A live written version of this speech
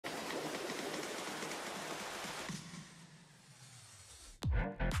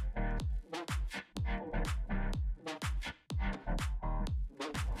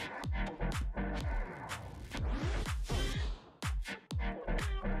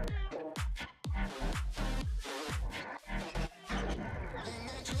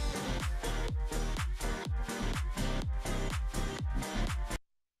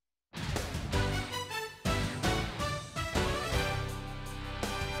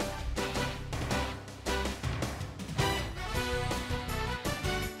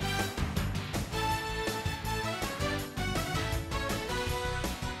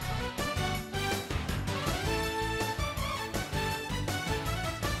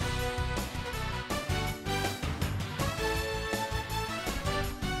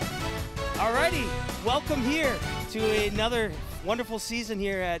Alrighty, welcome here to another wonderful season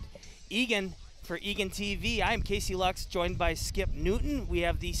here at Eagan for Eagan TV. I'm Casey Lux, joined by Skip Newton. We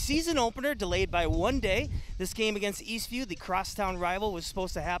have the season opener delayed by 1 day. This game against Eastview, the crosstown rival, was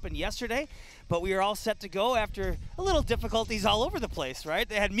supposed to happen yesterday, but we are all set to go after a little difficulties all over the place, right?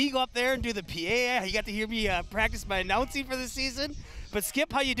 They had me go up there and do the PA. You got to hear me practice my announcing for the season. But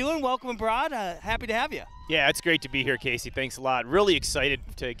Skip, how you doing? Welcome abroad. Happy to have you. Yeah, it's great to be here, Casey. Thanks a lot. Really excited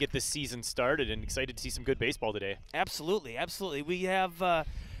to get this season started and excited to see some good baseball today. Absolutely, absolutely. We have,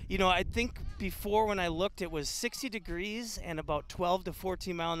 I think before when I looked, it was 60 degrees and about 12 to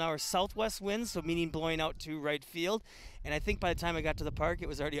 14 mile an hour southwest winds, so meaning blowing out to right field. And I think by the time I got to the park, it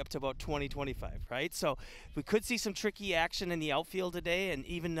was already up to about 20, 25, right? So we could see some tricky action in the outfield today, and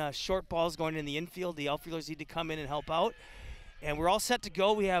even short balls going in the infield. The outfielders need to come in and help out. And we're all set to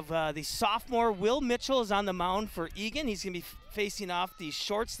go. We have the sophomore Will Mitchell is on the mound for Eagan. He's going to be facing off the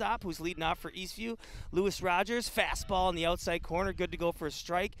shortstop who's leading off for Eastview, Lewis Rogers. Fastball in the outside corner, good to go for a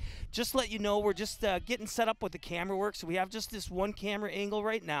strike. Just to let you know, we're just getting set up with the camera work. So we have just this one camera angle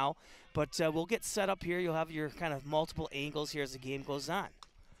right now, but we'll get set up here. You'll have your kind of multiple angles here as the game goes on.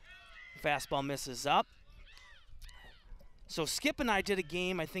 Fastball misses up. So Skip and I did a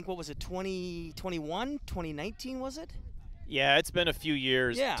game, I think, what was it, 2021, 2019 was it? Yeah, it's been a few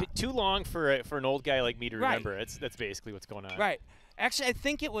years. Yeah. Too long for an old guy like me to remember. Right. That's basically what's going on. Right. Actually, I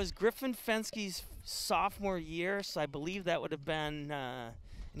think it was Griffin Fenske's sophomore year, so I believe that would have been, and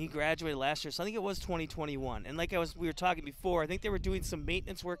he graduated last year, so I think it was 2021. And like we were talking before, I think they were doing some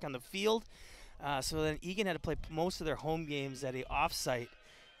maintenance work on the field, so then Eagan had to play most of their home games at a off-site.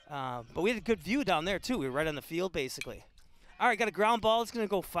 But we had a good view down there, too. We were right on the field, basically. All right, got a ground ball. It's going to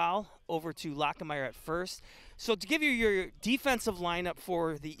go foul over to Lockemeyer at first. So to give you your defensive lineup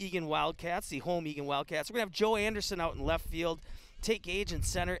for the Eagan Wildcats, the home Eagan Wildcats, we're going to have Joe Anderson out in left field, Tate Gage in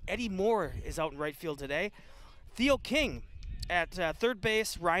center. Eddie Moore is out in right field today. Theo King at third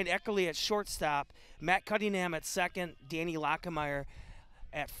base, Ryan Eckerly at shortstop, Matt Cunningham at second, Danny Lockemeyer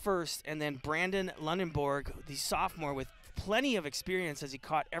at first, and then Brandon Lundenborg, the sophomore, with plenty of experience as he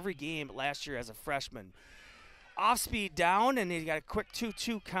caught every game last year as a freshman. Off speed down, and he got a quick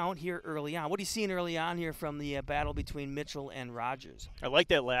 2-2 count here early on. What are you seeing early on here from the battle between Mitchell and Rogers? I like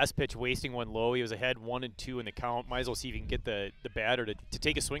that last pitch, wasting one low. He was ahead 1-2 in the count. Might as well see if he can get the batter to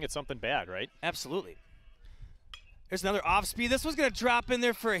take a swing at something bad, right? Absolutely. There's another off speed. This was going to drop in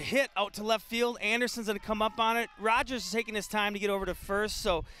there for a hit out to left field. Anderson's going to come up on it. Rogers is taking his time to get over to first,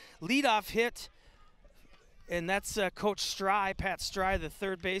 so leadoff hit. And that's Coach Stry, Pat Stry, the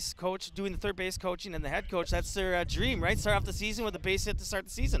third base coach, doing the third base coaching, and the head coach. That's their dream, right? Start off the season with a base hit to start the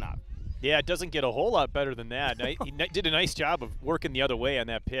season off. Yeah, it doesn't get a whole lot better than that. He did a nice job of working the other way on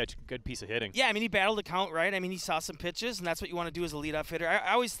that pitch. Good piece of hitting. Yeah, I mean, he battled the count, right? I mean, he saw some pitches, and that's what you want to do as a leadoff hitter.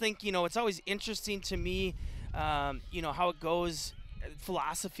 I always think, it's always interesting to me, how it goes,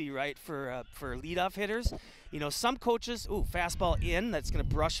 philosophy, right, for leadoff hitters. Some coaches, fastball in, that's going to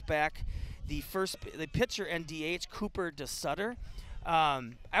brush back the pitcher and DH, Cooper DeSutter. I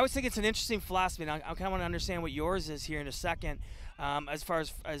always think it's an interesting philosophy, and I kind of want to understand what yours is here in a second. As far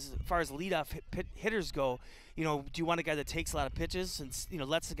as leadoff hitters go, do you want a guy that takes a lot of pitches and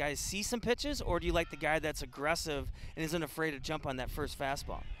lets the guys see some pitches, or do you like the guy that's aggressive and isn't afraid to jump on that first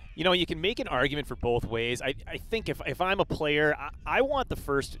fastball? You can make an argument for both ways. I think if I'm a player, I want the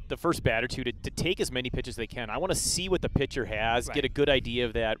first batter to take as many pitches as they can. I want to see what the pitcher has, right. Get a good idea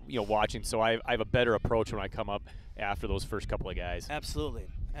of that, watching, so I have a better approach when I come up after those first couple of guys. Absolutely.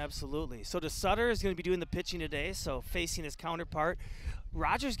 Absolutely. So DeSutter is going to be doing the pitching today, so facing his counterpart.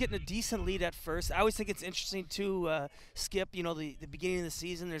 Rogers getting a decent lead at first. I always think it's interesting, too, Skip, the beginning of the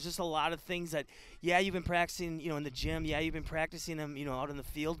season. There's just a lot of things that, you've been practicing, in the gym. Yeah, you've been practicing them, out in the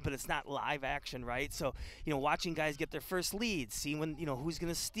field, but it's not live action, right? So, watching guys get their first leads, seeing when, who's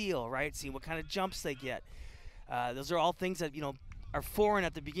going to steal, right? Seeing what kind of jumps they get. Those are all things that, are foreign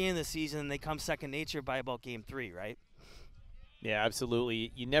at the beginning of the season, and they come second nature by about game 3, right? Yeah,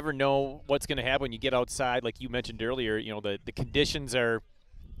 absolutely. You never know what's going to happen when you get outside. Like you mentioned earlier, the conditions are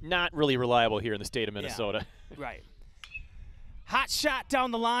not really reliable here in the state of Minnesota. Yeah, right. Hot shot down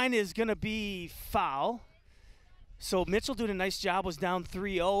the line is going to be foul. So Mitchell doing a nice job, was down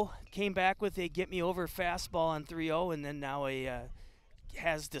 3-0, came back with a get-me-over fastball on 3-0, and then now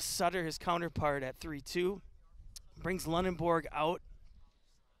has DeSutter, his counterpart, at 3-2. Brings Lundenborg out,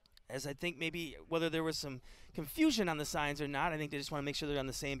 as I think maybe whether there was some confusion on the signs or not, I think they just want to make sure they're on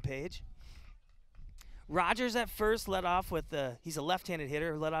the same page. Rogers at first led off with he's a left-handed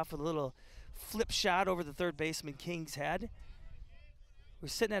hitter, led off with a little flip shot over the third baseman King's head. We're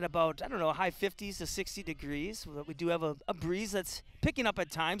sitting at about, I don't know, high 50s to 60 degrees. We do have a breeze that's picking up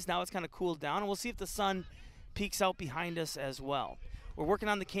at times. Now it's kind of cooled down, and we'll see if the sun peeks out behind us as well. We're working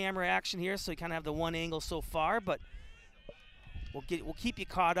on the camera action here, so you kind of have the one angle so far, but we'll keep you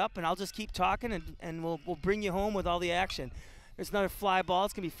caught up, and I'll just keep talking, and we'll bring you home with all the action. There's another fly ball.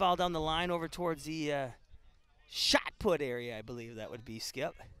 It's going to be fouled down the line over towards the shot put area, I believe that would be,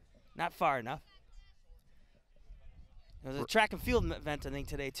 Skip. Not far enough. There's a track and field event, I think,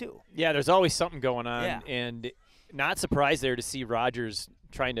 today, too. Yeah, there's always something going on, Yeah. and not surprised there to see Rogers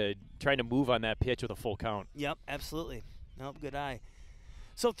trying to move on that pitch with a full count. Yep, absolutely. Nope, good eye.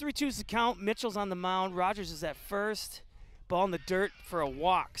 So 3-2's the count. Mitchell's on the mound. Rogers is at first. Ball in the dirt for a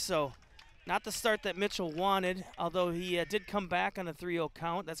walk. So not the start that Mitchell wanted, although he did come back on a 3-0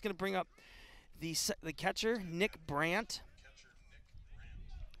 count. That's going to bring up the catcher, Nick Brandt.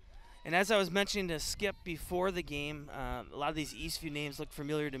 And as I was mentioning to Skip before the game, a lot of these Eastview names look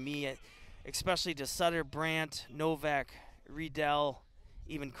familiar to me, especially to Sutter, Brandt, Novak, Riedel,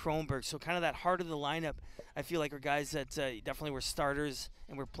 even Kronberg. So kind of that heart of the lineup, I feel like, are guys that definitely were starters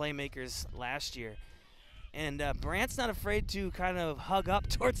and were playmakers last year. And Brandt's not afraid to kind of hug up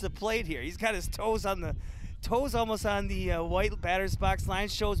towards the plate here. He's got his toes almost on the white batter's box line.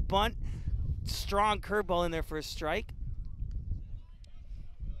 Shows bunt, strong curveball in there for a strike.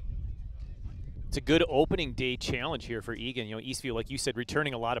 It's a good opening day challenge here for Eagan. You know, Eastview, like you said,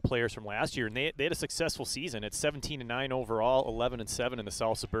 returning a lot of players from last year, and they had a successful season. It's 17-9 overall, 11-7 in the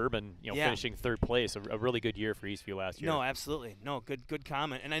South Suburban. You know, yeah. Finishing third place. A really good year for Eastview last year. No, absolutely. No, good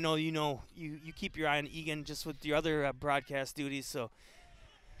comment. And I know you keep your eye on Eagan just with your other broadcast duties. So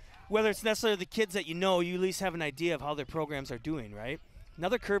whether it's necessarily the kids that you at least have an idea of how their programs are doing, right?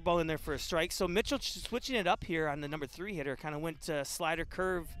 Another curveball in there for a strike. So Mitchell switching it up here on the number 3 hitter. Kind of went slider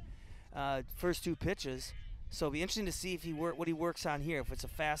curve. First 2 pitches, so it'll be interesting to see if what he works on here. If it's a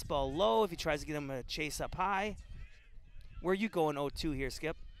fastball low, if he tries to get him a chase up high. Where are you going 0-2 here,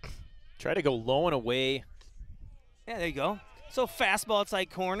 Skip? Try to go low and away. Yeah, there you go. So fastball outside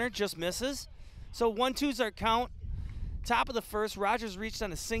corner, just misses. So 1-2's our count. Top of the first, Rogers reached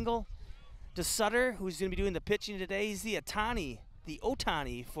on a single to Sutter, who's going to be doing the pitching today. He's the Otani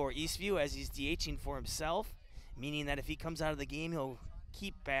for Eastview, as he's DHing for himself, meaning that if he comes out of the game, he'll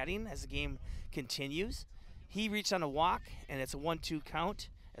keep batting as the game continues. He reached on a walk, and it's a 1-2 count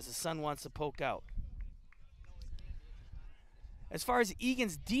as the sun wants to poke out. As far as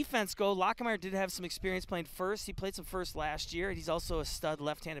Egan's defense go, Lockemeyer did have some experience playing first. He played some first last year. He's also a stud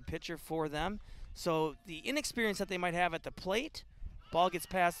left-handed pitcher for them. So the inexperience that they might have at the plate, ball gets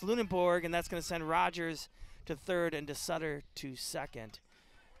past Lunenborg, and that's going to send Rogers to third and to Sutter to second.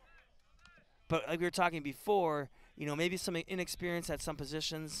 But like we were talking before, you know, maybe some inexperience at some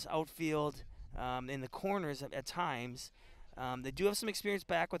positions, outfield, in the corners at times. They do have some experience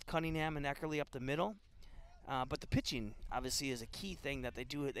back with Cunningham and Eckerly up the middle. But the pitching, obviously, is a key thing that they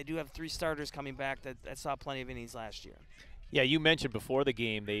do. They do have 3 starters coming back that saw plenty of innings last year. Yeah, you mentioned before the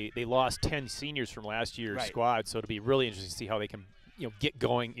game they lost 10 seniors from last year's squad, so it'll be really interesting to see how they can get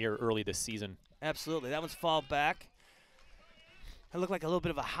going here early this season. Absolutely. That one's fouled back. It looked like a little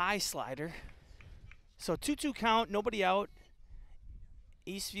bit of a high slider. So 2-2 count, nobody out.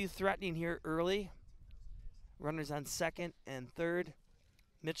 Eastview threatening here early. Runners on second and third.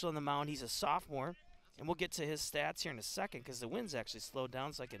 Mitchell on the mound, he's a sophomore. And we'll get to his stats here in a second because the wind's actually slowed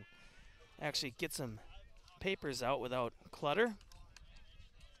down so I can actually get some papers out without clutter.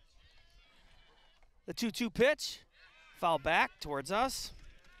 The 2-2 pitch, foul back towards us.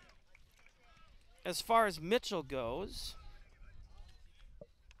 As far as Mitchell goes,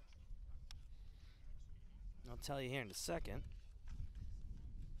 I'll tell you here in a second.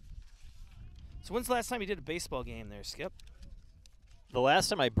 So when's the last time you did a baseball game there, Skip? The last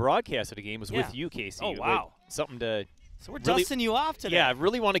time I broadcasted a game was with you, Casey. Oh, wow. Something to So we're dusting you off today. Yeah, I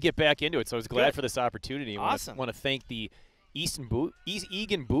really want to get back into it, so I was glad for this opportunity. Awesome. I want to thank the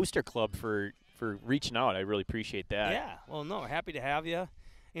Eagan Booster Club for reaching out. I really appreciate that. Yeah, well, no, we're happy to have you.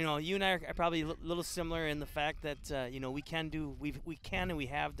 You know, you and I are probably a little similar in the fact that, you know, we can and we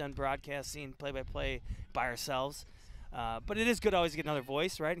have done broadcasting, play-by-play by ourselves. But it is good always to get another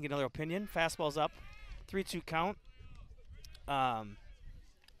voice, right, and get another opinion. Fastball's up, 3-2 count.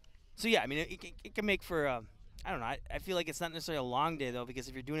 So, yeah, I mean, it can make for, I don't know, I feel like it's not necessarily a long day, though, because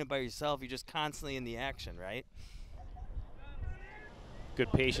if you're doing it by yourself, you're just constantly in the action, right?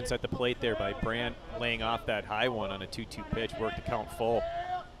 Good patience at the plate there by Brandt, laying off that high one on a 2-2 pitch, worked the count full.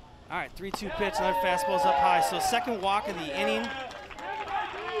 All right, 3-2 pitch, another fastball's up high. So second walk of the inning.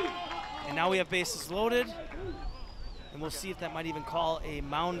 And now we have bases loaded. And we'll see if that might even call a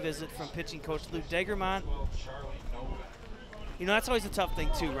mound visit from pitching coach Luke Degermont. You know, that's always a tough thing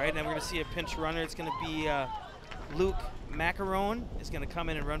too, right? And then we're going to see a pinch runner. It's going to be Luke Macaron is going to come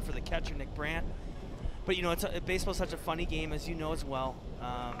in and run for the catcher, Nick Brandt. But, you know, baseball's such a funny game, as you know as well.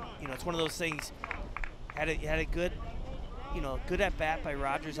 You know, it's one of those things. Had a good, you know, good at bat by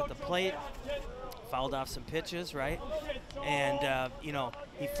Rogers at the plate. Fouled off some pitches, right? And, you know,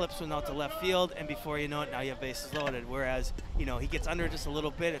 he flips one out to left field, and before you know it, now you have bases loaded. Whereas, you know, he gets under just a little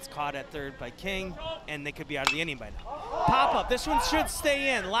bit. It's caught at third by King, and they could be out of the inning by now. Pop-up. This one should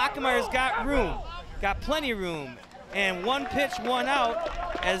stay in. Lockemeyer's got room. Got plenty of room. And one pitch, one out,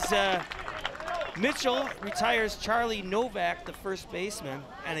 as Mitchell retires Charlie Novak, the first baseman,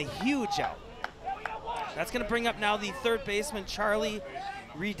 and a huge out. That's going to bring up now the third baseman, Charlie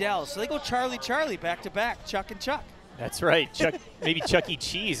Riedel. So they go Charlie, back-to-back, Chuck and Chuck. That's right. Chuck, maybe Chuck E.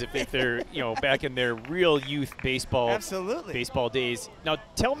 Cheese if they're, you know, back in their real youth baseball days. Now,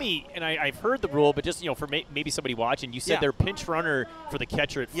 tell me, and I've heard the rule, but just, you know, for maybe somebody watching, you said they're pinch runner for the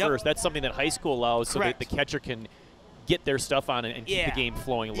catcher at first. That's something that high school allows so that the catcher can get their stuff on and keep the game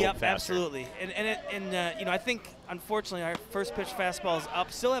flowing a little faster. Absolutely. And you know, I think, unfortunately, our first pitch fastball is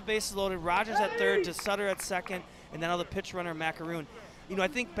up. Still have bases loaded. Rogers at third, to Sutter at second, and then now the pitch runner, Macaroon. You know, I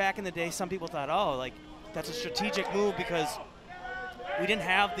think back in the day, some people thought, oh, like, that's a strategic move because we didn't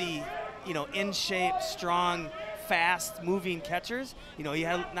have the, you know, in shape, strong, fast moving catchers. You know, he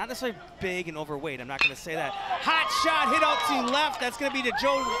had not necessarily big and overweight. I'm not going to say that. Hot shot hit out to left. That's going to be to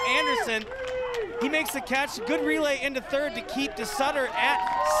Joe Anderson. He makes the catch. Good relay into third to keep to Sutter at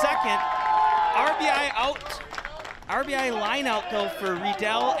second. RBI out. RBI line out though for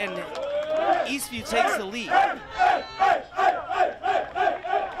Riedel, and Eastview takes the lead.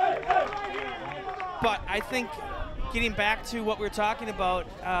 But I think, getting back to what we were talking about,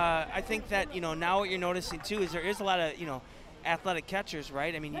 I think that, you know, now what you're noticing too is there is a lot of, you know, athletic catchers,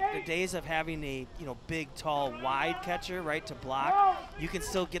 right? I mean, the days of having a, you know, big, tall, wide catcher, right, to block, you can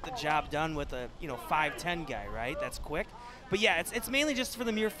still get the job done with a, you know, 5'10" guy, right? That's quick. But yeah, it's mainly just for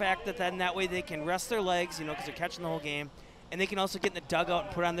the mere fact that then that way they can rest their legs, you know, because they're catching the whole game, and they can also get in the dugout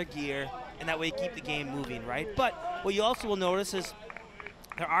and put on their gear, and that way keep the game moving, right? But what you also will notice is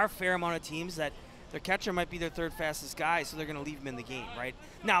there are a fair amount of teams that their catcher might be their third fastest guy, so they're going to leave him in the game, right?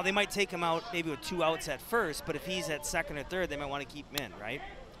 Now, they might take him out maybe with 2 outs at first, but if he's at second or third, they might want to keep him in, right?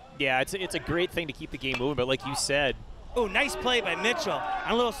 Yeah, it's a great thing to keep the game moving, but like you said. Oh, nice play by Mitchell.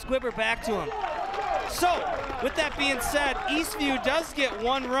 And a little squibber back to him. So, with that being said, Eastview does get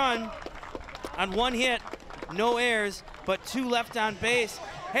 1 run on 1 hit, no errors, but 2 left on base.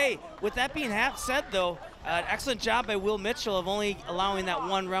 Hey, with that being said, though, excellent job by Will Mitchell of only allowing that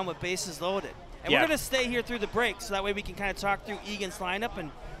 1 run with bases loaded. And we're going to stay here through the break, so that way we can kind of talk through Eagan's lineup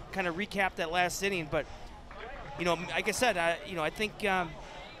and kind of recap that last inning. But, you know, like I said, you know, I think, you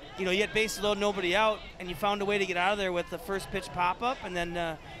know, you had bases loaded, nobody out, and you found a way to get out of there with the first pitch pop-up, and then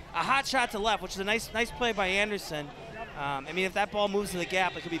a hot shot to left, which is a nice play by Anderson. I mean, if that ball moves in the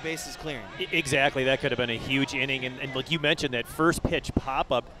gap, it could be bases clearing. Exactly. That could have been a huge inning. And like you mentioned, that first pitch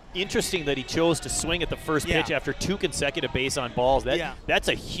pop-up, interesting that he chose to swing at the first pitch after 2 consecutive base on balls. That's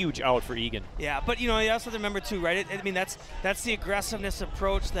a huge out for Eagan. Yeah, but, you know, you also have to remember, too, right? I mean, that's the aggressiveness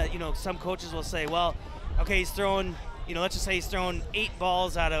approach that, you know, some coaches will say, well, okay, he's throwing, you know, let's just say he's throwing 8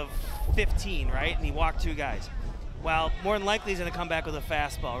 balls out of 15, right? And he walked 2 guys. Well, more than likely he's going to come back with a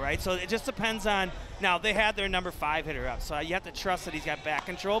fastball, right? So it just depends on – now, they had their number 5 hitter up, so you have to trust that he's got back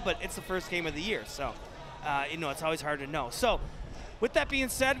control, but it's the first game of the year, so, you know, it's always hard to know. So, with that being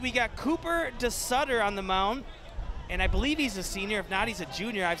said, we got Cooper DeSutter on the mound, and I believe he's a senior. If not, he's a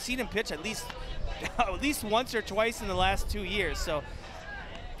junior. I've seen him pitch at least once or twice in the last 2 years, so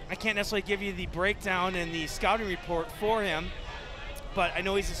I can't necessarily give you the breakdown and the scouting report for him, but I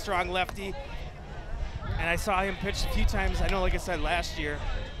know he's a strong lefty. And I saw him pitch a few times, I know, like I said, last year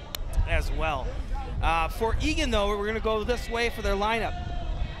as well. For Eagan, though, we're going to go this way for their lineup.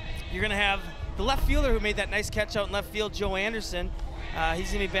 You're going to have the left fielder who made that nice catch out in left field, Joe Anderson.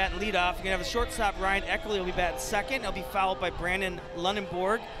 He's going to be batting leadoff. You're going to have a shortstop, Ryan Eckerly, will be batting second. He'll be followed by Brandon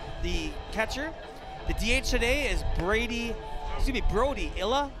Lundenborg, the catcher. The DH today is Brody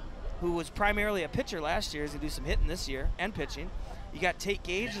Illa, who was primarily a pitcher last year. He's going to do some hitting this year and pitching. You got Tate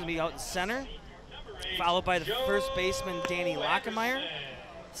Gage, who's going to be out in center, followed by the first baseman, Danny Lockemeyer.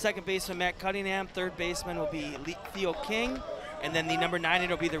 Second baseman, Matt Cunningham. Third baseman will be Theo King. And then the number 9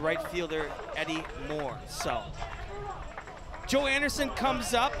 will be the right fielder, Eddie Moore. So, Joe Anderson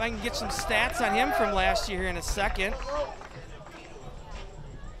comes up. I can get some stats on him from last year here in a second.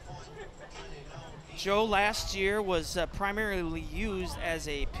 Joe last year was primarily used as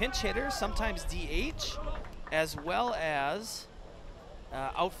a pinch hitter, sometimes DH, as well as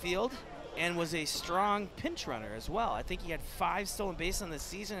outfield. and was a strong pinch runner as well. I think he had 5 stolen bases on the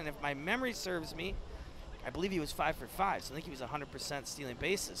season, and if my memory serves me, I believe he was 5 for 5, so I think he was 100% stealing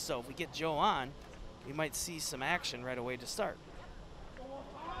bases. So if we get Joe on, we might see some action right away to start.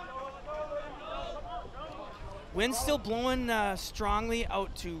 Wind still blowing strongly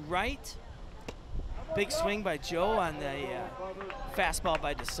out to right. Big swing by Joe on the fastball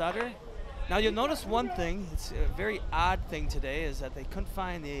by DeSutter. Now you'll notice one thing, it's a very odd thing today, is that they couldn't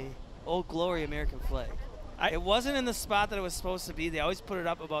find the Old Glory American flag. It wasn't in the spot that it was supposed to be. They always put it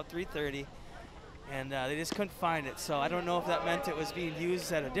up about 3:30, and they just couldn't find it. So I don't know if that meant it was being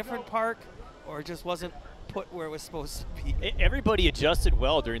used at a different park or it just wasn't put where it was supposed to be. Everybody adjusted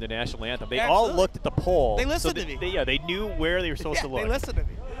well during the national anthem. They Absolutely. all looked at the pole. They listened to me. They knew where they were supposed to look. They listened to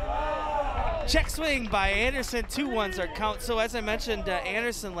me. Check swing by Anderson, 2-1's our count. So as I mentioned,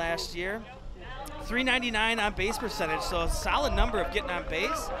 Anderson last year, .399 on base percentage, so a solid number of getting on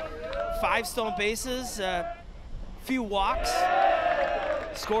base. 5 stolen bases, few walks,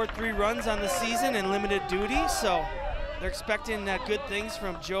 scored 3 runs on the season in limited duty, so they're expecting good things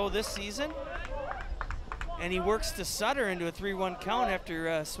from Joe this season. And he works DeSutter into a 3-1 count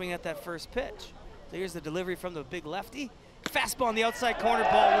after swinging at that first pitch. So here's the delivery from the big lefty. Fastball on the outside corner,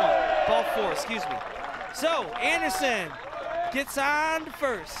 ball 4, excuse me. So Anderson gets on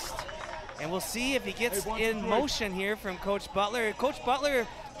first. And we'll see if he gets in motion here from Coach Butler. Coach Butler,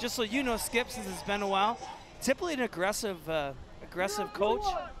 just so you know, Skip, since it's been a while, typically an aggressive coach.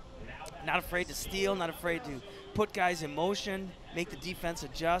 Not afraid to steal, not afraid to put guys in motion, make the defense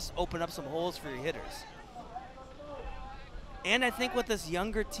adjust, open up some holes for your hitters. And I think with this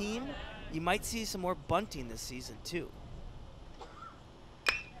younger team, you might see some more bunting this season too.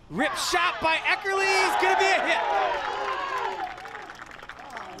 Rip shot by Eckerly is gonna be a hit.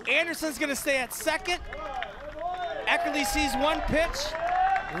 Anderson's gonna stay at second. Eckerly sees one pitch,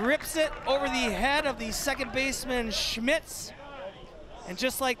 rips it over the head of the second baseman Schmitz. And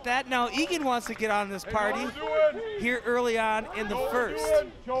just like that, now Eagan wants to get on this party here early on in the first.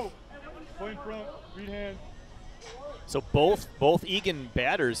 So both Eagan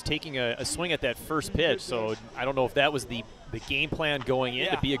batters taking a swing at that first pitch. So I don't know if that was the game plan going in,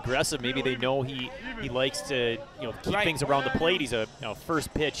 to be aggressive. Maybe they know he likes to keep things around the plate. He's a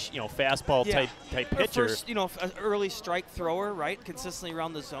first pitch fastball type pitcher. First, an early strike thrower, right? Consistently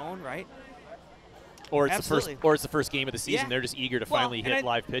around the zone, right? Or it's the first game of the season. They're just eager to finally hit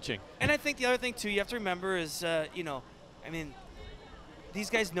live pitching. And I think the other thing too you have to remember is these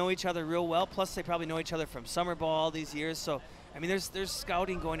guys know each other real well. Plus they probably know each other from summer ball all these years. So there's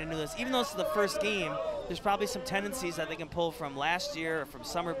scouting going into this. Even though it's the first game, there's probably some tendencies that they can pull from last year or from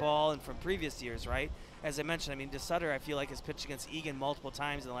summer ball and from previous years, right? As I mentioned, DeSutter I feel like has pitched against Eagan multiple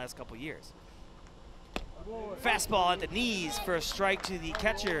times in the last couple years. Fastball at the knees for a strike to the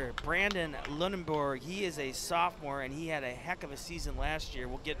catcher, Brandon Lunenborg. He is a sophomore, and he had a heck of a season last year.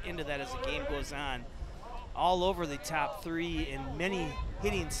 We'll get into that as the game goes on. All over the top 3 in many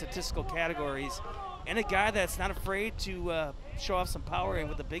hitting statistical categories, and a guy that's not afraid to show off some power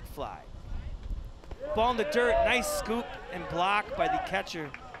with a big fly. Ball in the dirt, nice scoop and block by the catcher,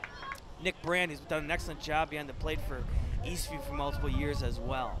 Nick Brand. He's done an excellent job behind the plate for Eastview for multiple years as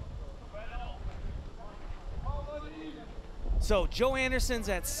well. So Joe Anderson's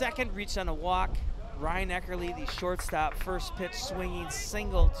at second, reached on a walk. Ryan Eckerly, the shortstop, first pitch swinging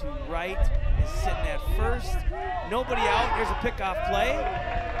single to right, is sitting at first. Nobody out. Here's a pickoff play.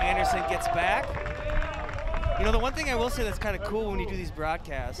 Anderson gets back. The one thing I will say that's kind of cool when you do these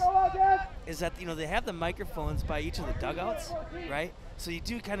broadcasts is that they have the microphones by each of the dugouts, right? So you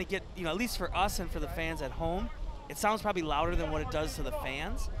do kind of get, at least for us and for the fans at home, it sounds probably louder than what it does to the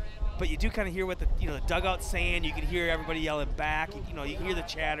fans. But you do kind of hear what the dugout's saying. You can hear everybody yelling back. You can hear the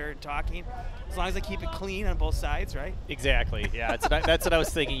chatter and talking. As long as they keep it clean on both sides, right? Exactly. Yeah, that's what I was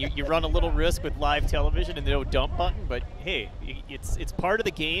thinking. You run a little risk with live television and the no dump button, but hey, it's part of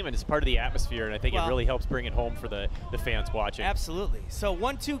the game and it's part of the atmosphere, and I think it really helps bring it home for the fans watching. Absolutely. So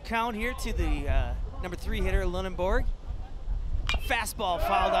 1-2 count here to the number 3 hitter, Lunenborg. Fastball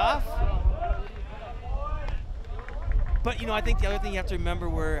fouled off. But, I think the other thing you have to remember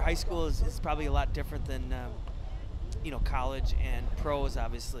where high school is probably a lot different than, college and pros,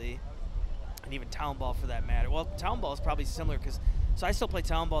 obviously, and even town ball for that matter. Well, town ball is probably similar so I still play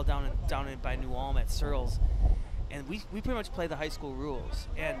town ball down in by New Ulm at Searles, and we pretty much play the high school rules.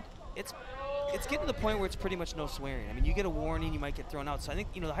 And it's getting to the point where it's pretty much no swearing. You get a warning, you might get thrown out. So I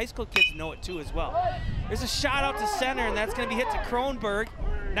think, the high school kids know it too as well. There's a shot out to center, and that's going to be hit to Kronberg.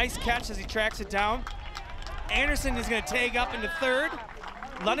 Nice catch as he tracks it down. Anderson is going to tag up into third.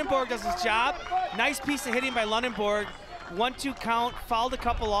 Lunenborg does his job. Nice piece of hitting by Lunenborg. 1-2 count, fouled a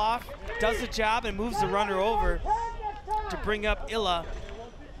couple off, does the job, and moves the runner over to bring up Illa,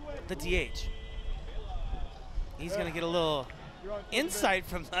 the DH. He's going to get a little insight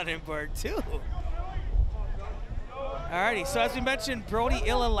from Lunenburg, too. Alrighty, so as we mentioned, Brody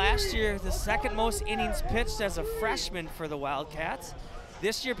Illa last year, the second most innings pitched as a freshman for the Wildcats.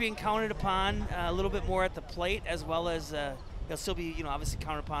 This year being counted upon a little bit more at the plate, as well as he'll still be, obviously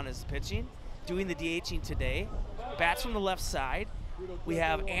counted upon as pitching, doing the DHing today. Bats from the left side. We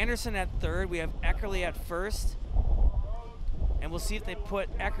have Anderson at third. We have Eckerly at first. And we'll see if they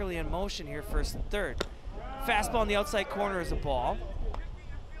put Eckerly in motion here first and third. Fastball on the outside corner is a ball.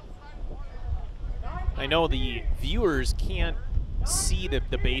 I know the viewers can't see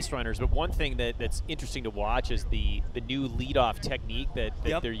the base runners, but one thing that's interesting to watch is the new leadoff technique that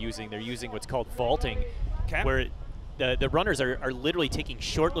they're using. They're using what's called vaulting, where the runners are literally taking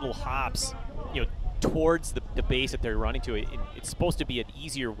short little hops, towards the base that they're running to. It's supposed to be an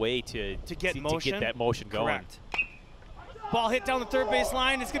easier way to get that motion going. Correct. Ball hit down the third base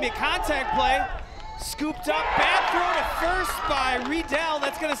line. It's going to be a contact play. Scooped up, bad throw to first by Riedel.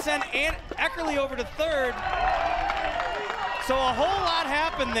 That's going to send Eckerly over to third. So a whole lot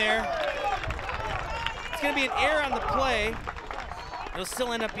happened there. It's going to be an error on the play. It'll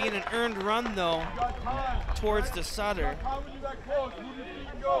still end up being an earned run, though, towards the Sutter.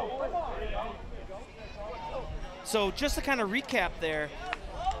 So just to kind of recap there,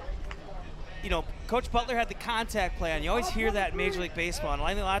 Coach Butler had the contact play on. You always hear that in Major League Baseball, and I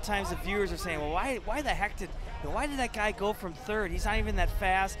think a lot of times the viewers are saying, well, why the heck why did that guy go from third? He's not even that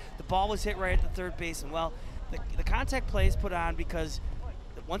fast. The ball was hit right at the third baseman. Well, the contact play is put on because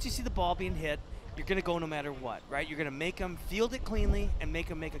once you see the ball being hit, you're going to go no matter what, right? You're going to make him field it cleanly and make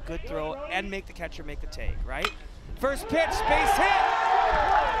him make a good throw and make the catcher make the take, right? First pitch, base hit,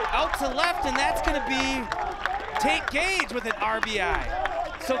 out to left, and that's going to be Tate Gage with an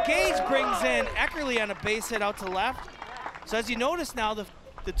RBI. So Gage brings in Eckerly on a base hit out to left. So as you notice now,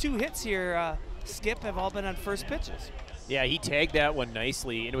 the two hits here, Skip, have all been on first pitches. Yeah, he tagged that one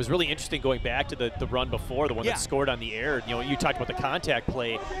nicely, and it was really interesting going back to the run before, the one that scored on the air. You talked about the contact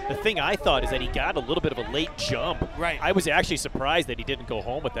play. The thing I thought is that he got a little bit of a late jump. Right. I was actually surprised that he didn't go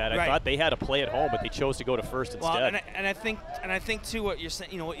home with that. I thought they had a play at home, but they chose to go to first instead. Well, and I think too, what you're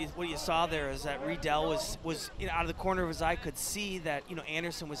saying, what you saw there is that Riedel was out of the corner of his eye could see that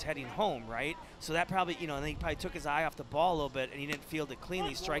Anderson was heading home, right? So that probably and he probably took his eye off the ball a little bit, and he didn't field it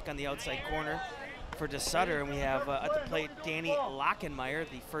cleanly. Strike on the outside corner for DeSutter, and we have at the plate Danny Lockenmeyer,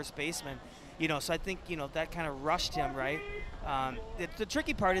 the first baseman. So I think that kind of rushed him, right? The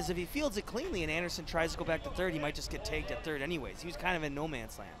tricky part is if he fields it cleanly and Anderson tries to go back to third, he might just get tagged at third anyways. He was kind of in no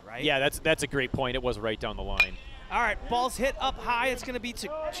man's land, right? Yeah, that's a great point. It was right down the line. All right, ball's hit up high. It's going to be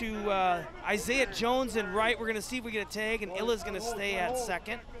to Isaiah Jones in right. We're going to see if we get a tag, and Illa's going to stay at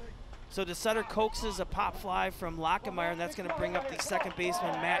second. So DeSutter coaxes a pop fly from Lockenmeyer, and that's going to bring up the second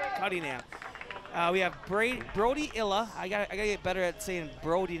baseman, Matt Cunningham. We have Brody Illa. I gotta get better at saying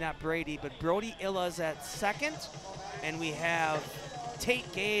Brody, not Brady, but Brody Illa's at second. And we have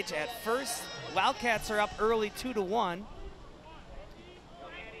Tate Gage at first. Wildcats are up early 2-1.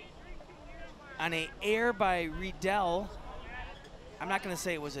 On an error by Riedel. I'm not gonna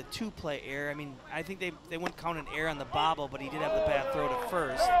say it was a two-play error. I mean, I think they wouldn't count an error on the bobble, but he did have the bad throw to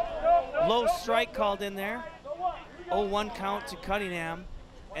first. Low strike called in there. 0-1 count to Cunningham.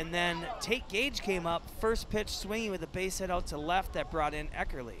 And then Tate Gage came up, first pitch swinging with a base hit out to left that brought in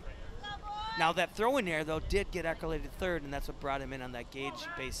Eckerly. Now that throw in there, though, did get Eckerly to third, and that's what brought him in on that Gage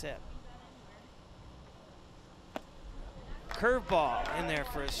base hit. Curveball in there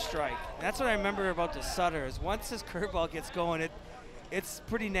for a strike. That's what I remember about DeSutter is once this curveball gets going, it's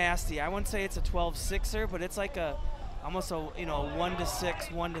pretty nasty. I wouldn't say it's a 12-6er, but it's like almost a 1-6,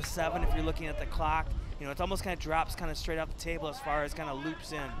 1-7 if you're looking at the clock. It almost kind of drops kind of straight off the table as far as kind of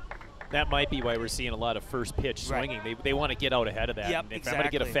loops in. That might be why we're seeing a lot of first pitch swinging. Right. They want to get out ahead of that. Yep, if I'm going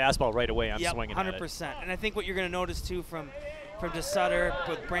to get a fastball right away, I'm swinging 100%. at it. And I think what you're going to notice too from DeSutter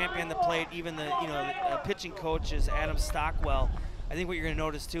with Brant behind the plate, even the pitching coach is Adam Stockwell. I think what you're going to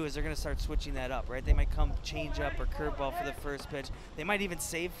notice too is they're going to start switching that up, right? They might come change up or curveball for the first pitch. They might even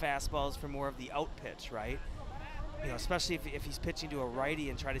save fastballs for more of the out pitch, right? Especially if he's pitching to a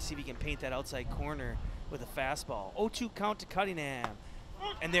righty and try to see if he can paint that outside corner with a fastball. 0-2 count to Cunningham.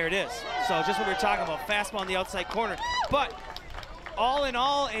 And there it is. So just what we were talking about, fastball on the outside corner. But all in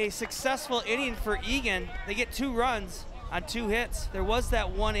all, a successful inning for Eagan. They get 2 runs on 2 hits. There was that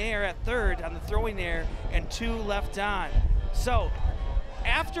 1 error at third on the throwing error and 2 left on. So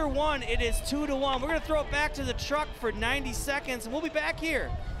after 1, it is 2-1. We're going to throw it back to the truck for 90 seconds, and we'll be back here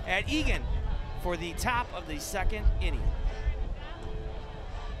at Eagan for the top of the second inning.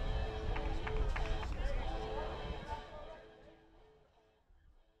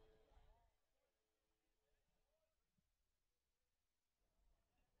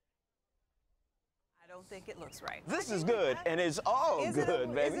 don't think it looks right. This is good, and it's all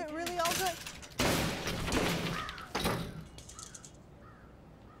good, baby. Is it really all good?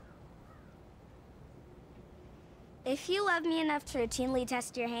 If you love me enough to routinely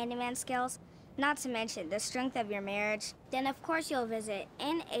test your handyman skills, not to mention the strength of your marriage, then of course you'll visit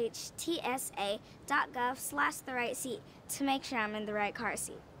nhtsa.gov/therightseat to make sure I'm in the right car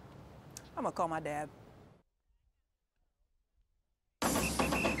seat. I'm gonna call my dad.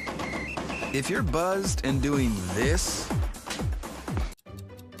 If you're buzzed and doing this,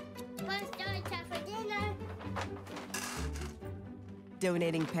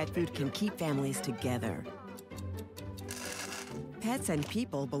 donating pet food can keep families together. Pets and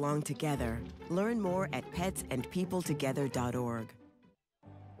people belong together. Learn more at petsandpeopletogether.org.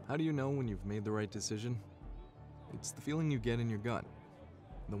 How do you know when you've made the right decision? It's the feeling you get in your gut,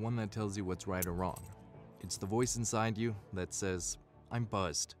 the one that tells you what's right or wrong. It's the voice inside you that says, I'm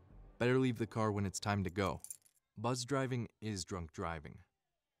buzzed. Better leave the car when it's time to go. Buzz driving is drunk driving.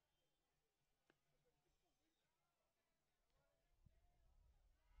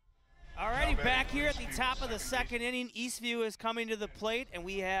 Alrighty, back here at the top of the second inning, Eastview is coming to the plate, and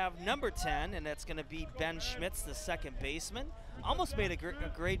we have number 10, and that's going to be Ben Schmitz, the second baseman. Almost made a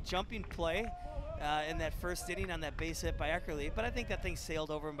great jumping play in that first inning on that base hit by Eckerly, but I think that thing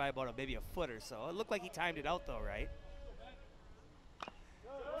sailed over him by about maybe a foot or so. It looked like he timed it out, though, right?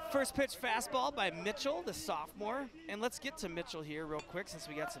 First pitch fastball by Mitchell, the sophomore. And let's get to Mitchell here real quick since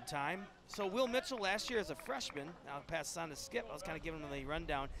we got some time. So Will Mitchell last year as a freshman, I'll pass this on to Skip. I was kind of giving him the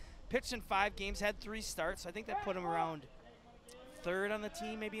rundown. Pitched in 5 games, had 3 starts. So I think that put him around 3rd on the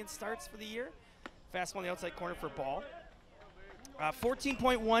team maybe in starts for the year. Fastball on the outside corner for ball.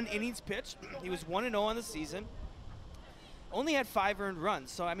 14.1 innings pitched. He was 1-0 on the season. Only had 5 earned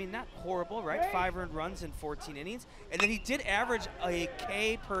runs, so I mean, not horrible, right? 5 earned runs in 14 innings. And then he did average a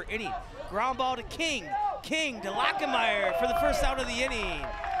K per inning. Ground ball to King. King to Lockemeyer for the first out of the inning.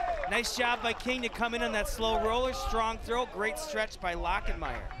 Nice job by King to come in on that slow roller. Strong throw, great stretch by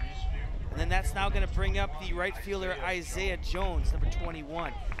Lockemeyer. And then that's now going to bring up the right fielder Isaiah Jones, number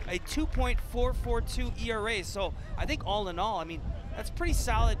 21. A 2.442 ERA. So I think all in all, I mean, that's pretty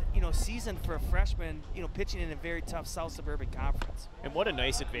solid, season for a freshman, pitching in a very tough South Suburban Conference. And what a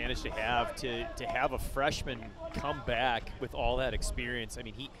nice advantage to have a freshman come back with all that experience. I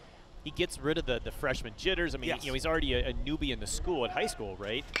mean, he gets rid of the freshman jitters. I mean, yes. He's already a newbie in the school at high school,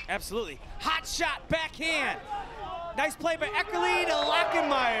 right? Absolutely. Hot shot, backhand. Nice play by Eckerly to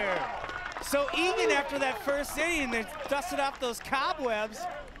Lockemeyer. So Eagan, after that first inning, they dusted off those cobwebs,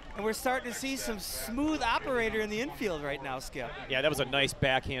 and we're starting to see some smooth operator in the infield right now, Skip. Yeah, that was a nice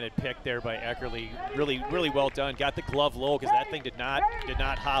backhanded pick there by Eckerly. Really, really well done. Got the glove low because that thing did not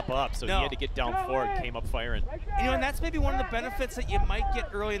hop up, so he had to get down forward and came up firing. And that's maybe one of the benefits that you might get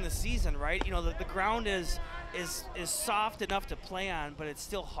early in the season, right? The ground is soft enough to play on, but it's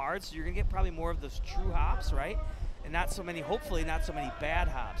still hard, so you're gonna get probably more of those true hops, right? And hopefully not so many bad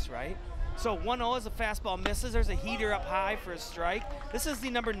hops, right? So 1-0 as the fastball misses. There's a heater up high for a strike. This is the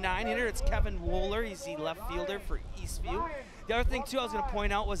number 9 hitter. It's Kevin Wohler. He's the left fielder for Eastview. The other thing, too, I was going to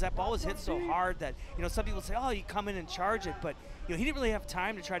point out was that ball was hit so hard that, some people say, oh, you come in and charge it. But, he didn't really have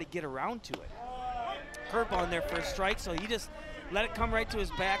time to try to get around to it. Curveball in there for a strike, so he just let it come right to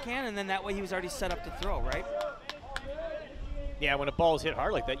his backhand, and then that way he was already set up to throw, right? Yeah, when a ball is hit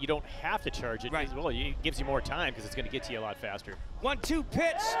hard like that, you don't have to charge it. Right. Well, it gives you more time because it's going to get to you a lot faster. 1-2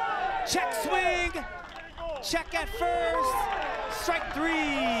 pitch, check swing, check at first, strike 3.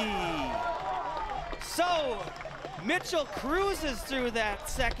 So Mitchell cruises through that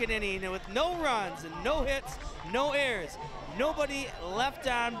second inning with no runs and no hits, no errors, nobody left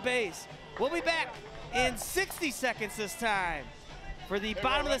on base. We'll be back in 60 seconds this time for the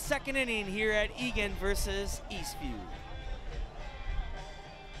bottom of the second inning here at Eagan versus Eastview.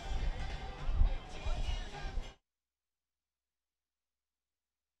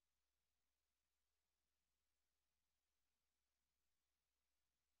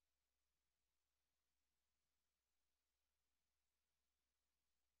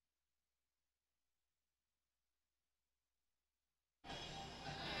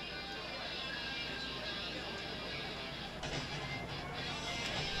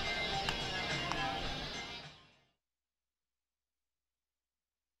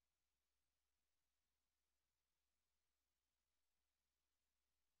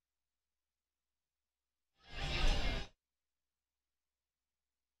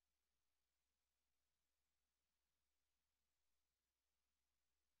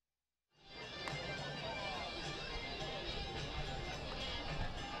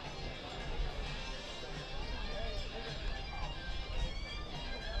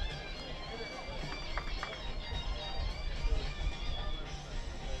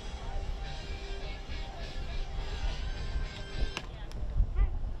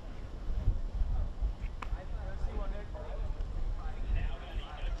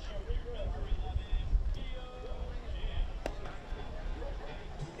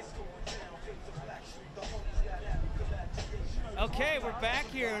 Okay, we're back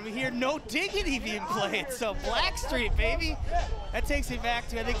here, and we hear No Diggity being played. So Blackstreet, baby. That takes me back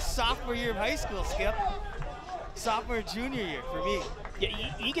to, I think, sophomore year of high school, Skip. Sophomore, junior year for me.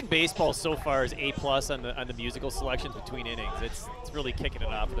 Yeah, Eagan baseball so far is A+ on the musical selections between innings. It's really kicking it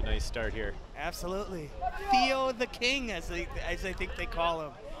off with a nice start here. Absolutely. Theo the King, as I think they call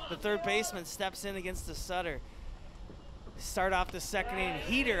him. The third baseman steps in against the Sutter. Start off the second inning.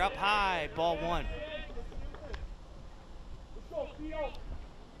 Heater up high, ball 1.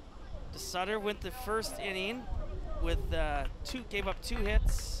 The Sutter went the first inning with gave up 2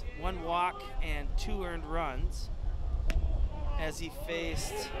 hits, 1 walk, and 2 earned runs as he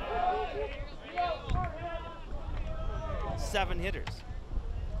faced 7 hitters.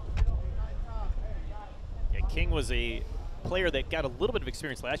 Yeah, King was a player that got a little bit of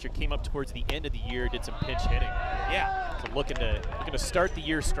experience last year, came up towards the end of the year, did some pinch hitting. Yeah. So looking to start the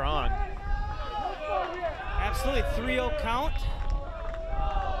year strong. Absolutely, 3-0 count.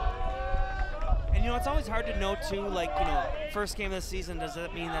 And, it's always hard to know, too, like, first game of the season, does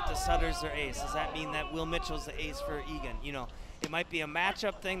that mean that the Sutter's their ace? Does that mean that Will Mitchell's the ace for Eagan? It might be a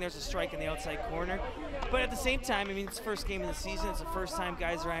matchup thing. There's a strike in the outside corner. But at the same time, it's the first game of the season. It's the first time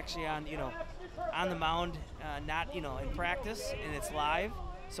guys are actually on, on the mound, not, in practice, and it's live.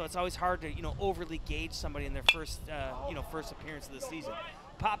 So it's always hard to, overly gauge somebody in their first, first appearance of the season.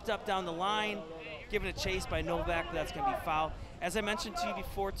 Popped up down the line, given a chase by Novak, but that's going to be foul. As I mentioned to you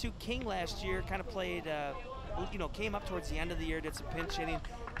before, too, King last year kind of played, came up towards the end of the year, did some pinch hitting,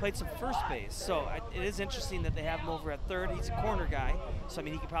 played some first base. So it is interesting that they have him over at third. He's a corner guy, so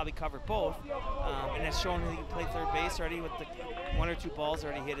he could probably cover both. And that's showing that he can play third base already with the 1 or 2 balls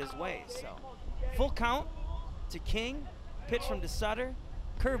already hit his way. So full count to King, pitch from DeSutter,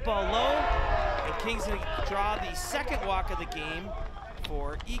 curveball low, and King's going to draw the second walk of the game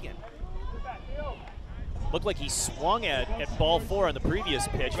for Eagan. Looked like he swung at ball 4 on the previous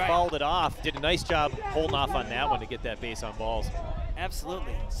pitch, right. Fouled it off, did a nice job holding off on that one to get that base on balls.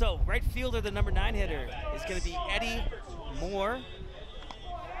 Absolutely. So right fielder, the number 9 hitter, is going to be Eddie Moore.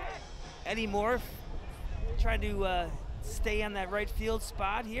 Eddie Moore trying to stay on that right field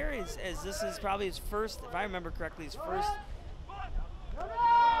spot here, as this is probably his first, if I remember correctly, his first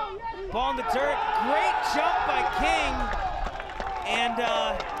ball in the dirt. Great jump by King, and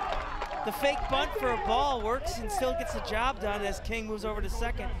the fake bunt for a ball works and still gets the job done as King moves over to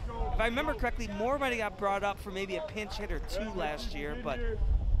second. If I remember correctly, Moore might have got brought up for maybe a pinch hit or 2 last year, but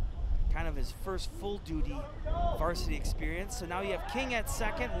kind of his first full duty varsity experience. So now you have King at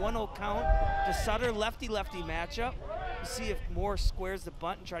second, 1-0 count. DeSutter lefty-lefty matchup. We'll see if Moore squares the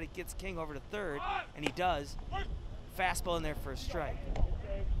bunt and try to get King over to third, and he does. Fastball in there for a strike.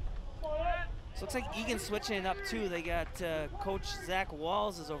 So looks like Eagan switching it up too. They got Coach Zach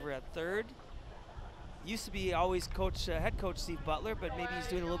Walls is over at third. Used to be always head coach Steve Butler, but maybe he's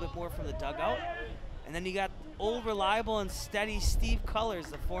doing a little bit more from the dugout. And then you got old, reliable, and steady Steve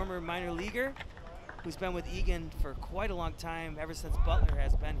Cullors, the former minor leaguer, who's been with Eagan for quite a long time, ever since Butler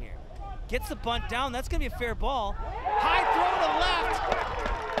has been here. Gets the bunt down. That's going to be a fair ball. High throw to left.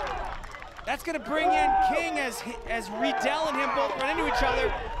 That's going to bring in King as Riedel and him both run into each other.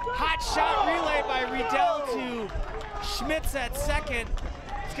 Hot shot relay by Riedel to Schmitz at second.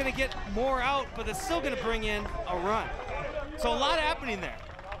 It's going to get Moore out, but it's still going to bring in a run. So a lot happening there.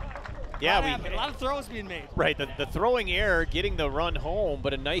 Yeah, a lot of throws being made. Right, the throwing error, getting the run home,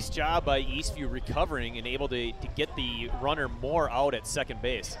 but a nice job by Eastview recovering and able to get the runner Moore out at second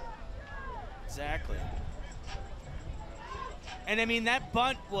base. Exactly. And I mean, that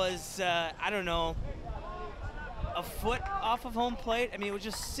bunt was, I don't know, a foot off of home plate. I mean, it was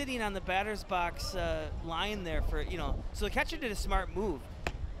just sitting on the batter's box line there for, so the catcher did a smart move.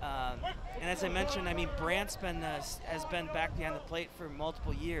 And as I mentioned, I mean, Brandt's has been back behind the plate for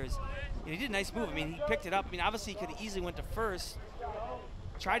multiple years. He did a nice move. I mean, he picked it up. I mean, obviously, he could have easily went to first,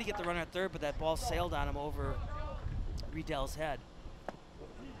 tried to get the runner at third, but that ball sailed on him over Riedel's head.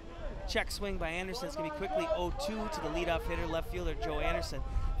 Check swing by Anderson. It's going to be quickly 0-2 to the leadoff hitter, left fielder Joe Anderson.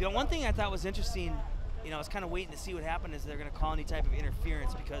 One thing I thought was interesting, I was kind of waiting to see what happened, is they're going to call any type of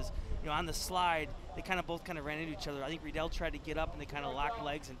interference because, on the slide, they both ran into each other. I think Riedel tried to get up and they kind of locked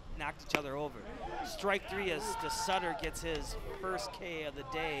legs and knocked each other over. Strike 3 as DeSutter gets his first K of the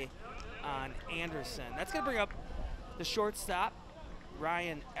day on Anderson. That's going to bring up the shortstop,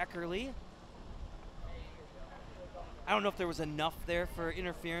 Ryan Eckerly. I don't know if there was enough there for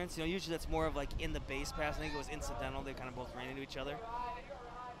interference. Usually that's more of like in the base pass. I think it was incidental. They kind of both ran into each other.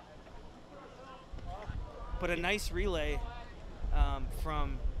 But a nice relay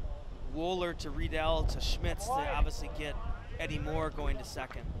from Wohler to Riedel to Schmitz to obviously get Eddie Moore going to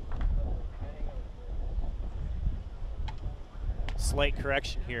second. slight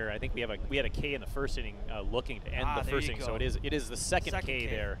correction here. I think we had a K in the first inning looking to end the first inning, so it is the second K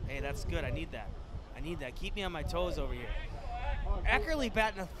there. Hey, that's good. I need that. Keep me on my toes over here. Eckerly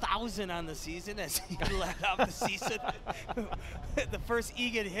batting 1,000 on the season as he led off the season. The first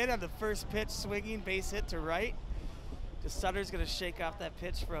Eagan hit on the first pitch, swinging base hit to right. DeSutter's going to shake off that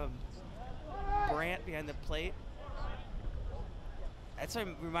pitch from Brandt behind the plate. That's what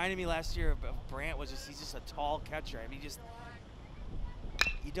reminded me last year of Brandt. He's just a tall catcher. I mean,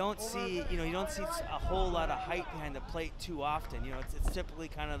 you don't see a whole lot of height behind the plate too often. You know, it's typically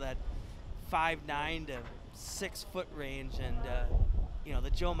kind of that 5'9" to 6 foot range, and you know, the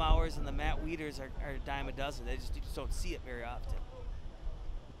Joe Mauers and the Matt Wieters are a dime a dozen. You just don't see it very often.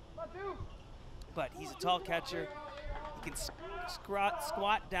 But he's a tall catcher. He can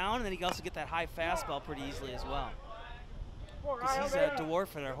squat down, and then he can also get that high fastball pretty easily as well. Because he's a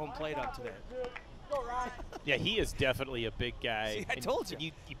dwarf at our home plate up today. Yeah, he is definitely a big guy. See, I told you.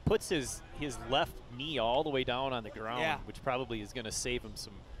 He puts his left knee all the way down on the ground, yeah, which probably is going to save him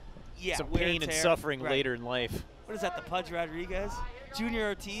some and pain and suffering later in life. What is that, the Pudge Rodriguez? Junior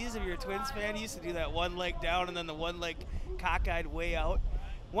Ortiz, if you're a Twins fan, he used to do that one leg down and then the one leg cockeyed way out.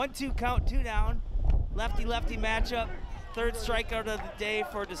 1-2 count, 2 down. Lefty-lefty matchup. Third strikeout of the day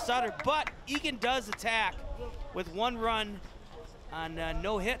for DeSutter, but Eagan does attack with 1 run on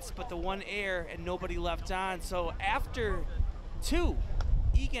no hits, but the 1 error and nobody left on. So after 2,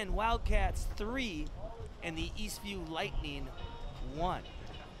 Eagan Wildcats 3 and the Eastview Lightning 1.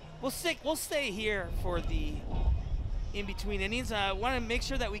 We'll stay here for the in-between innings. I want to make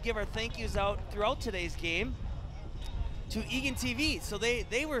sure that we give our thank yous out throughout today's game to Eagan TV. So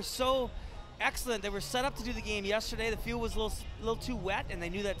they were so excellent. They were set up to do the game yesterday. The field was a little too wet, and they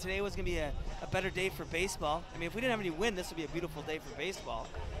knew that today was going to be a better day for baseball. I mean, if we didn't have any wind, this would be a beautiful day for baseball.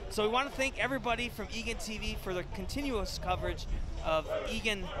 So we want to thank everybody from Eagan TV for their continuous coverage of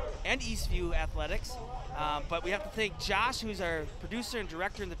Eagan and Eastview athletics. But we have to thank Josh, who's our producer and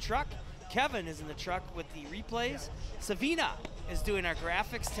director in the truck. Kevin is in the truck with the replays. Savina is doing our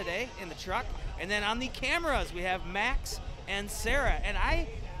graphics today in the truck. And then on the cameras, we have Max and Sarah. And I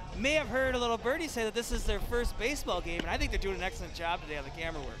may have heard a little birdie say that this is their first baseball game, and I think they're doing an excellent job today on the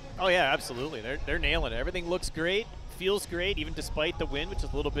camera work. Oh yeah, absolutely. They're nailing it. Everything looks great, feels great, even despite the wind, which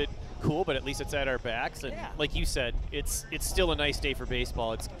is a little bit cool, but at least it's at our backs. And like you said, it's still a nice day for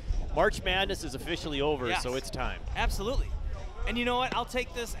baseball. March Madness is officially over, so it's time. Absolutely. And you know what? I'll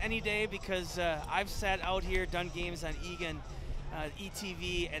take this any day because I've sat out here, done games on Eagan,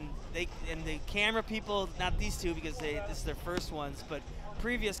 ETV, and the camera people, not these two because this is their first ones, but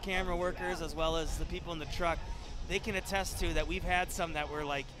previous camera workers as well as the people in the truck, they can attest to that we've had some that were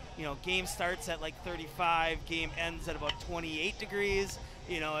like, you know, game starts at like 35, game ends at about 28 degrees.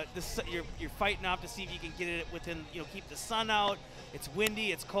 You know, you're fighting off to see if you can get it within, you know, keep the sun out. It's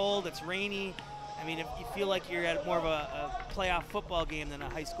windy, it's cold, it's rainy. I mean, if you feel like you're at more of a playoff football game than a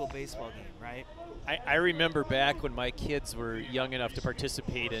high school baseball game, right? I remember back when my kids were young enough to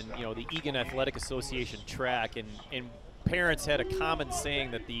participate in, you know, the Eagan Athletic Association track, and parents had a common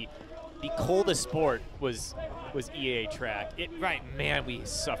saying that the coldest sport was EAA track. Man, we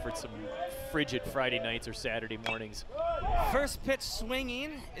suffered some frigid Friday nights or Saturday mornings. First pitch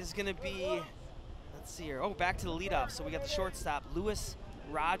swinging is going to be, let's see here. Oh, back to the leadoff. So we got the shortstop, Lewis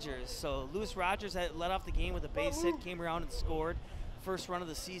Rogers. So Lewis Rogers had led off the game with a base hit, came around and scored. First run of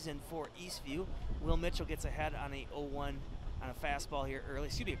the season for Eastview. Will Mitchell gets ahead on a 0-1 on a fastball here early.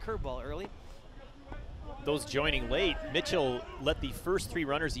 Excuse me, a curveball early. Those joining late, Mitchell let the first 3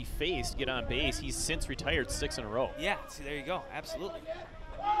 runners he faced get on base. He's since retired 6 in a row. Yeah, see, there you go. Absolutely.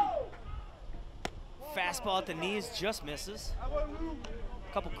 Fastball at the knees just misses.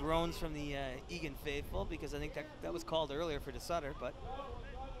 A couple groans from the Eagan faithful because I think that was called earlier for DeSutter, but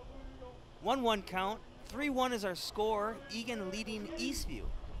 1-1 count. 3-1 is our score. Eagan leading Eastview.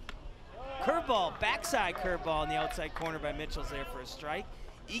 Curveball, backside curveball in the outside corner by Mitchell's there for a strike.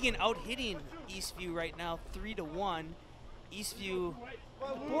 Eagan out-hitting Eastview right now 3-1. Eastview,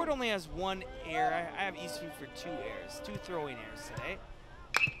 the board only has 1 error. I have Eastview for 2 errors, 2 throwing errors today.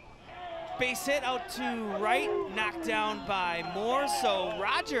 Base hit out to right, knocked down by Moore. So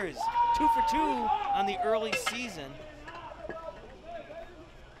Rogers, 2 for 2 on the early season.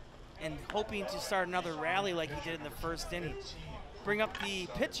 And hoping to start another rally like he did in the first inning. Bring up the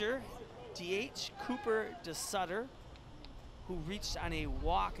pitcher, DH Cooper DeSutter, who reached on a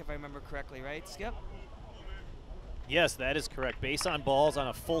walk, if I remember correctly, right, Skip? Yes, that is correct. Base on balls on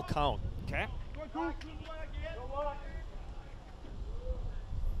a full count. Okay.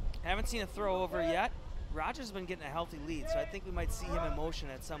 Haven't seen a throw over yet. Rogers has been getting a healthy lead, so I think we might see him in motion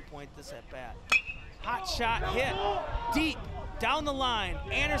at some point this at bat. Hot shot hit deep Down the line,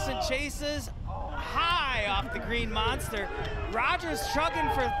 Anderson chases high off the green monster. Rogers chugging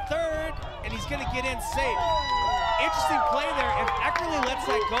for third, and he's gonna get in safe. Interesting play there. If Eckerly lets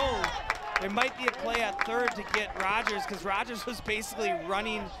that go, there might be a play at third to get Rogers, because Rogers was basically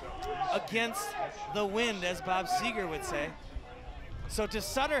running against the wind, as Bob Seeger would say. So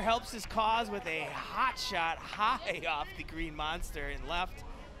DeSutter helps his cause with a hot shot high off the green monster and left.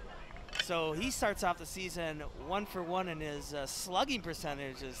 So he starts off the season 1 for 1, and his slugging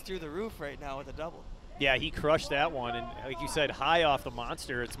percentage is through the roof right now with a double. Yeah, he crushed that one, and like you said, high off the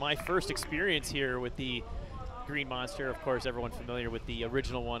monster. It's my first experience here with the green monster. Of course, everyone familiar with the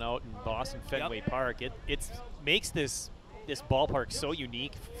original one out in Boston Fenway Park. It makes this ballpark so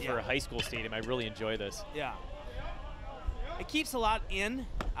unique for a high school stadium. I really enjoy this. Yeah. It keeps a lot in,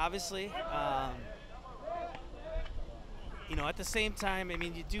 obviously. You know, at the same time, I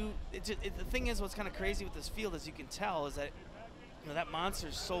mean, the thing is, what's kind of crazy with this field, as you can tell, is that, you know, that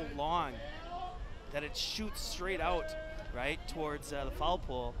monster's so long that it shoots straight out, right, towards the foul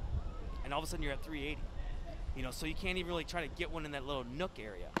pole, and all of a sudden you're at 380. You know, so you can't even really try to get one in that little nook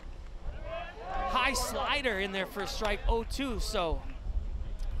area. High slider in there for a strike, 0-2, so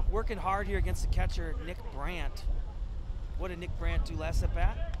working hard here against the catcher, Nick Brandt. What did Nick Brandt do last at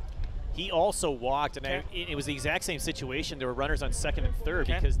bat? He also walked, and it was the exact same situation. There were runners on second and third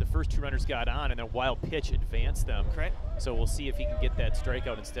because the first 2 runners got on, and a wild pitch advanced them. So we'll see if he can get that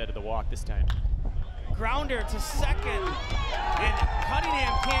strikeout instead of the walk this time. Grounder to second, and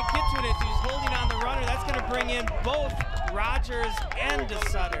Cunningham can't get to it as he's holding on the runner. That's going to bring in both Rogers and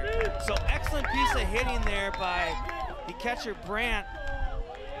DeSutter. So excellent piece of hitting there by the catcher Brandt.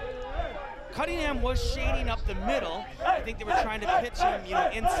 Cunningham was shading up the middle. I think they were trying to pitch him, you know,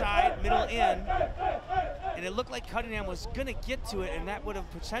 inside, middle in. And it looked like Cunningham was going to get to it, and that would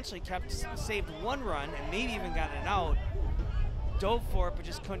have potentially saved 1 run and maybe even gotten an out. Dove for it, but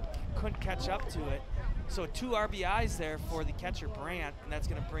just couldn't catch up to it. So 2 RBIs there for the catcher Brandt, and that's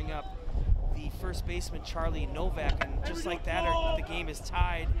going to bring up the first baseman Charlie Novak. And just like that, the game is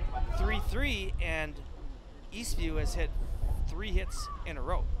tied 3-3, and Eastview has hit 3 hits in a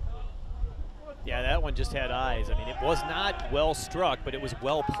row. Yeah, that one just had eyes. I mean, it was not well struck, but it was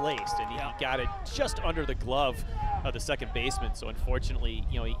well placed, and he got it just under the glove of the second baseman. So unfortunately,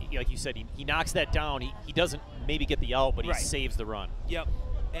 you know, like you said, he knocks that down. He doesn't maybe get the out, but he saves the run. Yep.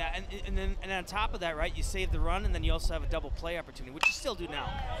 Yeah, and on top of that, right, you save the run, and then you also have a double play opportunity, which you still do now.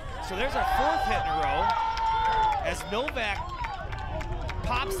 So there's our 4th hit in a row as Novak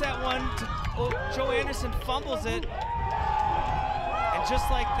pops that one to Joe Anderson, fumbles it, and just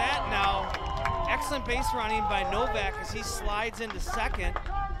like that now, excellent base running by Novak as he slides into second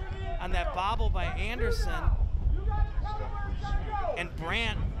on that bobble by Anderson. And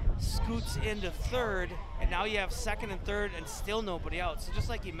Brandt scoots into third, and now you have second and third and still nobody out. So just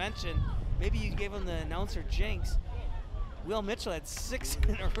like you mentioned, maybe you gave him the announcer jinx. Will Mitchell had 6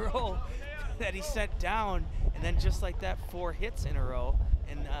 in a row that he set down, and then just like that, 4 hits in a row,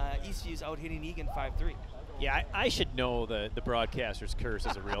 and Eastview's out hitting Eagan 5-3. Yeah, I should know the broadcaster's curse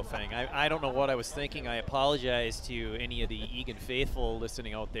is a real thing. I don't know what I was thinking. I apologize to any of the Eagan faithful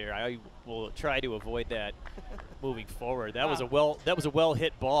listening out there. I will try to avoid that moving forward. That was a well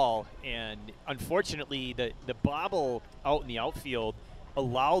hit ball, and unfortunately the bobble out in the outfield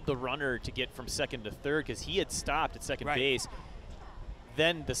allowed the runner to get from second to third because he had stopped at second base.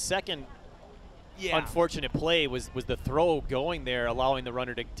 Then the second unfortunate play was the throw going there, allowing the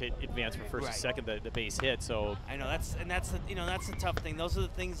runner to advance from first to second, the base hit. So I know that's the tough thing. Those are the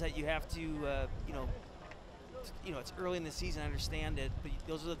things that you have to it's early in the season, I understand it, but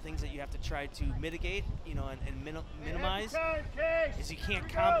those are the things that you have to try to mitigate, and minimize. Is you can't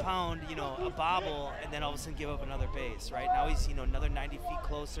compound, a bobble and then all of a sudden give up another base, right? Now he's, another 90 feet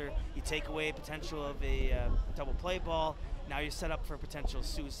closer. You take away potential of a double play ball. Now you're set up for a potential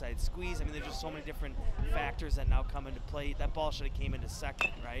suicide squeeze. I mean, there's just so many different factors that now come into play. That ball should have came into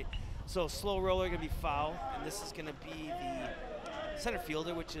second, right? So slow roller going to be foul, and this is going to be the center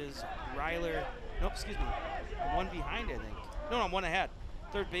fielder, which is Ryler. Nope, excuse me. One behind, I think. No, one ahead.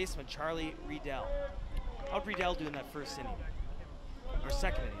 Third baseman, Charlie Riedel. How'd Riedel do in that first inning? Or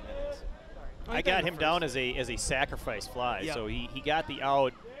second inning, that is. Oh, I got him down as a sacrifice fly, so he got the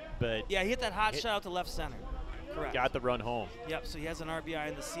out, but yeah, he hit that hot shot out to left center. Correct. Got the run home. Yep, so he has an RBI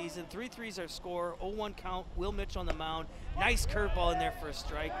in the season. 3-3's our score, 0-1 count. Will Mitchell on the mound. Nice curveball in there for a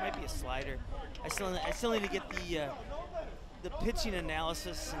strike. Might be a slider. I still need to get the pitching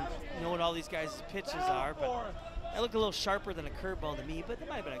analysis and know what all these guys' pitches are, but that looked a little sharper than a curveball to me, but it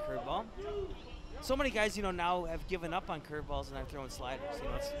might have been a curveball. So many guys, now have given up on curveballs and are throwing sliders.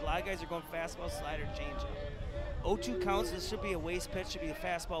 A lot of guys are going fastball, slider, changeup. 0-2 counts. This should be a waste pitch. Should be a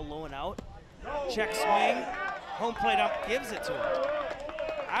fastball low and out. Check swing. Home plate up, gives it to him.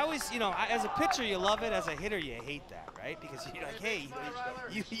 I always, as a pitcher, you love it. As a hitter, you hate that, right? Because you're like, hey,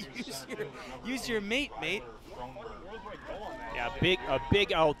 you use your mate. Yeah, a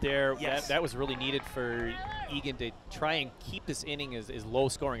big out there. Yes. That was really needed for Eagan to try and keep this inning as low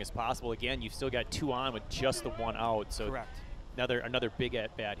scoring as possible. Again, you've still got 2 on with just the 1 out. So correct. Another big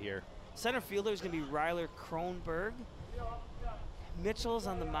at bat here. Center fielder is going to be Ryler Kronberg. Mitchell's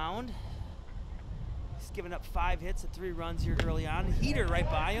on the mound. He's given up 5 hits and 3 runs here early on. Heater right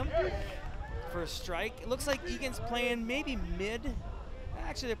by him for a strike. It looks like Eagan's playing maybe mid.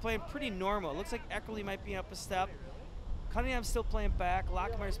 Actually, they're playing pretty normal. It looks like Eckerly might be up a step. Cunningham's still playing back.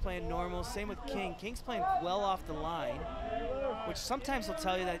 Lockmeyer's playing normal. Same with King. King's playing well off the line, which sometimes will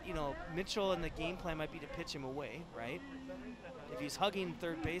tell you that, Mitchell and the game plan might be to pitch him away, right? If he's hugging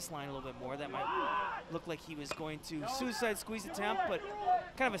third baseline a little bit more, that might look like he was going to suicide squeeze attempt, but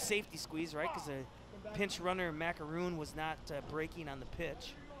kind of a safety squeeze, right? Because the pinch runner, Macaroon, was not breaking on the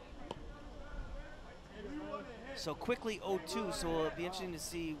pitch. So quickly 0-2, so it'll be interesting to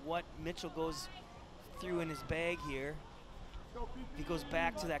see what Mitchell goes through in his bag here. If he goes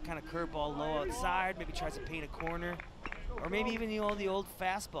back to that kind of curveball low outside, maybe tries to paint a corner, or maybe even the old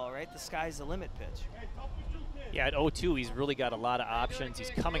fastball, right? The sky's the limit pitch. Yeah, at 0-2, he's really got a lot of options.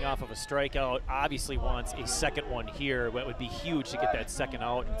 He's coming off of a strikeout, obviously wants a second one here. It would be huge to get that second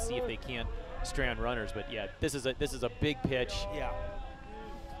out and see if they can't strand runners. But yeah, this is a big pitch. Yeah.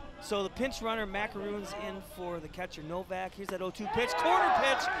 So the pinch runner, Macaroon's in for the catcher, Novak. Here's that 0-2 pitch, corner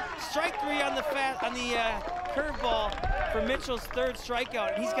pitch, strike 3 on the curveball for Mitchell's 3rd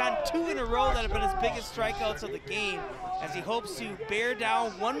strikeout. And he's gotten 2 in a row that have been his biggest strikeouts of the game, as he hopes to bear down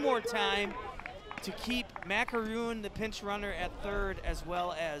one more time to keep Macaroon, the pinch runner, at 3rd, as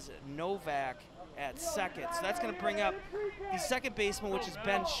well as Novak at 2nd. So that's going to bring up the second baseman, which is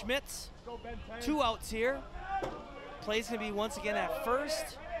Ben Schmitz. 2 outs here. Play's going to be once again at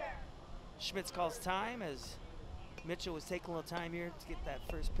 1st. Schmitz calls time as Mitchell was taking a little time here to get that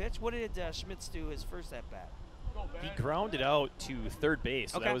first pitch. What did Schmitz do his first at-bat? He grounded out to 3rd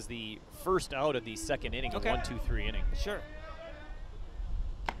base. So okay. That was the first out of the 2nd inning, okay. a 1-2-3 inning. Sure.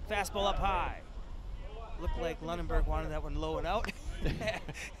 Fastball up high. Looked like Lunenburg wanted that one low and out.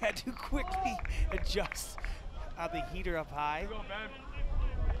 Had to quickly adjust on the heater up high.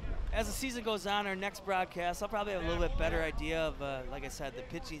 As the season goes on, our next broadcast, I'll probably have a little bit better idea of, like I said, the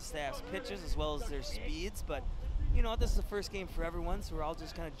pitching staff's pitches as well as their speeds. But, this is the first game for everyone, so we're all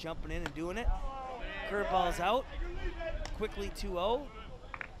just kind of jumping in and doing it. Curveball's out. Quickly 2-0.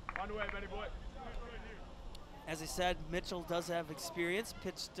 As I said, Mitchell does have experience.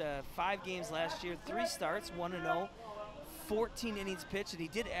 Pitched 5 games last year, 3 starts, 1-0, 14 innings pitched, and he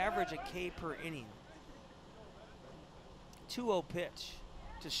did average a K per inning. 2-0 pitch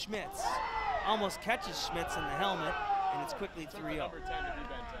to Schmitz. Almost catches Schmitz in the helmet, and it's quickly 3-0.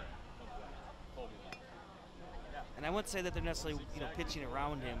 And I wouldn't say that they're necessarily pitching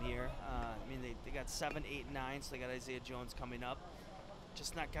around him here. They got 7, 8, 9, so they got Isaiah Jones coming up.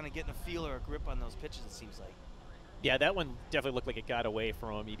 Just not kind of getting a feel or a grip on those pitches, it seems like. Yeah, that one definitely looked like it got away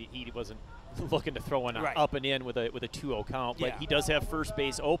from him. He wasn't looking to throw one right. up and in with a 2-0 count, but yeah. he does have first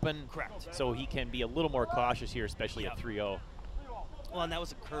base open. Correct. So he can be a little more cautious here, especially yep. at 3-0. Well, and that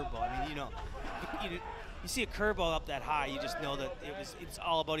was a curveball. You see a curveball up that high, you just know that it's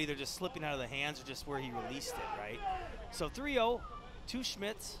all about either just slipping out of the hands or just where he released it, right? So 3-0 to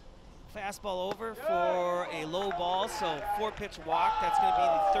Schmitz. Fastball over for a low ball, so 4-pitch walk. That's going to be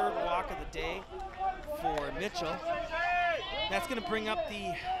the 3rd walk of the day for Mitchell. That's going to bring up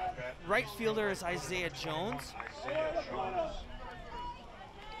the right fielder is Isaiah Jones.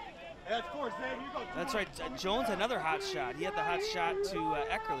 That's right, Jones, another hot shot. He had the hot shot to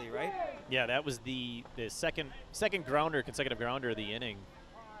Eckerly, right? Yeah, that was the second consecutive grounder of the inning.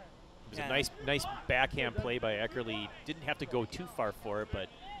 It was a nice backhand play by Eckerly. Didn't have to go too far for it, but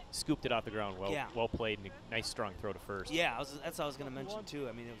scooped it off the ground. Well played, and a nice strong throw to first. Yeah, that's what I was going to mention too.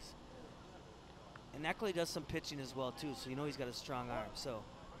 And Eckerly does some pitching as well too, so he's got a strong arm. So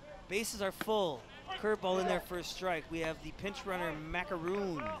bases are full. Curveball in there for a strike. We have the pinch runner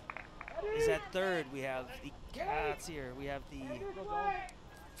Macaroon is at 3rd. We have the Cats here. We have the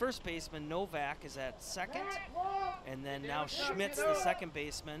first baseman Novak is at 2nd, and then now Schmitz, the second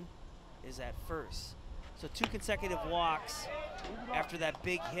baseman, is at 1st. So 2 consecutive walks after that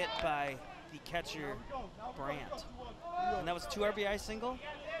big hit by the catcher Brandt. And that was 2 RBI single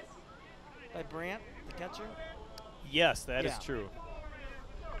by Brandt, the catcher? Yes, that is true.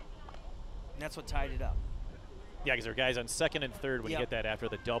 And that's what tied it up. Yeah, because there are guys on 2nd and 3rd when you get that after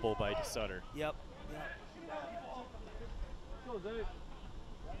the double by Sutter. Yep.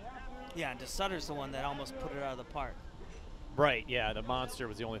 Yeah, and DeSutter's the one that almost put it out of the park. Right, yeah, the monster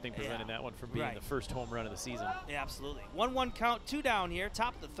was the only thing preventing that one from being the first home run of the season. Yeah, absolutely. 1-1 count, 2 down here,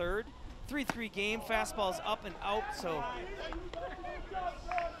 top of the third. 3-3 game, fastball's up and out, so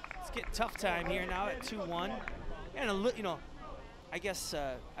it's getting tough time here now at 2-1. And, you know, I guess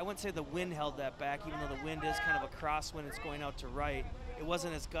I wouldn't say the wind held that back, even though the wind is kind of a crosswind. It's going out to right. It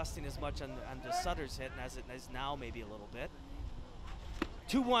wasn't as gusting as much on DeSutter's hit as it is now, maybe a little bit.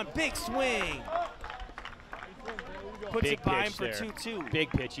 2-1, big swing. Puts Big it by him pitch for there. 2-2. Big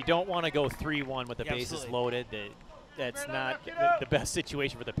pitch. You don't want to go 3-1 with the bases Absolutely. loaded. That's not the best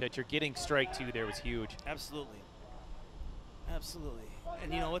situation for the pitcher. Getting strike 2 there was huge. Absolutely. Absolutely.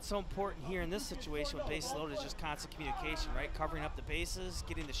 And, you know, what's so important here in this situation with base loaded is just constant communication, right? Covering up the bases,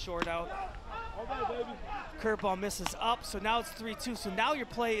 getting the short out. Curveball misses up, so now it's 3-2. So now your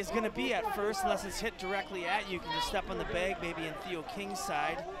play is going to be at first unless it's hit directly at you. You can just step on the bag, maybe in Theo King's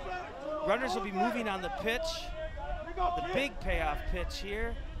side. Runners will be moving on the pitch. The big payoff pitch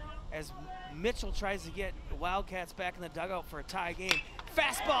here as Mitchell tries to get the Wildcats back in the dugout for a tie game.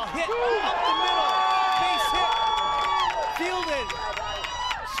 Fastball hit up the middle, base hit, fielded.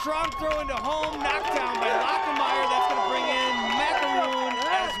 Strong throw into home, knocked down by Lockemeyer. That's going to bring in Macaroon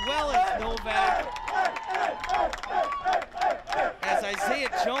as well as Novak. As Isaiah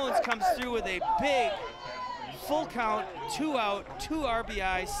Jones comes through with a big full count, 2 out, 2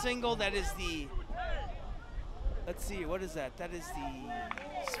 RBI single. That is the, let's see, what is that? That is the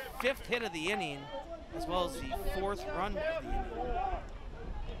 5th hit of the inning, as well as the 4th run of the inning.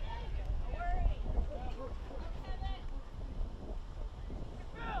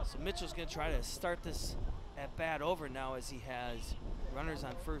 So Mitchell's going to try to start this at bat over now as he has runners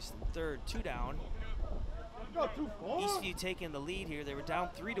on first and third, 2 down. Eastview taking the lead here. They were down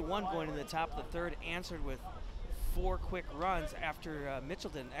 3-1 going into the top of the third, answered with 4 quick runs after Mitchell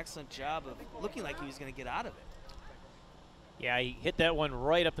did an excellent job of looking like he was going to get out of it. Yeah, he hit that one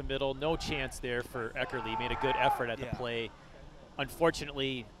right up the middle. No chance there for Eckerly. Made a good effort at the play.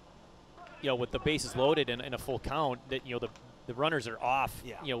 Unfortunately, you know, with the bases loaded and a full count, that, you know, the runners are off,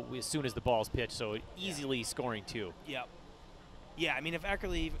 you know, as soon as the ball's pitched, so easily scoring 2. Yep. Yeah, I mean, if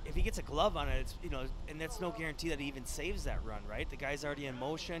Eckerly, if he gets a glove on it, it's, you know, and that's no guarantee that he even saves that run, right? The guy's already in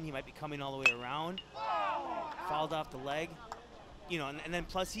motion. He might be coming all the way around. Fouled off the leg. You know, and then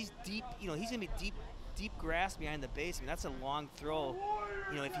plus he's deep, you know, he's going to be deep grass behind the base. I mean, that's a long throw,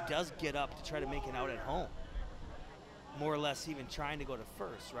 you know, if he does get up to try to make it out at home. More or less even trying to go to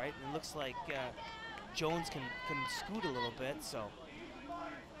first, right? And it looks like Jones can scoot a little bit, so.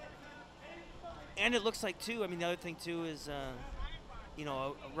 And it looks like, too, I mean, the other thing, too, is, you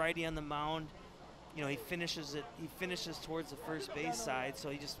know, a righty on the mound. You know, he finishes towards the first base side, so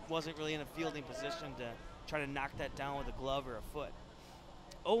he just wasn't really in a fielding position to try to knock that down with a glove or a foot.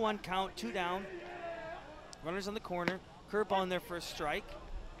 0-1 count, 2 down. Runners on the corner. Curveball in their first strike.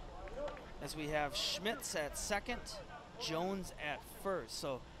 As we have Schmitz at second, Jones at first.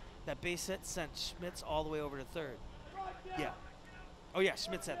 So that base hit sent Schmitz all the way over to third. Yeah. Oh, yeah,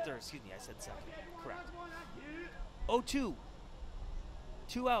 Schmitz at third. Excuse me, I said second. Correct. 0-2.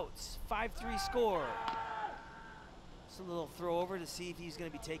 2 outs, 5-3 score. Just a little throw over to see if he's going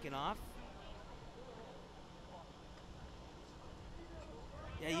to be taken off.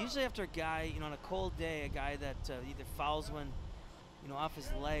 Yeah, usually after a guy, you know, on a cold day, a guy that either fouls one, you know, off his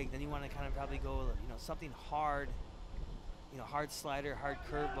leg, then you want to kind of probably go, you know, something hard, you know, hard slider, hard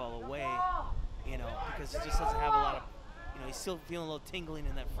curveball away, you know, because it just doesn't have a lot of, you know, he's still feeling a little tingling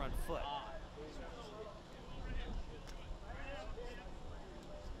in that front foot.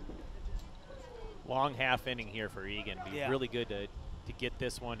 Long half inning here for Eagan. Be really good to get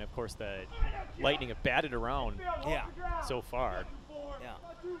this one. Of course, the Lightning have batted around so far. Yeah.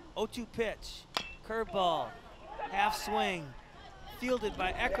 0-2 pitch. Curveball. Half swing. Fielded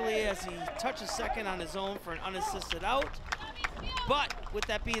by Eckerly as he touches second on his own for an unassisted out. But with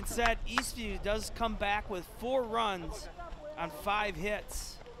that being said, Eastview does come back with 4 runs on 5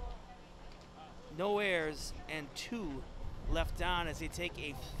 hits. No errors and 2 left on as they take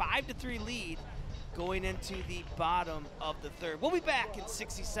a 5-3 lead going into the bottom of the third. We'll be back in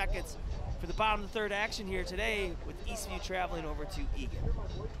 60 seconds for the bottom of the third action here today with Eastview traveling over to Eagan.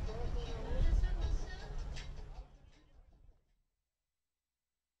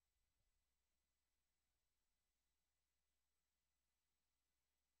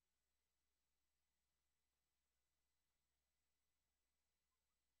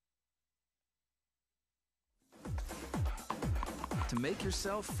 To make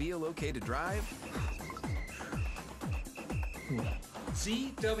yourself feel okay to drive,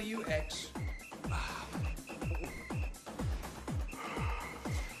 CWX.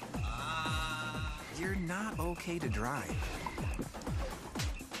 you're not okay to drive.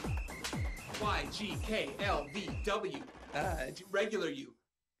 YGKLVW. Regular you.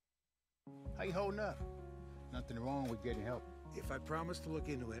 How you holding up? Nothing wrong with getting help. If I promise to look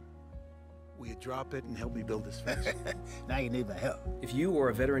into it, will you drop it and help me build this fence? Now you need my help. If you or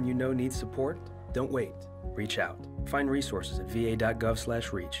a veteran you know needs support, don't wait. Reach out. Find resources at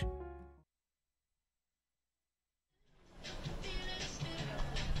va.gov/reach.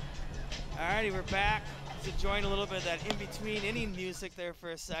 Alrighty, we're back. To join a little bit of that in-between inning music there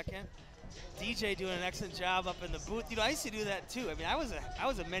for a second. DJ doing an excellent job up in the booth. You know, I used to do that too. I mean, I was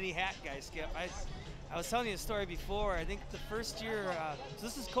a many hat guy, Skip. I was telling you a story before. I think the first year, so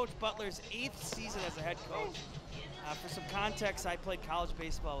this is Coach Butler's 8th season as a head coach. For some context, I played college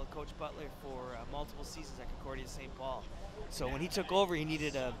baseball with Coach Butler for multiple seasons at Concordia St. Paul. So when he took over, he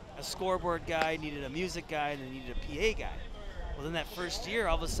needed a scoreboard guy, needed a music guy, and he needed a PA guy. Well, then that first year,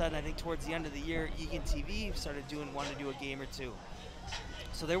 all of a sudden, I think towards the end of the year, Eagan TV wanted to do a game or two.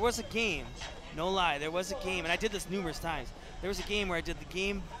 So there was a game, no lie, there was a game, and I did this numerous times. There was a game where I did the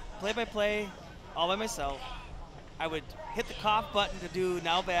game play-by-play all by myself. I would hit the cough button to do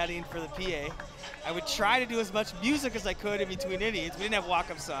now batting for the PA. I would try to do as much music as I could in between innings. We didn't have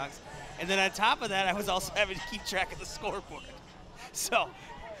walk-up songs. And then on top of that, I was also having to keep track of the scoreboard. So,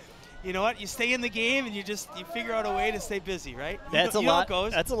 you know what? You stay in the game and you figure out a way to stay busy, right? That's a lot.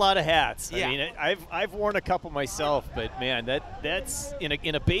 That's a lot of hats. Yeah. I mean, I've worn a couple myself, but man, that's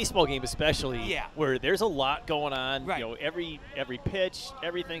in a baseball game especially, where there's a lot going on. Right. You know, every pitch,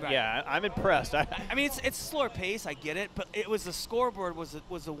 everything. Right. Yeah, I'm impressed. I mean, it's slower pace. I get it, but it was the scoreboard was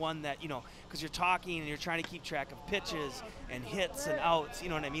the one that, you know, because you're talking and you're trying to keep track of pitches and hits and outs. You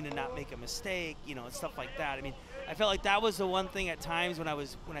know what I mean, and not make a mistake. You know, and stuff like that. I mean, I felt like that was the one thing at times when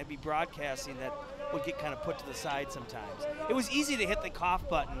I'd be broadcasting that would get kind of put to the side sometimes. It was easy to hit the cough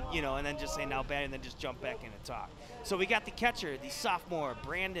button, you know, and then just say now bat and then just jump back in and talk. So we got the catcher, the sophomore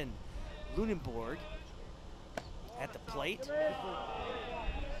Brandon Lunenborg at the plate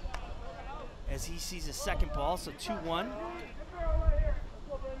as he sees his second ball, so 2-1.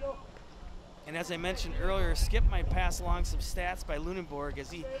 And as I mentioned earlier, Skip might pass along some stats by Lunenborg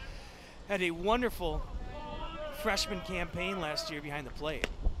as he had a wonderful freshman campaign last year behind the plate.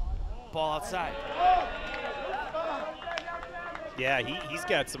 Ball outside. Yeah, he's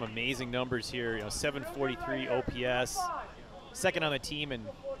got some amazing numbers here. You know, 743 OPS, second on the team in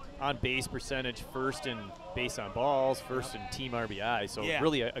on base percentage, first in base on balls, first in team RBI. So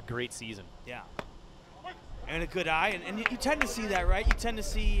really a great season. Yeah. And a good eye, and you tend to see that, right? You tend to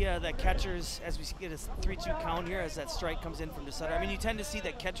see that catchers, as we get a 3-2 count here, as that strike comes in from the center. I mean, you tend to see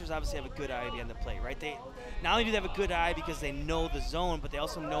that catchers obviously have a good eye behind the plate, right? They not only do they have a good eye because they know the zone, but they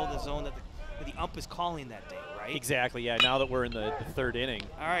also know the zone that the ump is calling that day, right? Exactly, yeah, now that we're in the third inning.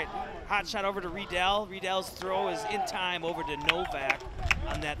 All right, hot shot over to Riedel. Riedel's throw is in time over to Novak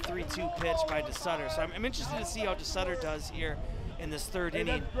on that 3-2 pitch by DeSutter. So I'm interested to see how DeSutter does here in this third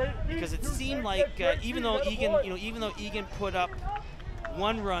inning, because it seemed like even though Eagan put up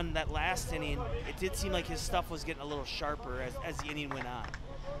one run that last inning, it did seem like his stuff was getting a little sharper as the inning went on.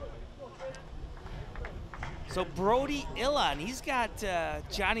 So Brody Illa, and he's got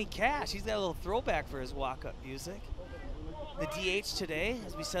Johnny Cash. He's got a little throwback for his walk-up music. The DH today,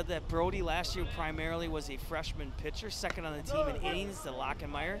 as we said, that Brody last year primarily was a freshman pitcher, second on the team in innings to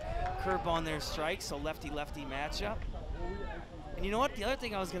Lockenmeyer. Curveball on their strike, so lefty-lefty matchup. And you know what? The other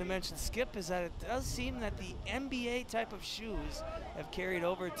thing I was going to mention, Skip, is that it does seem that the NBA type of shoes have carried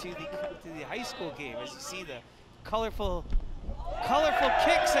over to the high school game. As you see the colorful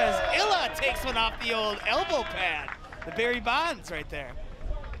kicks as Illa takes one off the old elbow pad. The Barry Bonds right there.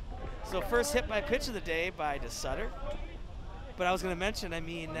 So first hit by pitch of the day by DeSutter. But I was going to mention, I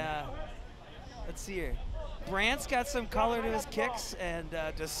mean, let's see here. Brandt's got some color to his kicks, and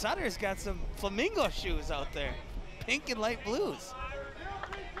DeSutter's got some flamingo shoes out there. Pink and light blues.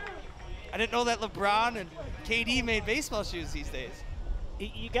 I didn't know that LeBron and KD made baseball shoes these days.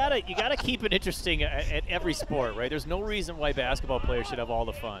 You gotta keep it interesting at every sport, right? There's no reason why basketball players should have all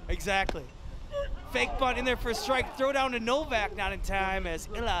the fun. Exactly. Fake bunt in there for a strike. Throw down to Novak, not in time as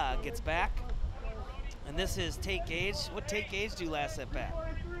Illa gets back. And this is Tate Gage. What Tate Gage do last at bat?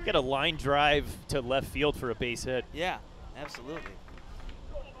 Got a line drive to left field for a base hit. Yeah, absolutely.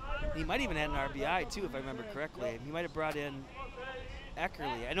 He might even had an RBI, too, if I remember correctly. He might have brought in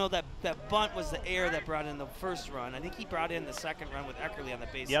Eckerly. I know that bunt was the air that brought in the first run. I think he brought in the second run with Eckerly on the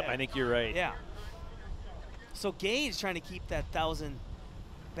base hit. I think you're right. Yeah. So Gage trying to keep that 1,000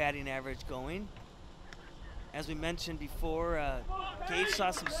 batting average going. As we mentioned before, Gage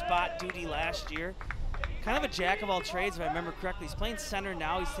saw some spot duty last year. kind of a jack of all trades, if I remember correctly. He's playing center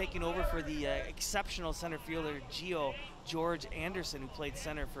now. He's taking over for the exceptional center fielder, George Anderson, who played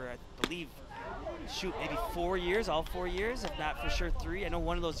center for, I believe, maybe 4 years, all 4 years, if not for sure 3. I know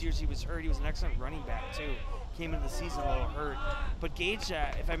one of those years he was hurt. He was an excellent running back, too. Came into the season a little hurt. But Gage,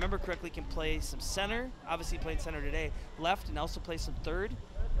 if I remember correctly, can play some center. Obviously he played center today. Left, and also play some third.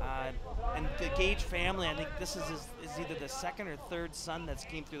 And the Gage family, I think this is either the second or third son that's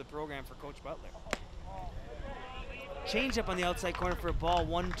came through the program for Coach Butler. Change up on the outside corner for a ball,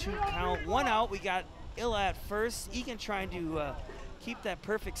 1-2 count. 1 out, we got Illa at first. Eagan trying to keep that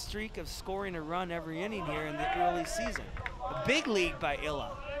perfect streak of scoring a run every inning here in the early season. A big lead by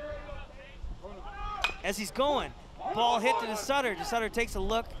Illa. As he's going, ball hit to DeSutter. DeSutter takes a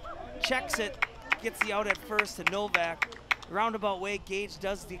look, checks it, gets the out at first to Novak. Roundabout way, Gage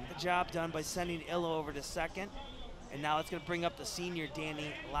does the job done by sending Illa over to second. And now it's going to bring up the senior,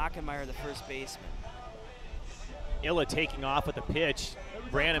 Danny Lockenmeyer, the first baseman. Illa taking off with the pitch,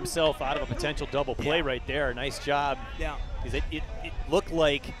 ran himself out of a potential double play right there. Nice job. Yeah. It looked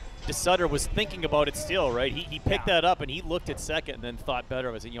like DeSutter was thinking about it still, right? He picked that up and he looked at second and then thought better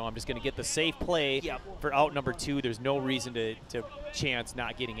of it. You know, I'm just going to get the safe play for out number 2. There's no reason to chance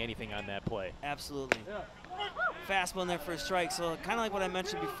not getting anything on that play. Absolutely. Fastball in there for a strike. So kind of like what I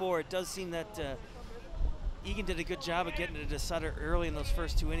mentioned before, it does seem that Eagan did a good job of getting to DeSutter early in those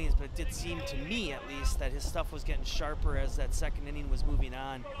first 2 innings, but it did seem to me, at least, that his stuff was getting sharper as that second inning was moving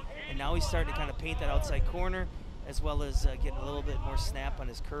on. And now he's starting to kind of paint that outside corner, as well as getting a little bit more snap on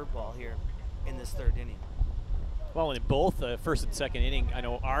his curveball here in this 3rd inning. Well, in both the first and second inning, I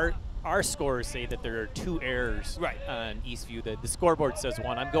know our scorers say that there are 2 errors on Eastview. The scoreboard says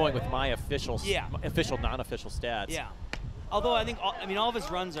 1. I'm going with my official, non-official stats. Yeah. Although I think, all of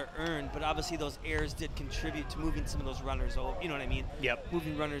his runs are earned, but obviously those errors did contribute to moving some of those runners over. You know what I mean? Yep.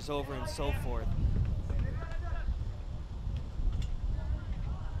 Moving runners over and so forth.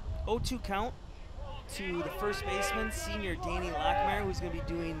 0-2 count to the first baseman, senior Danny Lockmeyer, who's going to be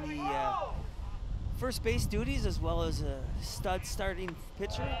doing the first base duties as well as a stud starting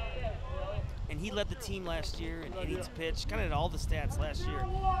pitcher. And he led the team last year in innings pitched, kind of at all the stats last year.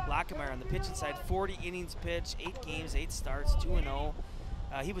 Lockmeyer on the pitching side, 40 innings pitched, 8 games, 8 starts, 2-0.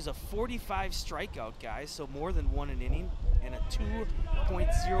 He was a 45 strikeout guy, so more than 1 an inning, and a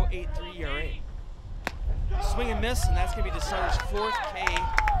 2.083 ERA. Swing and miss, and that's going to be DeSutter's 4th K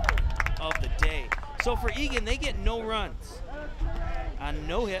of the day. So for Eagan, they get no runs on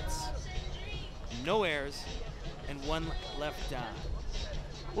no hits, no errors, and 1 left on.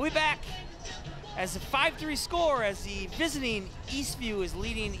 We'll be back as a 5-3 score as the visiting Eastview is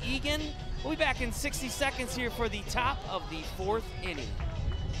leading Eagan. We'll be back in 60 seconds here for the top of the 4th inning.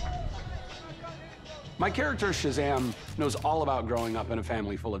 My character, Shazam, knows all about growing up in a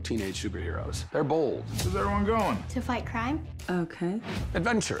family full of teenage superheroes. They're bold. Where's everyone going? To fight crime? Okay.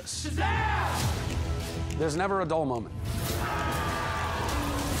 Adventurous. Shazam! There's never a dull moment.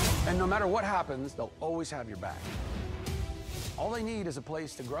 And no matter what happens, they'll always have your back. All they need is a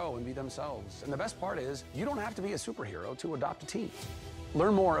place to grow and be themselves. And the best part is, you don't have to be a superhero to adopt a teen.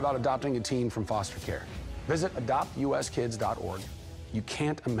 Learn more about adopting a teen from foster care. Visit adoptuskids.org. You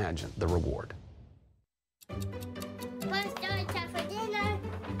can't imagine the reward.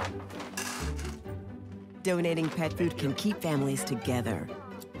 Donating pet food can keep families together.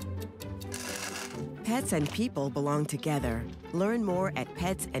 Pets and people belong together. Learn more at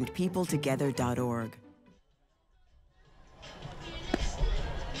petsandpeopletogether.org.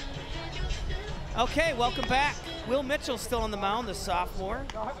 Okay, welcome back. Will Mitchell still on the mound, the sophomore.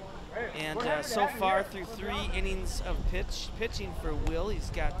 And so far through 3 innings of pitching for Will, he's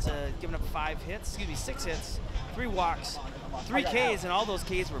got given up 6 hits, 3 walks, 3 Ks, and all those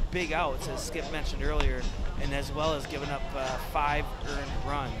Ks were big outs, as Skip mentioned earlier, and as well as giving up 5 earned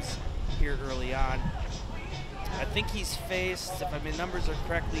runs here early on. I think he's faced, if my numbers are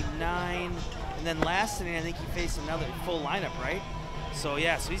correctly, 9, and then last inning I think he faced another full lineup, right? So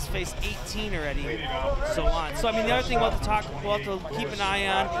yeah, so he's faced 18 already, so on. So I mean, the other thing we'll have to keep an eye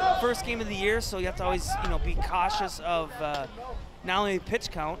on, first game of the year, so you have to always, be cautious of not only the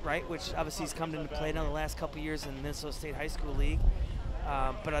pitch count, right, which obviously has come into play now the last couple of years in the Minnesota State High School League,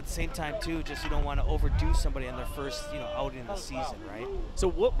 but at the same time too, just you don't want to overdo somebody on their first, outing of the season, right? So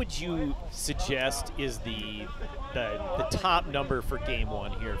what would you suggest is the top number for game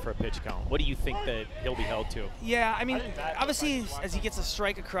 1 here for a pitch count? What do you think that he'll be held to? Yeah, I mean, obviously as he gets a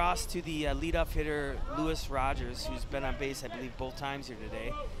strike across to the leadoff hitter, Lewis Rogers, who's been on base, I believe, both times here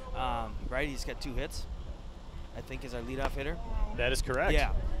today, right? He's got 2 hits, I think, is our leadoff hitter. That is correct.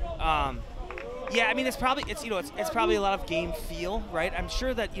 Yeah. Yeah, I mean, it's probably a lot of game feel, right? I'm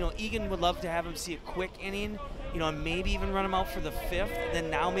sure that Eagan would love to have him see a quick inning, and maybe even run him out for the 5th. Then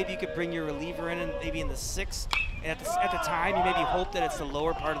now maybe you could bring your reliever in, and maybe in the 6th. And at the time, you maybe hope that it's the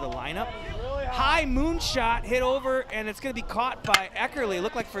lower part of the lineup. High moonshot hit over, and it's going to be caught by Eckerly. It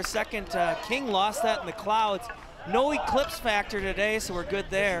looked like for a second King lost that in the clouds. No eclipse factor today, so we're good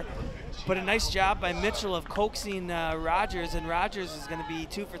there. But a nice job by Mitchell of coaxing Rogers, and Rogers is going to be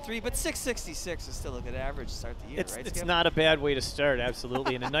 2 for 3. But 666 is still a good average to start the year, right, It's Skip? not a bad way to start,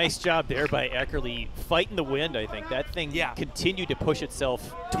 absolutely. And a nice job there by Eckerly fighting the wind, I think. That thing continued to push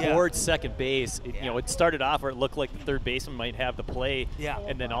itself towards second base. It started off where it looked like the third baseman might have the play. Yeah.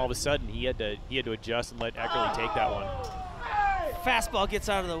 And then all of a sudden he had to adjust and let Eckerly take that one. Fastball gets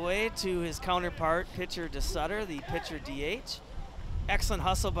out of the way to his counterpart, pitcher DeSutter, the pitcher DH. Excellent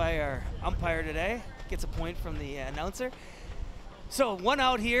hustle by our umpire today. Gets a point from the announcer. So 1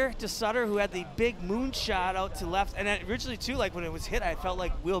 out here to Sutter, who had the big moonshot out to left. And originally, too, like when it was hit, I felt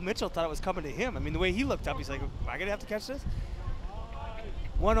like Will Mitchell thought it was coming to him. I mean, the way he looked up, he's like, am I going to have to catch this?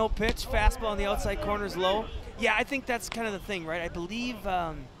 1-0 pitch, fastball on the outside corner is low. Yeah, I think that's kind of the thing, right? I believe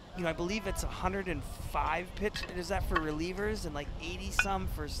it's 105 pitch. Is that for relievers and like 80 some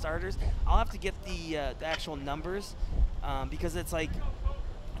for starters? I'll have to get the actual numbers because it's like,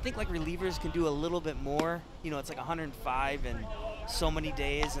 I think like relievers can do a little bit more. It's like 105 and so many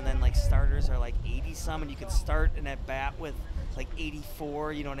days, and then like starters are like 80 some, and you can start an at bat with like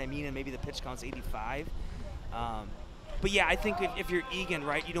 84. You know what I mean? And maybe the pitch count's 85. But yeah, I think if you're Eagan,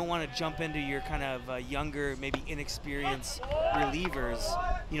 right, you don't want to jump into your kind of younger, maybe inexperienced relievers,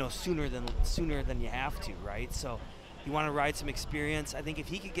 sooner than you have to, right? So you want to ride some experience. I think if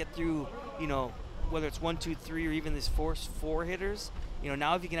he could get through, whether it's 1, 2, 3, or even this four hitters,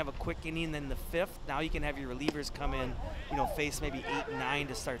 now if you can have a quick inning, then the 5th, now you can have your relievers come in, face maybe 8 and 9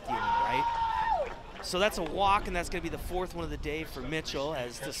 to start the inning, right? So that's a walk, and that's going to be the 4th one of the day for Mitchell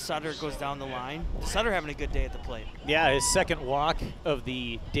as DeSutter goes down the line. DeSutter having a good day at the plate. Yeah, his 2nd walk of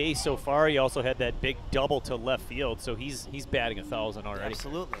the day so far. He also had that big double to left field, so he's batting 1,000 already.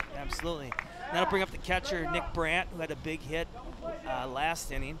 Absolutely, absolutely. And that'll bring up the catcher, Nick Brandt, who had a big hit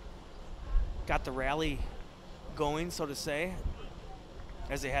last inning. Got the rally going, so to say,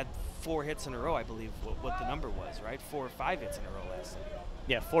 as they had 4 hits in a row, I believe what the number was, right? 4 or 5 hits in a row last inning.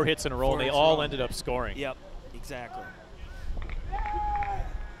 Yeah, 4 hits in a row, and they all ended up scoring. Yep, exactly.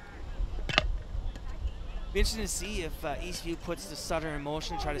 Be interesting to see if Eastview puts the Sutter in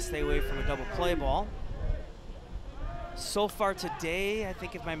motion, try to stay away from a double play ball. So far today, I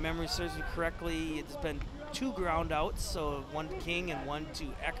think if my memory serves me correctly, it's been 2 ground outs, so 1 to King and 1 to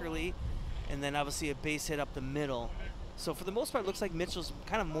Eckerly, and then obviously a base hit up the middle. So for the most part, it looks like Mitchell's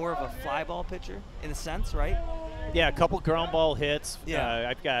kind of more of a fly ball pitcher in a sense, right? Yeah, a couple ground ball hits. Yeah.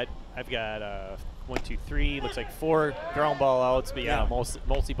 I've got 1, 2, 3. Looks like 4 ground ball outs, but yeah,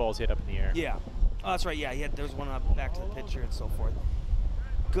 mostly balls hit up in the air. Yeah. Oh, that's right. Yeah, there was one up back to the pitcher and so forth.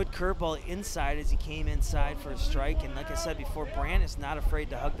 Good curveball inside as he came inside for a strike. And like I said before, Brandt is not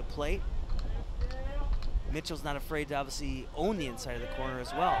afraid to hug the plate. Mitchell's not afraid to obviously own the inside of the corner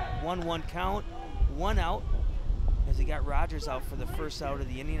as well. 1-1 count, 1 out. As he got Rogers out for the first out of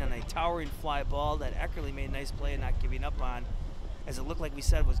the inning on a towering fly ball that Eckerly made a nice play and not giving up on, as it looked like we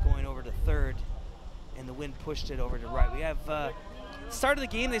said was going over to third, and the wind pushed it over to right. We have start of the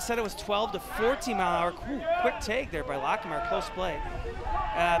game, they said it was 12 to 14 mile an hour. Ooh, quick take there by Lockmar, close play.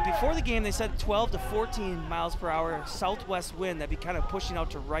 Before the game, they said 12 to 14 miles per hour southwest wind that'd be kind of pushing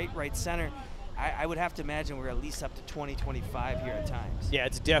out to right center. I would have to imagine we're at least up to 20, 25 here at times. Yeah,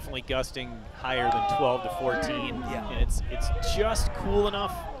 it's definitely gusting higher than 12 to 14. Yeah. And it's just cool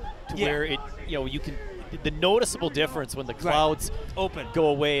enough to where it, you can, the noticeable difference when the clouds open go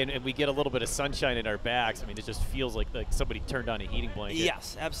away and we get a little bit of sunshine in our backs. I mean, it just feels like somebody turned on a heating blanket.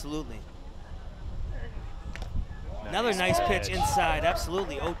 Yes, absolutely. Another nice pitch inside,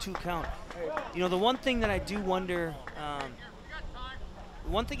 absolutely, 0-2 count. The one thing that I do wonder,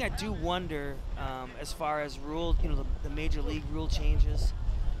 as far as rule, the major league rule changes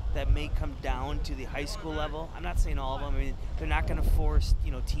that may come down to the high school level. I'm not saying all of them. I mean, they're not going to force,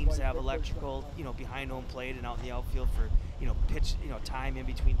 teams to have electrical, behind home plate and out in the outfield for, pitch, time in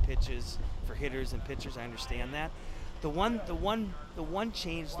between pitches for hitters and pitchers. I understand that. The one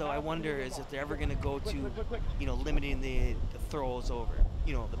change though, I wonder is if they're ever going to go to, limiting the throws over,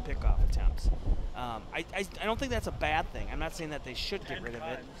 the pickoff attempts. I don't think that's a bad thing. I'm not saying that they should get rid of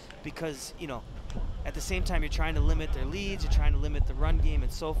it because, at the same time you're trying to limit their leads, you're trying to limit the run game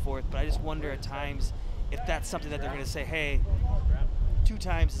and so forth, but I just wonder at times if that's something that they're going to say, hey, 2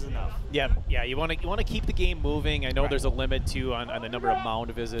 times is enough. Yeah. You want to keep the game moving. I know there's a limit too on the number of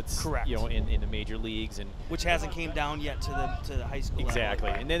mound visits. Correct. In the major leagues, and which hasn't came down yet to the high school.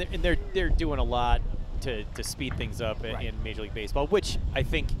 Exactly. level. And they're doing a lot to speed things up in Major League Baseball, which I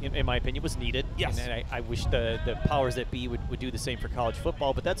think, in my opinion, was needed. Yes. And I wish the powers that be would do the same for college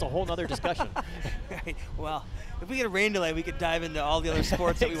football, but that's a whole other discussion. Right. Well, if we get a rain delay, we could dive into all the other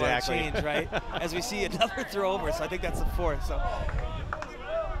sports that we want to change, right? As we see another throw over, so I think that's the 4th. So,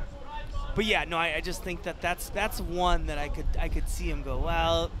 but yeah, no, I just think that's one that I could see him go,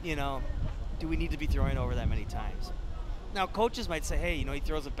 well, do we need to be throwing over that many times? Now, coaches might say, hey, he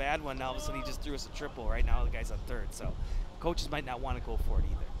throws a bad one. Now, all of a sudden, he just threw us a triple. Right now, the guy's on 3rd. So, coaches might not want to go for it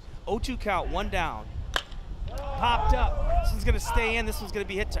either. 0-2 count, 1 down. Popped up. This one's going to stay in. This one's going to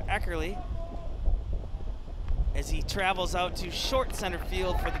be hit to Eckerly as he travels out to short center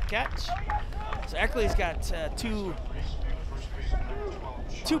field for the catch. So, Eckerly's got 2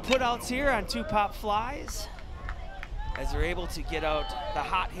 putouts here on 2 pop flies, as they're able to get out the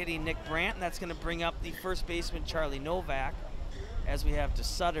hot-hitting Nick Brandt, and that's going to bring up the first baseman Charlie Novak, as we have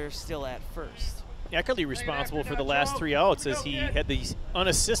DeSutter still at first. Eckerly responsible for the last 3 outs, as he had the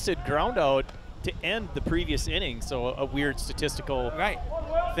unassisted ground out to end the previous inning, so a weird statistical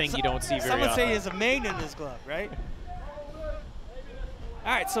thing you don't see very often. Someone say he has a magnet in his glove, right?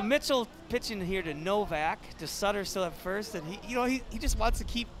 All right, so Mitchell pitching here to Novak. DeSutter still at first, and he just wants to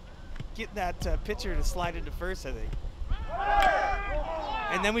keep getting that pitcher to slide into first, I think.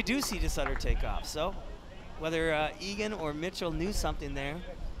 And then we do see DeSutter take off. So whether Eagan or Mitchell knew something there,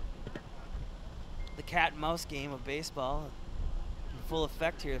 the cat and mouse game of baseball in full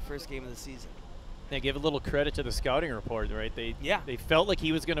effect here, the first game of the season. They give a little credit to the scouting report, right? They felt like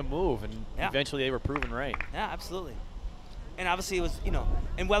he was going to move, and eventually they were proven right. Yeah, absolutely. And obviously it was,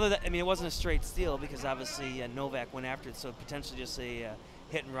 and whether that, it wasn't a straight steal, because obviously Novak went after it, so potentially just a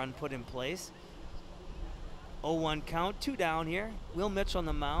hit and run put in place. 0-1 count, 2 down here. Will Mitchell on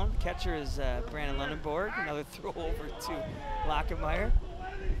the mound. Catcher is Brandon Lundenborg. Another throw over to Lockemeyer.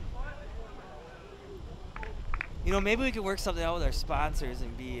 Maybe we could work something out with our sponsors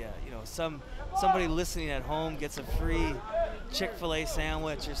and be, somebody listening at home gets a free Chick-fil-A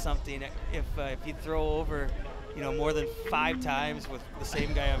sandwich or something if you throw over, more than 5 times with the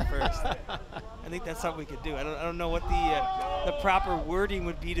same guy on first. I think that's something we could do. I don't know what the proper wording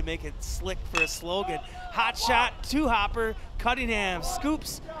would be to make it slick for a slogan. Hot shot, 2-hopper, Cunningham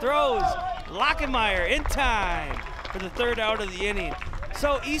scoops, throws, Lockemeyer in time for the 3rd out of the inning.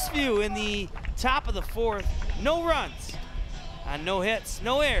 So Eastview in the top of the 4th, no runs, no hits,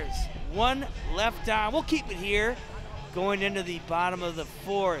 no errors, 1 left on. We'll keep it here going into the bottom of the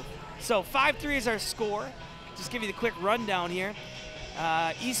 4th. So 5-3 is our score. Just give you the quick rundown here.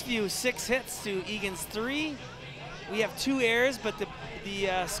 Eastview 6 hits to Eagan's 3. We have 2 errors, but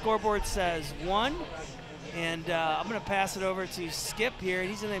the scoreboard says 1. And I'm going to pass it over to Skip here.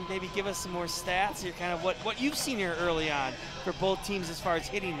 He's going to maybe give us some more stats here, kind of what you've seen here early on for both teams as far as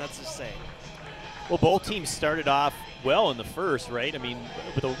hitting, let's just say. Well, both teams started off well in the first, right?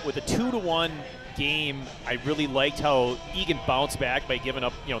 With a 2-1 game, I really liked how Eagan bounced back by giving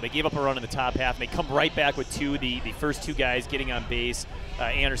up, they gave up a run in the top half, and they come right back with 2, the first 2 guys getting on base.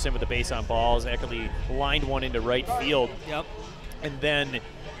 Anderson with the base on balls, Eckerly lined one into right field. Yep. And then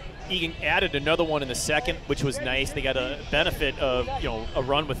Eagan added another one in the second, which was nice. They got a benefit of, a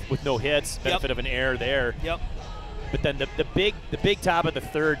run with no hits, benefit of an error there. Yep. But then the big top of the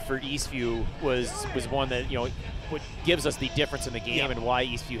 3rd for Eastview was one that, what gives us the difference in the game and why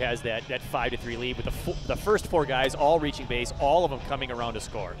Eastview has that 5-3 lead with the first 4 guys all reaching base, all of them coming around to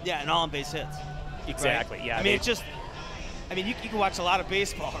score. Yeah, and all on base hits. Exactly. Right? Yeah. You can watch a lot of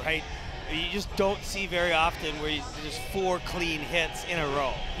baseball, right? You just don't see very often where there's 4 clean hits in a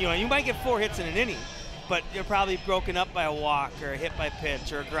row. You might get 4 hits in an inning, but you're probably broken up by a walk or a hit by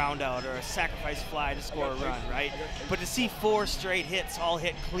pitch or a ground out or a sacrifice fly to score a run, right? But to see 4 straight hits all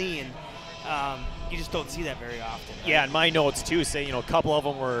hit clean, you just don't see that very often. Right? Yeah, and my notes too say, a couple of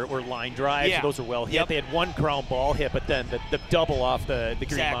them were line drives. So those were well hit. Yep. They had 1 ground ball hit, but then the double off the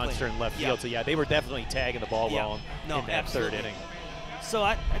Green Monster in left field. So yeah, they were definitely tagging the ball well in that 3rd inning. So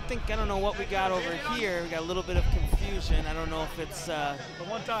I don't know what we got over here. We got a little bit of confusion. I don't know if it's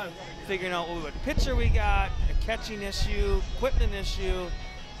figuring out what pitcher we got, a catching issue, equipment issue.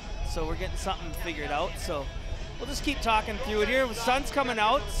 So we're getting something figured out. So we'll just keep talking through it here. The sun's coming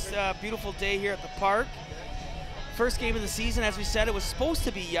out. It's a beautiful day here at the park. First game of the season, as we said, it was supposed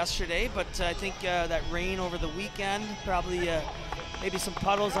to be yesterday, but I think that rain over the weekend, probably maybe some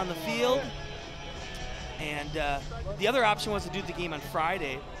puddles on the field. And the other option was to do the game on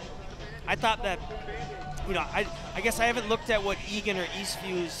Friday, I thought that, I guess I haven't looked at what Eagan or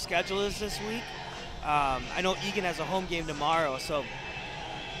Eastview's schedule is this week. I know Eagan has a home game tomorrow, so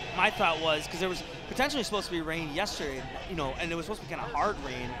my thought was, because there was potentially supposed to be rain yesterday, and it was supposed to be kind of hard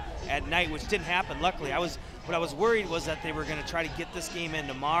rain at night, which didn't happen. Luckily, what I was worried was that they were going to try to get this game in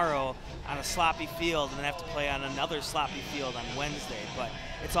tomorrow on a sloppy field and then have to play on another sloppy field on Wednesday. But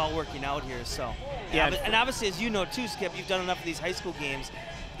it's all working out here. So, yeah. And obviously, as you know too, Skip, you've done enough of these high school games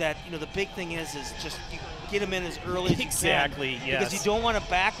that the big thing is just you get them in as early as you can. Exactly. Yes. Because you don't want to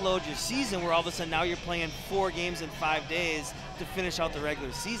backload your season where all of a sudden now you're playing 4 games in 5 days to finish out the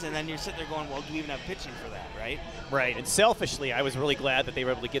regular season. Then you're sitting there going, well, do we even have pitching for that, right? Right. And selfishly, I was really glad that they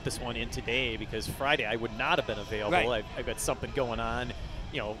were able to get this one in today, because Friday I would not have been available. Right. I've got something going on,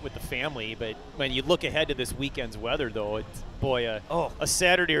 with the family. But when you look ahead to this weekend's weather, though, it's, boy, a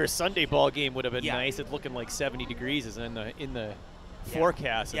Saturday or a Sunday ball game would have been nice. It's looking like 70 degrees is in the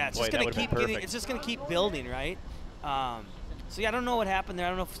forecast. Yeah, And it's boy, just going to keep perfect. it's just going to keep building, right? So yeah, I don't know what happened there. I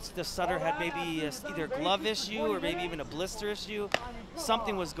don't know if the Sutter had maybe either a glove issue or maybe even a blister issue.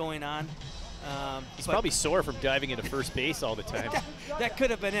 Something was going on. He's probably sore from diving into first base all the time. That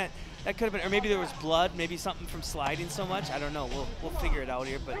could have been it. That could have been, or maybe there was blood, maybe something from sliding so much. I don't know. We'll figure it out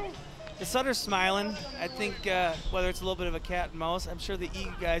here. But the Sutter's smiling. I think whether it's a little bit of a cat and mouse, I'm sure the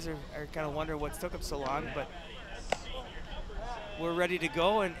Eagan guys are kind of wondering what's took them so long. But we're ready to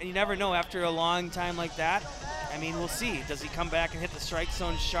go, and you never know after a long time like that. I mean, we'll see. Does he come back and hit the strike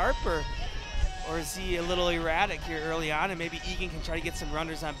zone sharp, or is he a little erratic here early on, and maybe Eagan can try to get some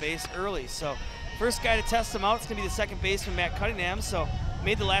runners on base early. So first guy to test him out is going to be the second baseman, Matt Cunningham. So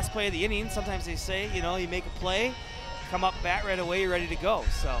made the last play of the inning. Sometimes they say, you make a play, come up, bat right away, you're ready to go.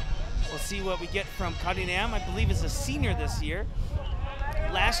 So we'll see what we get from Cunningham. I believe is a senior this year.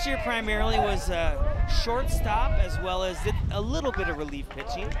 Last year primarily was a shortstop, as well as did a little bit of relief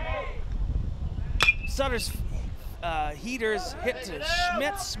pitching. Sutter's heaters hit to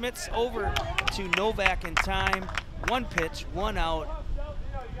Schmitz. Schmitz over to Novak in time. 1 pitch, 1 out.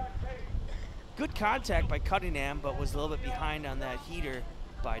 Good contact by Cunningham, but was a little bit behind on that heater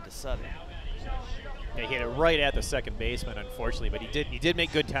by DeSutter. Yeah, he hit it right at the second baseman, unfortunately, but he did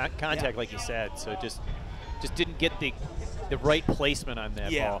make good contact, like you said. So just didn't get the right placement on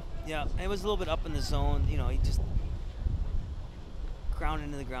that ball. Yeah, and it was a little bit up in the zone. He just ground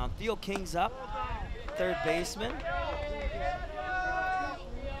into the ground. Theo King's up, third baseman.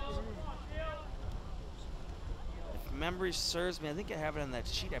 If memory serves me, I think I have it on that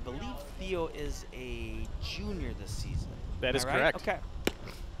sheet. I believe Theo is a junior this season. That is right? correct. Okay.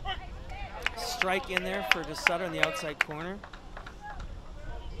 Strike in there for DeSutter in the outside corner.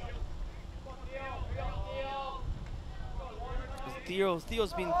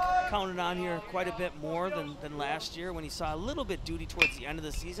 Theo's been counted on here quite a bit more than last year when he saw a little bit duty towards the end of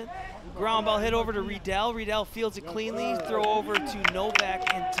the season. Ground ball hit over to Riedel. Riedel fields it cleanly. Throw over to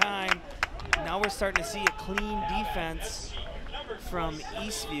Novak in time. Now we're starting to see a clean defense from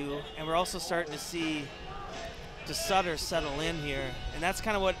Eastview, and we're also starting to see DeSutter settle in here. And that's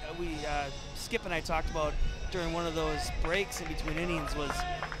kind of what Skip and I talked about during one of those breaks in between innings was,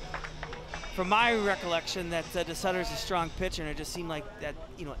 from my recollection, that DeSutter's a strong pitcher, and it just seemed like that,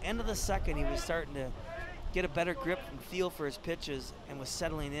 end of the second, he was starting to get a better grip and feel for his pitches and was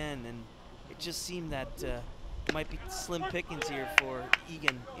settling in, and it just seemed that it might be slim pickings here for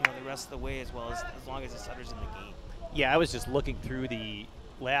Eagan, the rest of the way, as long as DeSutter's in the game. Yeah, I was just looking through the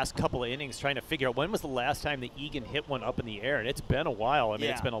last couple of innings trying to figure out when was the last time that Eagan hit one up in the air, and it's been a while. I mean,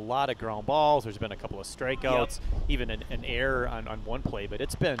 it's been a lot of ground balls. There's been a couple of strikeouts, even an error on one play, but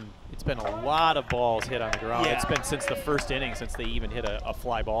it's been a lot of balls hit on the ground. It's been since the first inning since they even hit a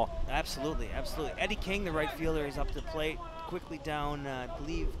fly ball. Absolutely. Eddie King, the right fielder, is up to the plate, quickly down, I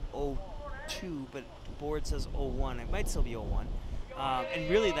believe 0-2, but the board says 0-1. It might still be 0-1. And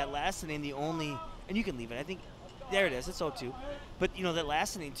really that last inning, the only, and you can leave it, I think, there it is, it's 0-2. But, that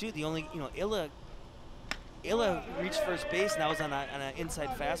last inning, too, the only, Illa reached first base, and that was on an inside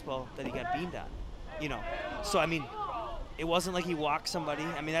fastball that he got beamed on, So, I mean, it wasn't like he walked somebody.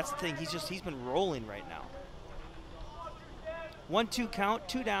 I mean, that's the thing. He's been rolling right now. 1-2 count,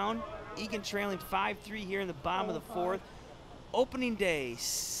 2 down. Eagan trailing 5-3 here in the bottom of the 4th. Opening day,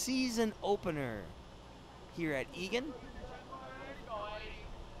 season opener here at Eagan.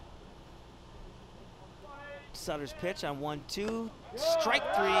 Sutter's pitch on 1-2, strike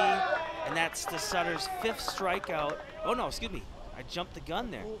 3, and that's DeSutter's 5th strikeout. Oh no, excuse me, I jumped the gun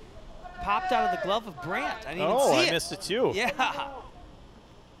there. Popped out of the glove of Brandt. I didn't even see it. I missed it too. Yeah,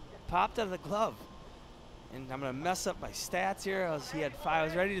 popped out of the glove. And I'm gonna mess up my stats here. I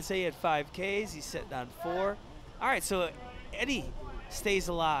was ready to say he had 5 Ks. He's sitting on 4. All right, so Eddie stays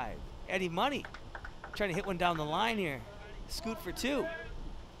alive. Eddie Money trying to hit one down the line here. Scoot for 2.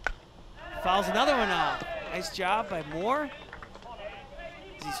 Fouls another one off. Nice job by Moore.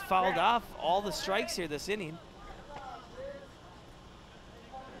 He's fouled off all the strikes here this inning.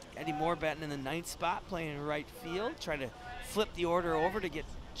 Eddie Moore batting in the 9th spot, playing in right field, trying to flip the order over to get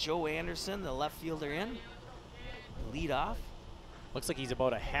Joe Anderson, the left fielder, in. Lead off. Looks like he's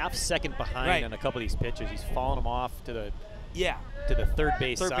about a half second behind on a couple of these pitches. He's falling them off to the third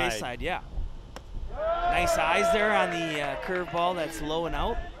base side. Third base side, yeah. Nice eyes there on the curveball that's low and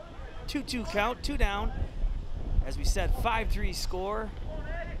out. 2-2 count, 2 down. As we said, 5-3 score.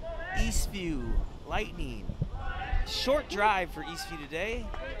 Eastview Lightning. Short drive for Eastview today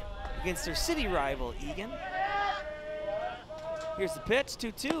against their city rival, Eagan. Here's the pitch,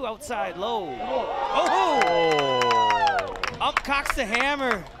 2-2, outside, low. Oh! Up cocks the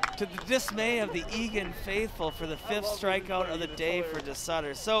hammer to the dismay of the Eagan faithful for the 5th strikeout of the day for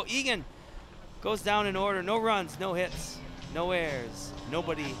DeSutter. So Eagan goes down in order, no runs, no hits, no errors,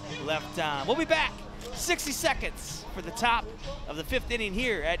 nobody left on. We'll be back, 60 seconds for the top of the 5th inning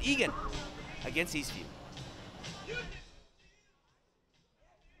here at Eagan against Eastview.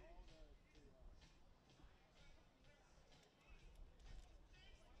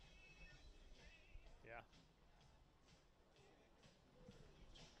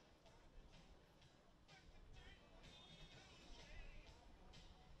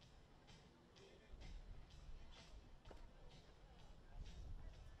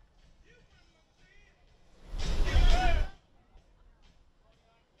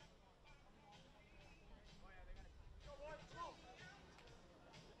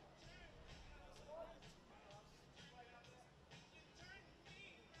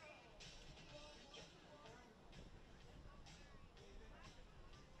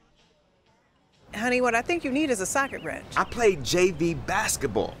 Honey, what I think you need is a socket wrench. I played JV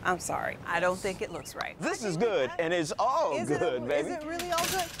basketball. I'm sorry. I don't think it looks right. This is good, and it's all good, baby. Is it really all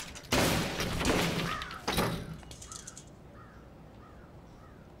good?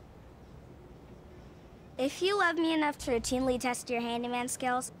 If you love me enough to routinely test your handyman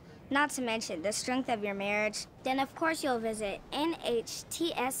skills, not to mention the strength of your marriage, then of course you'll visit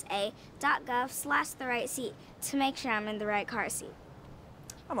nhtsa.gov/the-right-seat to make sure I'm in the right car seat.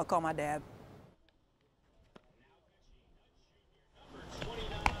 I'm gonna call my dad.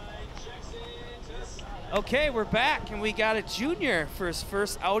 Okay, we're back, and we got a junior for his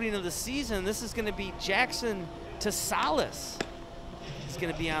first outing of the season. This is going to be Jackson Tasalis. He's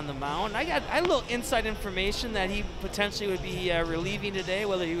going to be on the mound. I had a little inside information that he potentially would be relieving today,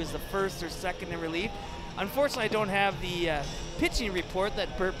 whether he was the first or second in relief. Unfortunately, I don't have the pitching report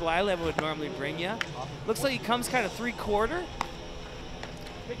that Bert Blylev would normally bring you. Looks like he comes kind of 3/4.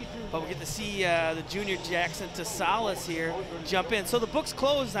 But we get to see the junior Jackson Tasalis here jump in. So the book's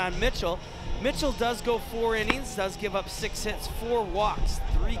closed on Mitchell. Mitchell does go 4 innings, does give up 6 hits, 4 walks,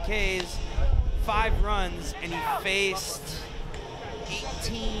 3 Ks, 5 runs, and he faced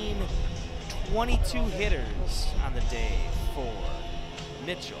 22 hitters on the day for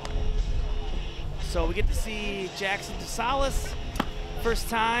Mitchell. So we get to see Jackson Tasalis, first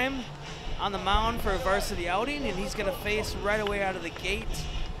time on the mound for a varsity outing, and he's going to face right away out of the gate.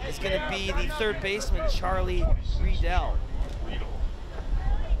 It's going to be the third baseman, Charlie Riedel.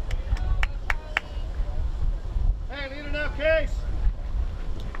 Hey, lead it up, Case.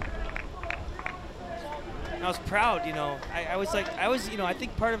 I was proud, you know. I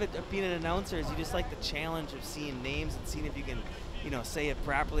think part of it of being an announcer is you just like the challenge of seeing names and seeing if you can, say it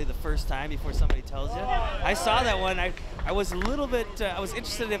properly the first time before somebody tells you. I saw that one. I was a little bit, I was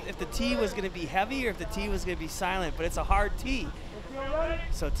interested if the T was going to be heavy or if the T was going to be silent, but it's a hard T.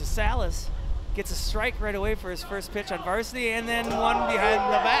 So Tasalis gets a strike right away for his first pitch on varsity, and then one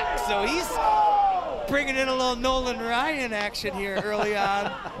behind the back. So he's bringing in a little Nolan Ryan action here early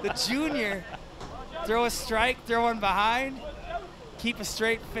on. The junior, throw a strike, throw one behind, keep a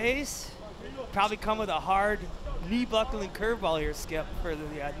straight face, probably come with a hard knee-buckling curveball here, Skip, for the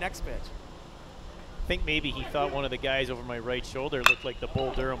next pitch. I think maybe he thought one of the guys over my right shoulder looked like the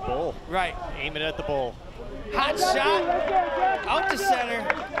Bull Durham Bull. Right. Aiming at the bull. Hot shot, out to center,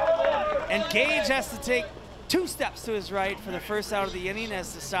 and Gage has to take 2 steps to his right for the first out of the inning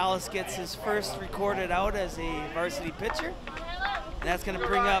as Tasalis gets his first recorded out as a varsity pitcher. And that's going to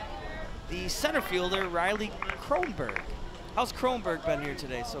bring up the center fielder, Riley Kronberg. How's Kronberg been here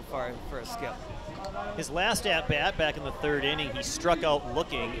today so far for a Skip? His last at-bat back in the 3rd inning, he struck out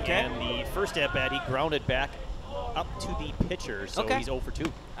looking, and the first at-bat, he grounded back up to the pitcher, so he's 0 for 2.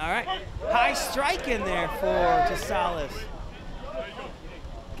 All right. High strike in there for Tasalis.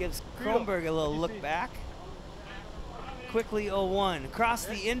 Gives Kronberg a little look back. quickly 0-1. Across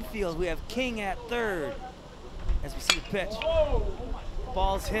the infield, we have King at third. As we see the pitch.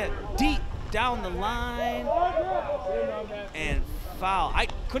 Ball's hit deep down the line. And foul. I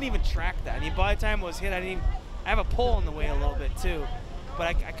couldn't even track that. I mean, by the time it was hit, I have a pole in the way a little bit too. But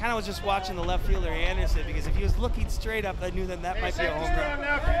I kind of was just watching the left fielder, Anderson, because if he was looking straight up, I knew then that might be a home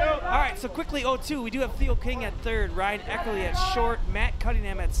run. All right, so quickly 0-2. We do have Theo King at third, Ryan Eckerly at short, Matt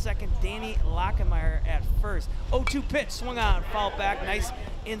Cunningham at second, Danny Lockemeyer at first. 0-2 pitch, swung on, foul back, nice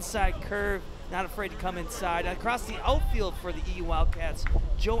inside curve, not afraid to come inside. Across the outfield for the Eagan Wildcats,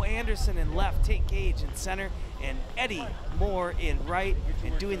 Joe Anderson in left, Tate Gage in center, and Eddie Moore in right,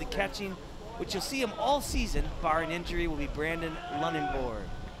 and doing the catching, which you'll see him all season, barring injury, will be Brandon Lunenborg.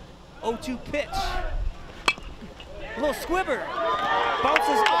 0-2 pitch. A little squibber.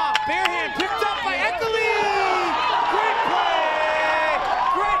 Bounces off. Bare hand picked up by Eckerly. Great play.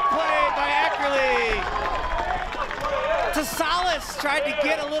 Great play by Eckerly. Tasalis tried to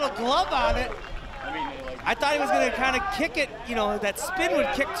get a little glove on it. I thought he was going to kind of kick it, you know, that spin would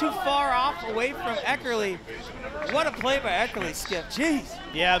kick too far off away from Eckerly. What a play by Eckerly, Skip. Jeez.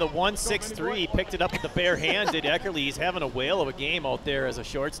 Yeah, the 1-6-3 picked it up with the bare hand. Did Eckerly? He's having a whale of a game out there as a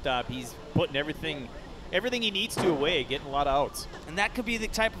shortstop. He's putting everything he needs to away, getting a lot of outs. And that could be the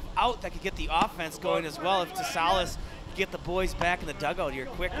type of out that could get the offense going as well if Tasalis get the boys back in the dugout here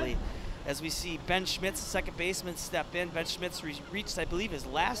quickly. As we see Ben Schmitz, the second baseman, step in. Ben Schmitz reached, I believe, his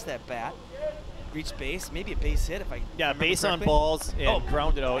last at bat. Reached base, maybe a base hit if I Yeah, base correctly. on balls and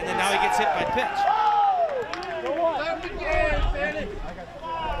grounded out. And then now he gets hit by pitch.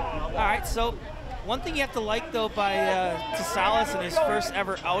 All right, so one thing you have to like, though, by Tasalis in his first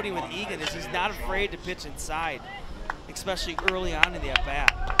ever outing with Eagan is he's not afraid to pitch inside, especially early on in the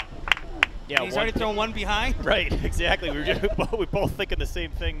at-bat. Yeah, and he's already thrown one behind. Right, exactly. We're both thinking the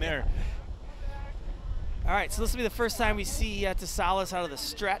same thing there. All right, so this will be the first time we see Tasalis out of the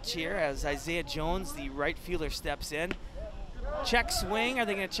stretch here as Isaiah Jones, the right fielder, steps in. Check swing. Are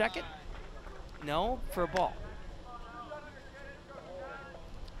they going to check it? No, for a ball.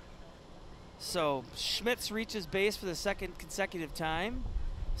 So Schmitz reaches base for the second consecutive time.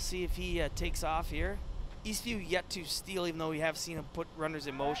 See if he takes off here. Eastview yet to steal, even though we have seen him put runners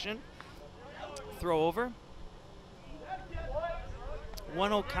in motion. Throw over.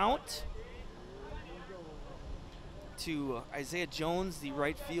 1-0 count to Isaiah Jones, the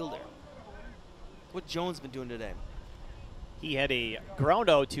right fielder. What Jones been doing today? He had a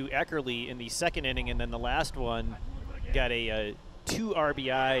ground out to Eckerly in the second inning, and then the last one got a 2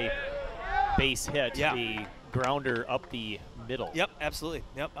 RBI base hit, a grounder up the middle. Yep, absolutely.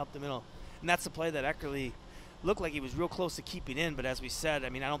 Yep, up the middle. And that's the play that Eckerly looked like he was real close to keeping in, but as we said, I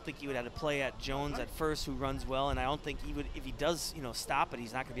mean, I don't think he would have to play at Jones at first, who runs well, and I don't think he would, if he does, you know, stop it,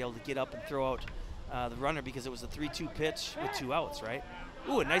 he's not going to be able to get up and throw out the runner because it was a 3-2 pitch with 2 outs, right?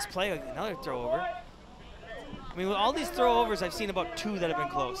 Ooh, a nice play, another throw over. I mean, with all these throwovers, I've seen about 2 that have been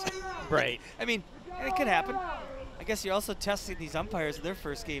close. Right. I mean, it could happen. I guess you're also testing these umpires in their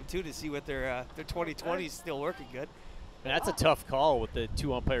first game, too, to see what their 2020 is still working good. And that's a tough call with the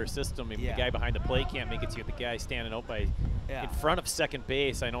 2-umpire system. I mean, Yeah. the guy behind the plate can't make it to the guy standing out by in front of second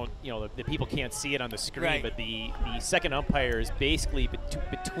base. I know, you know, the people can't see it on the screen, Right. but the second umpire is basically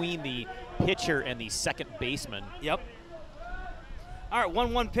between the pitcher and the second baseman. Yep. All right,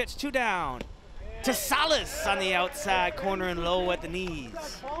 1-1 pitch, 2 down. Tasalis on the outside, corner and low at the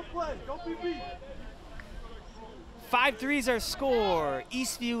knees. 5-3 is our score.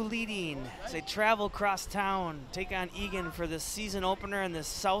 Eastview leading as they travel across town, take on Eagan for the season opener and the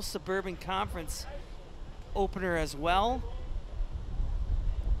South Suburban Conference opener as well.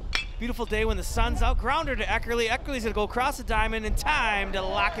 Beautiful day when the sun's out. Grounder to Eckerly. Eckerly's gonna go across the diamond in time to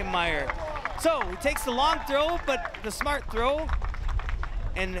Lockemeyer. So he takes the long throw, but the smart throw.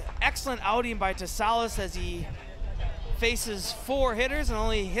 An excellent outing by Tasalis as he faces 4 hitters and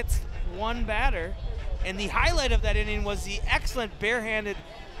only hits 1 batter. And the highlight of that inning was the excellent barehanded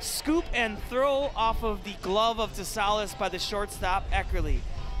scoop and throw off of the glove of Tasalis by the shortstop, Eckerly.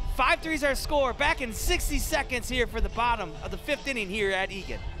 5-3 is our score. Back in 60 seconds here for the bottom of the 5th inning here at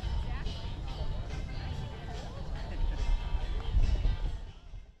Eagan.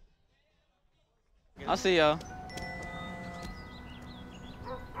 I'll see y'all.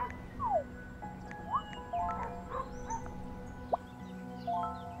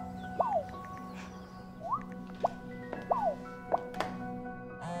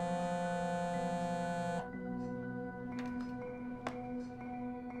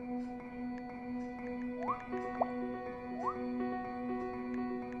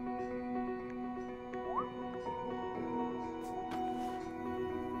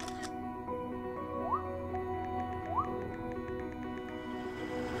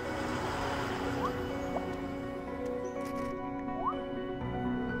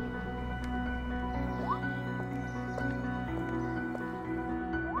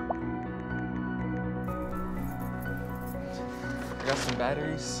 got some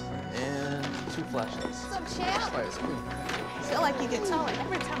batteries and 2 flashlights. What's up, champ? Spice, come here. I feel like you get taller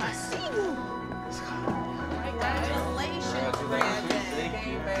every time I see you. Congratulations, Brandon.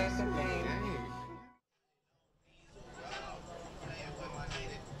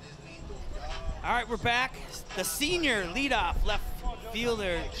 All right, we're back. The senior leadoff left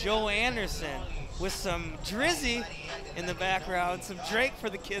fielder, Joe Anderson, with some Drizzy in the background, some Drake for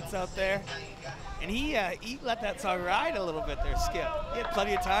the kids out there. And he let that song ride a little bit there, Skip. He had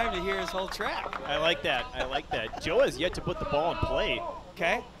plenty of time to hear his whole track. I like that. I like that. Joe has yet to put the ball in play.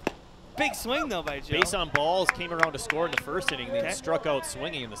 Okay. Big swing, though, by Joe. Base on balls, came around to score in the first inning, then struck out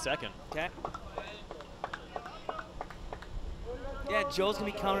swinging in the second. Okay. Yeah, Joe's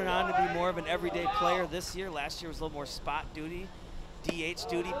going to be counted on to be more of an everyday player this year. Last year was a little more spot duty, DH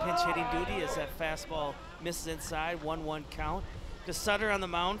duty, pinch hitting duty as that fastball misses inside, 1-1 count. To Sutter on the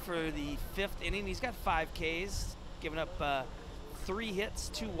mound for the 5th inning. He's got 5 Ks, giving up 3 hits,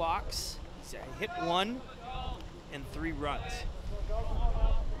 2 walks. He's hit 1 and 3 runs.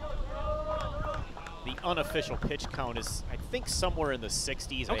 The unofficial pitch count is, I think, somewhere in the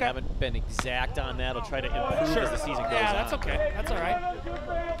 60s. Okay. I haven't been exact on that. I'll try to improve as the season goes on. Yeah, that's okay. That's all right.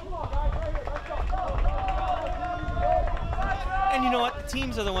 And you know what? The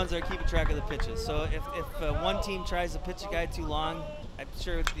teams are the ones that are keeping track of the pitches. So if one team tries to pitch a guy too long, I'm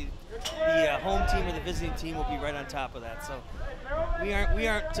sure the home team or the visiting team will be right on top of that. So we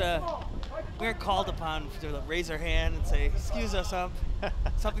aren't called upon to raise our hand and say, "Excuse us,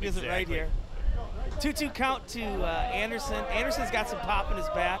 something isn't right here." 2-2 count to Anderson. Anderson's got some pop in his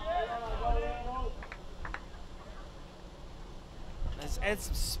bat. And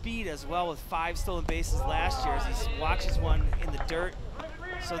some speed as well with 5 stolen bases last year as he watches one in the dirt.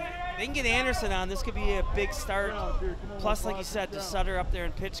 So they can get Anderson on. This could be a big start. Plus, like you said, to Sutter up there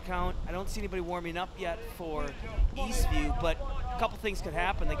in pitch count. I don't see anybody warming up yet for Eastview, but a couple things could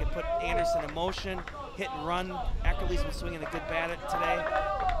happen. They could put Anderson in motion, hit and run. Eckerly's been swinging a good bat today.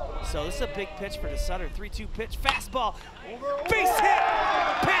 So this is a big pitch for DeSutter. 3-2 pitch, fastball, base hit,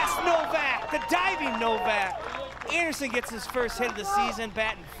 past Novak, the diving Novak. Anderson gets his first hit of the season,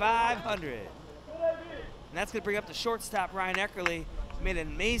 batting .500. And that's going to bring up the shortstop, Ryan Eckerly. He made an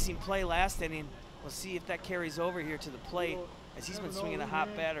amazing play last inning. We'll see if that carries over here to the plate, as he's been swinging a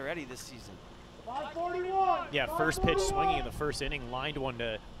hot bat already this season. 541. Yeah, first pitch swinging in the first inning, lined one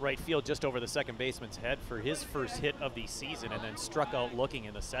to right field just over the second baseman's head for his first hit of the season, and then struck out looking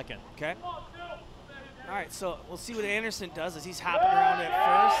in the second. Okay. All right, so we'll see what Anderson does as he's hopping around at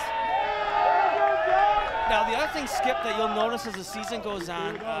first. Now, the other thing, Skip, that you'll notice as the season goes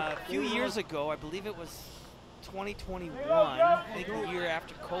on, a few years ago, I believe it was 2021, I think the year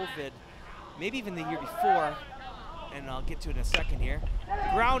after COVID, maybe even the year before, and I'll get to it in a second here.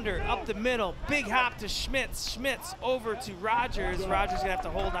 Grounder up the middle, big hop to Schmitz. Schmitz over to Rogers. Rogers gonna have to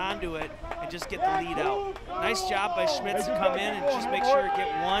hold on to it and just get the lead out. Nice job by Schmitz to come in and just make sure to get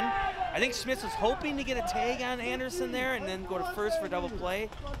one. I think Schmitz was hoping to get a tag on Anderson there and then go to first for double play,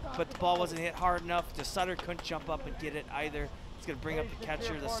 but the ball wasn't hit hard enough. DeSutter couldn't jump up and get it either. It's gonna bring up the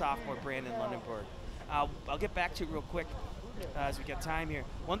catcher, the sophomore Brandon Lundenberg. I'll get back to it real quick as we get time here.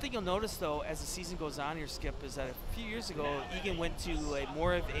 One thing you'll notice, though, as the season goes on here, Skip, is that a few years ago, Eagan went to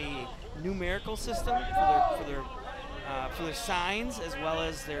more of a numerical system for their signs as well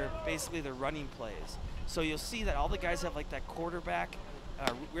as basically their running plays. So you'll see that all the guys have like that quarterback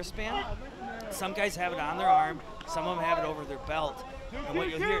wristband. Some guys have it on their arm. Some of them have it over their belt. And what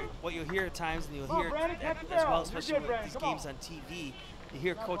you'll hear at times, and you'll hear it as well, especially with these games on TV. You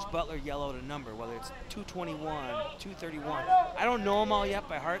hear Coach Butler yell out a number, whether it's 221, 231. I don't know them all yet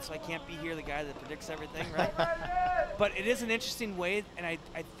by heart, so I can't be here the guy that predicts everything, right? But it is an interesting way, and I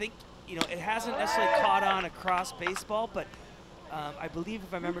think, you know, it hasn't necessarily caught on across baseball, but I believe,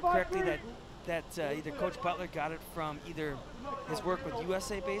 if I remember correctly, that either Coach Butler got it from either his work with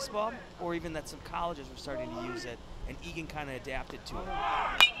USA Baseball or even that some colleges were starting to use it, and Eagan kind of adapted to it.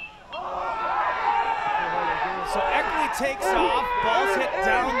 So Eckerly takes off, ball's hit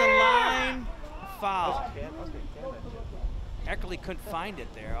down the line, foul. Eckerly couldn't find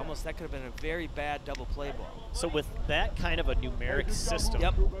it there. Almost that could have been a very bad double play ball. So with that kind of a numeric system,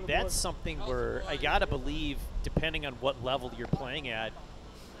 that's something where I gotta believe, depending on what level you're playing at,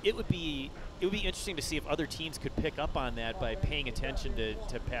 it would be interesting to see if other teams could pick up on that by paying attention to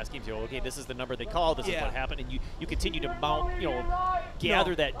past games. You know, okay, this is the number they called, this is what happened, and you continue to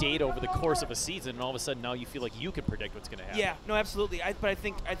gather that data over the course of a season, and all of a sudden now you feel like you can predict what's going to happen. Yeah, no, absolutely. But I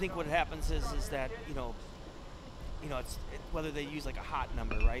think what happens is that it's whether they use like a hot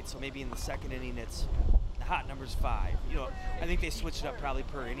number, right? So maybe in the second inning it's the hot number's 5. You know, I think they switch it up probably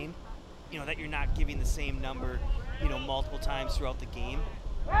per inning. You know, that you're not giving the same number you know, multiple times throughout the game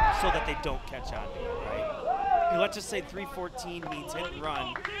so that they don't catch on to it, right? You know, let's just say 3-14 means hit and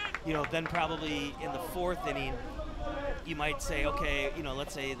run, you know, then probably in the 4th inning, you might say, okay, you know,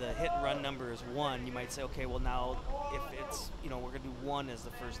 let's say the hit and run number is 1. You might say, okay, well now if it's, you know, we're going to do 1 as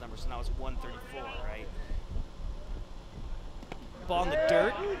the first number, so now it's 134, right? Ball in the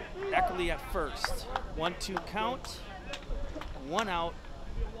dirt, Eckerly at first. 1-2 count, 1 out.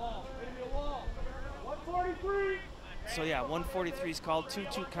 143. So yeah, 143 is called,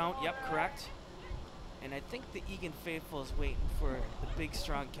 2-2 count, yep, correct. And I think the Eagan faithful is waiting for the big,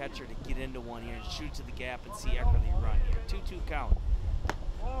 strong catcher to get into one here and shoot to the gap and see Eckerly run here. 2-2 count.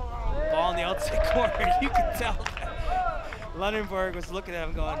 Ball in the outside corner. You can tell that Lunenburg was looking at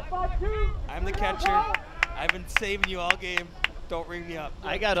him going, I'm the catcher. I've been saving you all game. Don't ring me up.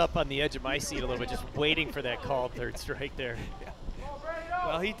 I got up on the edge of my seat a little bit just waiting for that called 3rd strike there. Yeah.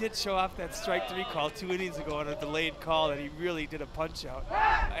 Well, he did show off that strike 3 call 2 innings ago on a delayed call that he really did a punch out.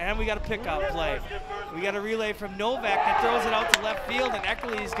 And we got a pickoff play. We got a relay from Novak that throws it out to left field, and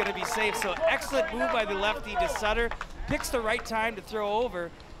Eckerly is going to be safe. So excellent move by the lefty to Sutter. Picks the right time to throw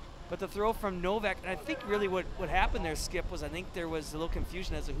over, but the throw from Novak, and I think really what happened there, Skip, was I think there was a little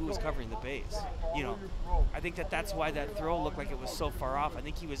confusion as to who was covering the base. You know, I think that's why that throw looked like it was so far off. I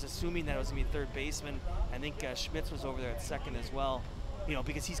think he was assuming that it was going to be 3rd baseman. I think Schmitz was over there at 2nd as well. You know,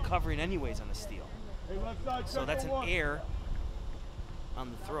 because he's covering anyways on the steal. So that's an error on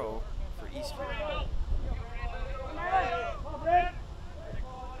the throw for Eastview.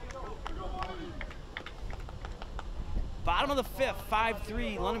 Bottom of the 5th,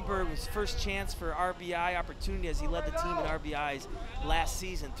 5-3. Lunenburg was first chance for RBI opportunity as he led the team in RBIs last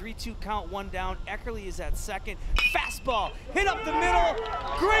season. 3-2 count, 1 down. Eckerly is at 2nd. Fastball, hit up the middle.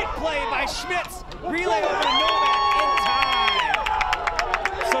 Great play by Schmitz. Relay over to Novak in time.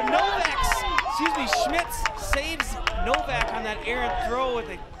 So Schmitz saves Novak on that errant throw with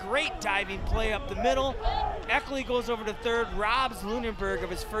a great diving play up the middle. Eckerly goes over to 3rd, robs Lunenburg of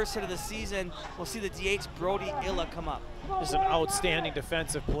his first hit of the season. We'll see the DH Brody Illa come up. There's an outstanding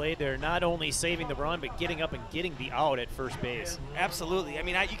defensive play there, not only saving the run, but getting up and getting the out at first base. Absolutely. I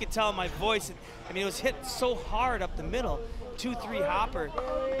mean, you could tell in my voice, I mean, it was hit so hard up the middle. 2-3 hopper.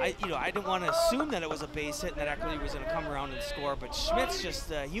 I didn't want to assume that it was a base hit and that Eckerly was going to come around and score, but Schmitz just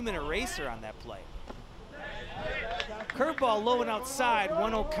a human eraser on that play. Curveball low and outside,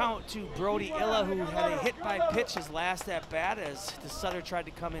 1-0 count to Brody Illa, who had a hit by pitch his last at bat as DeSutter tried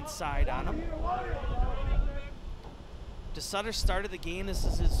to come inside on him. DeSutter started the game. This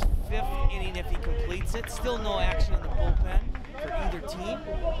is his 5th inning if he completes it. Still no action in the bullpen for either team.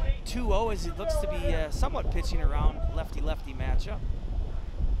 2-0 as it looks to be somewhat pitching around lefty-lefty matchup.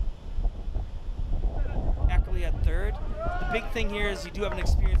 Eckerly at 3rd. The big thing here is you do have an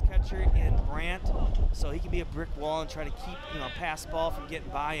experienced catcher in Brandt, so he can be a brick wall and try to keep a pass ball from getting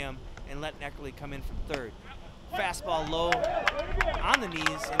by him and letting Eckerly come in from 3rd. Fastball low on the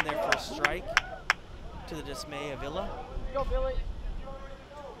knees in their first strike to the dismay of Illa. Go, Billy.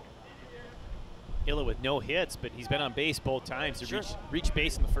 Illa with no hits, but he's been on base both times. To Sure. reach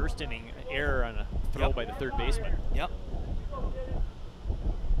base in the 1st inning, error on a throw by the 3rd baseman. Yep.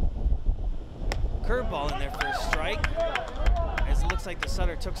 Curveball in their first strike, as it looks like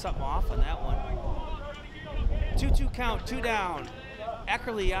DeSutter took something off on that one. 2-2 count, 2 down.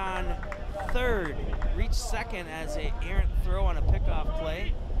 Eckerly on 3rd, reached 2nd as a errant throw on a pickoff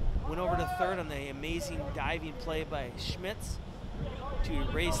play. Went over to 3rd on the amazing diving play by Schmitz to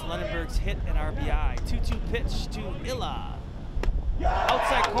erase Lunenburg's hit and RBI. 2-2 pitch to Illa.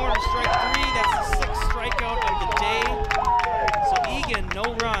 Outside corner, strike 3. That's the 6th strikeout of the day. So Eagan, no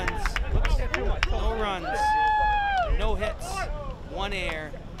runs. No runs, no hits, 1 error,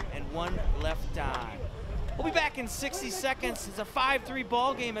 and 1 left on. We'll be back in 60 seconds. It's a 5-3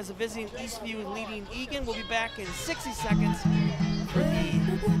 ball game as a visiting Eastview leading Eagan. We'll be back in 60 seconds for the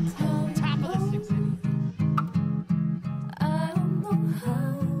top of the 6th inning.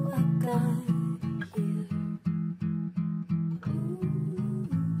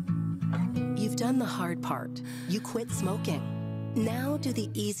 You've done the hard part. You quit smoking. Now do the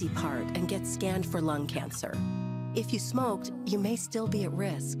easy part and get scanned for lung cancer. If you smoked, you may still be at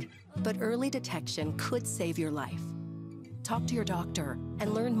risk, but early detection could save your life. Talk to your doctor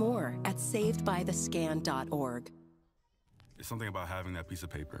and learn more at savedbythescan.org. There's something about having that piece of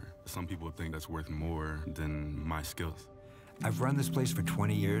paper. Some people think that's worth more than my skills. I've run this place for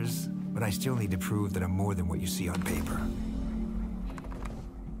 20 years, but I still need to prove that I'm more than what you see on paper.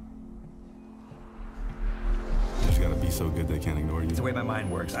 You just gotta be so good they can't ignore you. It's the way my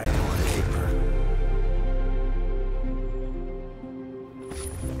mind works. I know on paper.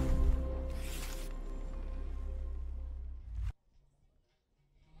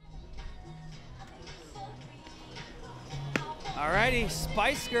 Hey,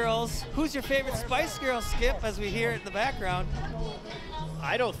 Spice Girls. Who's your favorite Spice Girl, Skip, as we hear it in the background?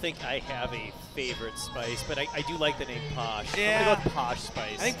 I don't think I have a favorite Spice, but I do like the name Posh. Yeah. I'm going to go with Posh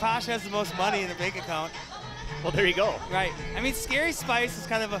Spice. I think Posh has the most money in the bank account. Well, there you go. Right. I mean, Scary Spice is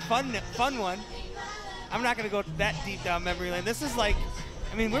kind of a fun one. I'm not going to go that deep down memory lane. This is like,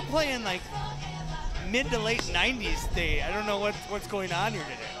 I mean, we're playing like mid to late 90s day. I don't know what's going on here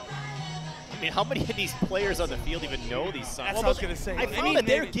today. I mean, how many of these players on the field even know these songs? That's what I was going to say. I found that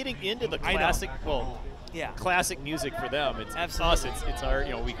they're getting into the classic, classic music for them. It's us. It's our,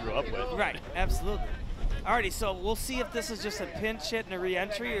 we grew up with. Right. Absolutely. Alrighty, so we'll see if this is just a pinch hit and a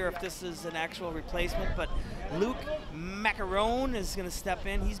re-entry or if this is an actual replacement. But Luke Macarone is going to step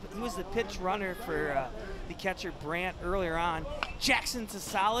in. He was the pitch runner for the catcher Brandt earlier on. Jackson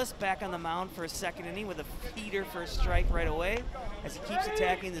Tasalis back on the mound for a second inning with a heater for a strike right away as he keeps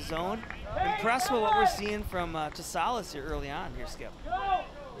attacking the zone. Impressed with what we're seeing from Tasalis here early on here, Skip.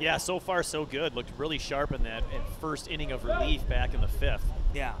 Yeah, so far so good. Looked really sharp in that first inning of relief back in the 5th.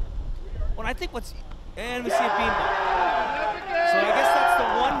 Yeah. Well, I think and we see a beanball. So I guess that's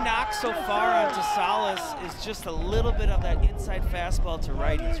the one knock so far on Tasalis is just a little bit of that inside fastball to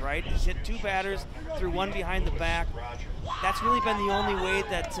righties, right? He's hit 2 batters, threw 1 behind the back. That's really been the only way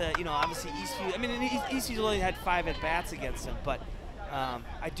that, obviously Eastview, I mean, Eastview's only had 5 at-bats against him, but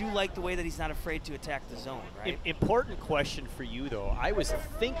I do like the way that he's not afraid to attack the zone, right? Important question for you, though. I was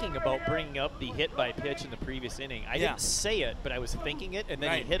thinking about bringing up the hit by pitch in the previous inning. I didn't say it, but I was thinking it, and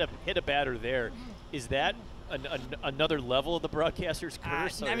then he hit a batter there. Is that another level of the broadcaster's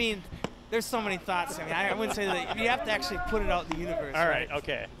curse? I mean, there's so many thoughts. I mean, I wouldn't say that. You have to actually put it out in the universe. All right.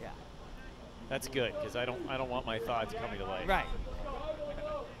 Okay. Yeah. That's good because I don't want my thoughts coming to light. Right.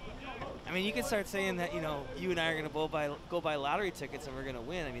 I mean, you can start saying that you and I are going to go buy lottery tickets and we're going to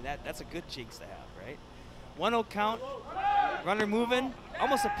win. I mean, that's a good jinx to have, right? 1-0 count, runner moving,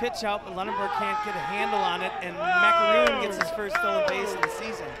 almost a pitch out, but Lunenburg can't get a handle on it, and Macaroon gets his first stolen base of the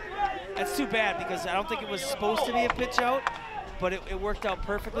season. That's too bad because I don't think it was supposed to be a pitch out, but it worked out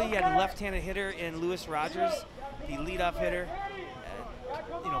perfectly. He had a left-handed hitter in Lewis Rogers, the leadoff hitter.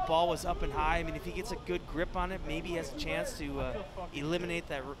 Ball was up and high. I mean, if he gets a good grip on it, maybe he has a chance to eliminate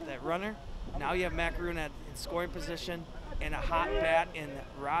that runner. Now you have Macaroon in scoring position and a hot bat in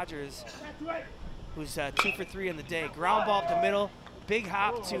Rogers, who's 2 for 3 in the day. Ground ball up the middle, big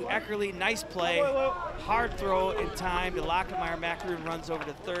hop to Eckerly, nice play. Hard throw in time to Lockemeyer. Macaroon runs over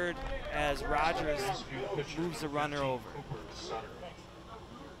to third as Rogers moves the runner over.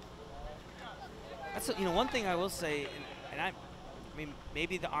 That's one thing I will say, and I mean,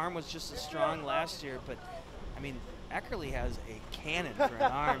 maybe the arm was just as strong last year, but I mean, Eckerly has a cannon for an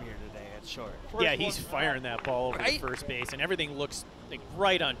arm here today at short. Yeah, he's firing that ball over to first base, and everything looks like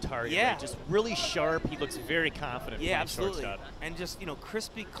right on target. Yeah, right? Just really sharp. He looks very confident. Yeah, absolutely. And just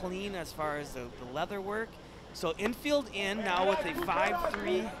crispy clean as far as the leather work. So infield in now with a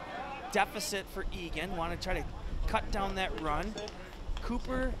 5-3 deficit for Eagan. Want to try to cut down that run.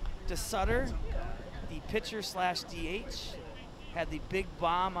 Cooper to Sutter, the pitcher / DH. Had the big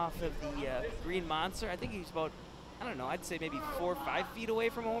bomb off of the Green Monster. I think he's about, I don't know, I'd say maybe 4 or 5 feet away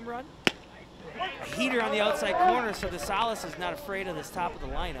from a home run. A heater on the outside corner, so DeSalis is not afraid of this top of the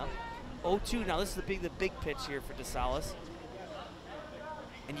lineup. 0-2, now this is the big pitch here for DeSalis.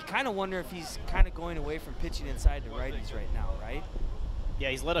 And you kind of wonder if he's kind of going away from pitching inside to righties right now, right? Yeah,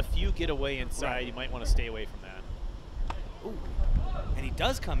 he's let a few get away inside. Right. You might want to stay away from that. Ooh. And he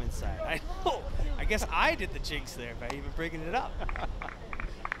does come inside. I guess I did the jinx there by even bringing it up.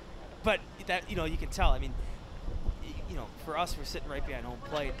 But that you can tell. I mean, for us, we're sitting right behind home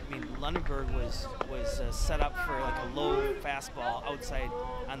plate. I mean, Lunenburg was set up for like a low fastball outside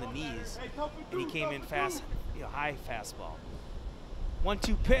on the knees, and he came in fast, high fastball.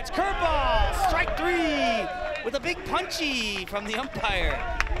 1-2 pitch, curveball, strike 3 with a big punchy from the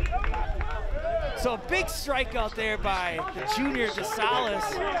umpire. So a big strikeout there by the junior DeSalis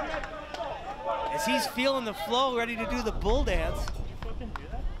as he's feeling the flow, ready to do the bull dance.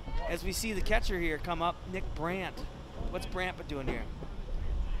 As we see the catcher here come up, Nick Brandt. What's Brandt been doing here?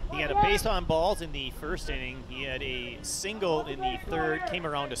 He had a base on balls in the first inning. He had a single in the third, came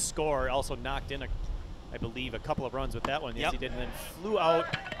around to score, also knocked in, I believe, a couple of runs with that one. Yes, he did, and then flew out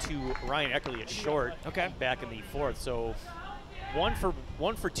to Ryan Eckerly at short back in the fourth. So one for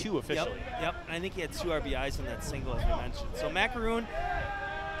 2 officially. Yep, and I think he had 2 RBIs in that single, as we mentioned. So Macaroon,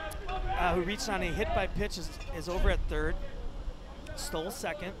 who reached on a hit by pitch, is over at third. Stole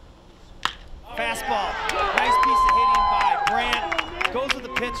second. Fastball, nice piece of hitting by Brandt. Goes with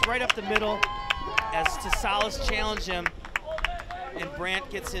the pitch right up the middle as DeSalis challenged him. and Brandt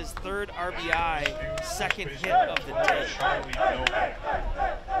gets his 3rd RBI, 2nd hit of the day.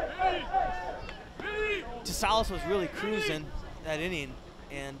 Salas was really cruising that inning,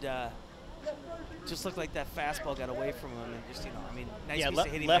 and just looked like that fastball got away from him, and just, I mean, nice piece of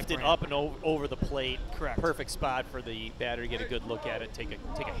hitting. Left it up and over the plate. Correct. Perfect spot for the batter to get a good look at it, take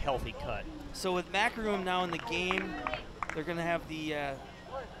a healthy cut. So with Macaroon now in the game, they're going to have the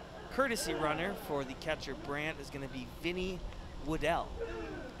courtesy runner for the catcher. Brandt is going to be Vinny Woodell.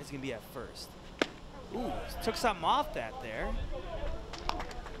 Is going to be at first. Ooh, took something off that there.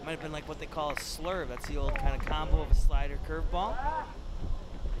 Might have been like what they call a slurve. That's the old kind of combo of a slider curveball.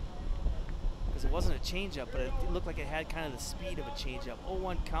 Because it wasn't a changeup, but it looked like it had kind of the speed of a changeup.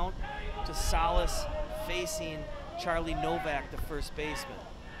 0-1 count to Salas facing Charlie Novak, the first baseman.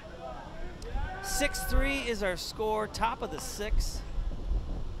 6-3 is our score, top of the 6th.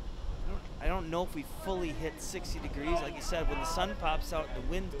 I don't know if we fully hit 60 degrees. Like you said, when the sun pops out and the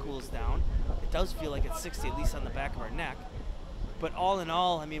wind cools down, it does feel like it's 60, at least on the back of our neck. But all in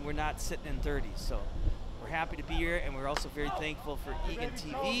all, I mean, we're not sitting in 30s, so we're happy to be here, and we're also very thankful for Eagan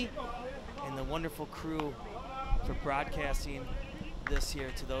TV and the wonderful crew for broadcasting this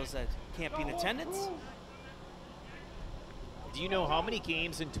here to those that can't be in attendance. Do you know how many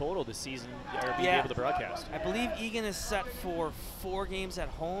games in total this season are being able to broadcast? I believe Eagan is set for 4 games at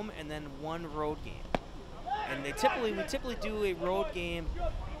home and then 1 road game. And we typically do a road game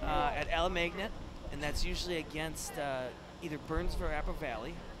at Alamagnet, and that's usually against either Burnsville or Apple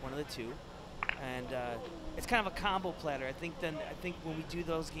Valley, one of the two. And it's kind of a combo platter. I think when we do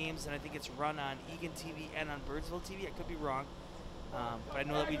those games, then I think it's run on Eagan TV and on Burnsville TV. I could be wrong. But I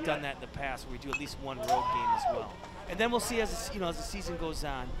know that we've done that in the past where we do at least 1 road game as well. And then we'll see as the season goes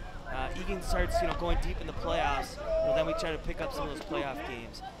on. Eagan starts going deep in the playoffs. Then we try to pick up some of those playoff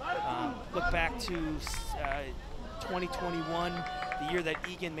games. Look back to 2021, the year that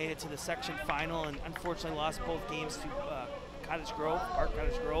Eagan made it to the section final and unfortunately lost both games to Park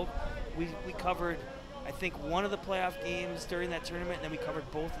Cottage Grove. We covered, I think, 1 of the playoff games during that tournament, and then we covered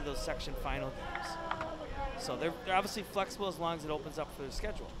both of those section final games. So they're obviously flexible as long as it opens up for their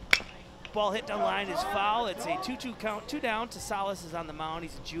schedule. Ball hit down line is foul. It's a 2-2 count, 2 down to Salas is on the mound.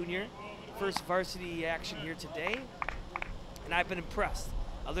 He's a junior. First varsity action here today. And I've been impressed.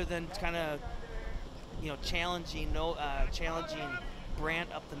 Other than kind of, challenging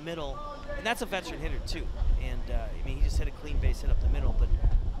Brandt up the middle. And that's a veteran hitter too. And I mean, he just hit a clean base hit up the middle. But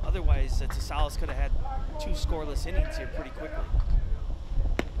otherwise, Salas could have had 2 scoreless innings here pretty quickly.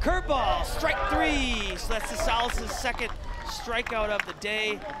 Curveball, strike 3. So that's Salas' 2nd strikeout of the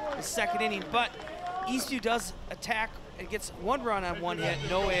day, the 2nd inning. But Eastview does attack and gets 1 run on 1 hit,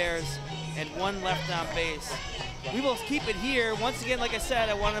 no errors, and 1 left on base. We will keep it here. Once again, like I said,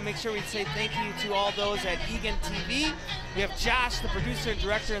 I want to make sure we say thank you to all those at Eagan TV. We have Josh, the producer and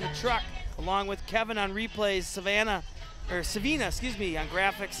director, in the truck, along with Kevin on replays, Savina, on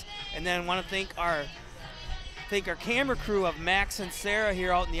graphics, and then want to thank our camera crew of Max and Sarah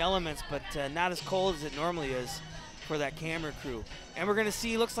here out in the elements, but not as cold as it normally is for that camera crew. And we're going to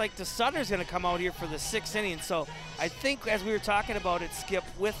see, looks like the Sutter's going to come out here for the 6th inning. So I think, as we were talking about it, Skip,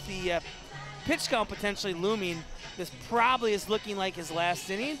 with the pitch count potentially looming, this probably is looking like his last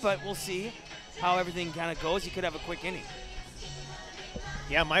inning, but we'll see how everything kind of goes. He could have a quick inning.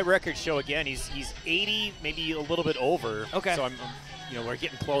 Yeah, my records show again he's 80, maybe a little bit over. Okay. So we're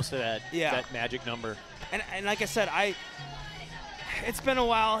getting close to that magic number. And like I said, it's been a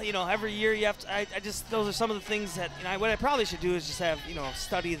while. Every year you have to. Those are some of the things that what I probably should do is just have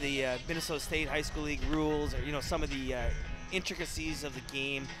study the Minnesota State High School League rules, or some of the intricacies of the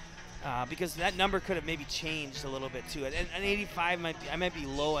game, because that number could have maybe changed a little bit too. And 85 I might be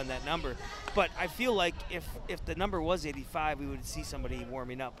low on that number, but I feel like if the number was 85, we would see somebody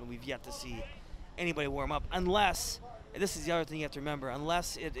warming up, and we've yet to see anybody warm up, unless. This is the other thing you have to remember,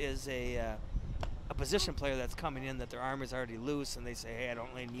 unless it is a position player that's coming in that their arm is already loose and they say, hey, I don't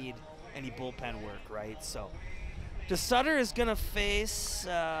really need any bullpen work, right? So the Sutter is going to face,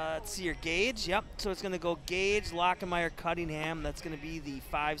 let's see here, Gage. Yep, so it's going to go Gage, Lockemeyer, Cunningham. That's going to be the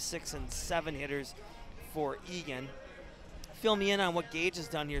 5, 6, and 7 hitters for Eagan. Fill me in on what Gage has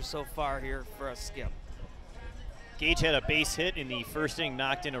done here so far here for us, Skip. Gage had a base hit in the 1st inning,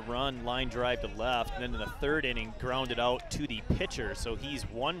 knocked in a run, line drive to left, and then in the 3rd inning, grounded out to the pitcher. So he's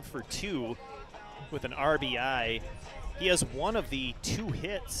 1 for 2 with an RBI. He has 1 of the 2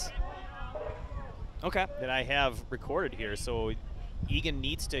 hits that I have recorded here. So Eagan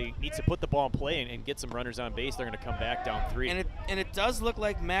needs to put the ball in play and get some runners on base. They're going to come back down 3. And it does look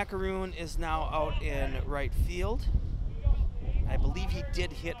like Macaroon is now out in right field. I believe he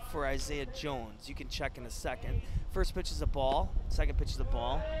did hit for Isaiah Jones. You can check in a second. First pitch is a ball. Second pitch is a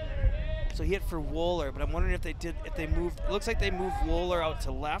ball. So he hit for Wohler, but I'm wondering if they moved. It looks like they moved Wohler out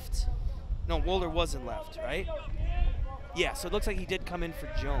to left. No, Wohler wasn't left, right? Yeah, so it looks like he did come in for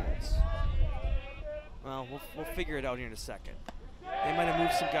Jones. Well, we'll figure it out here in a second. They might have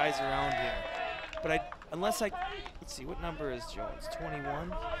moved some guys around here. But let's see, what number is Jones?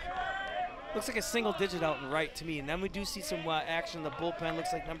 21? Looks like a single digit out and right to me. And then we do see some action in the bullpen.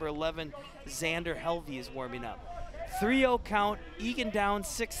 Looks like number 11, Xander Helvey is warming up. 3-0 count, Eagan down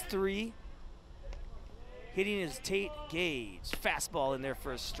 6-3. Hitting is Tate Gage. Fastball in there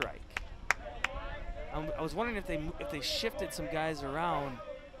for a strike. I was wondering if they shifted some guys around,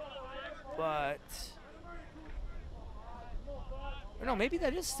 but or no, maybe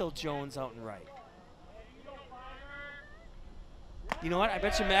that is still Jones out and right. You know what? I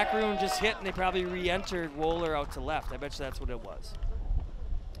bet you Macaroon just hit and they probably re-entered Wohler out to left. I bet you that's what it was.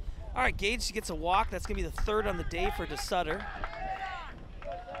 All right, Gage gets a walk. That's going to be the third on the day for DeSutter.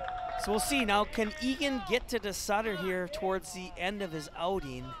 So we'll see. Now, can Eagan get to DeSutter here towards the end of his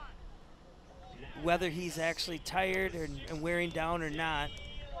outing? Whether he's actually tired and wearing down or not.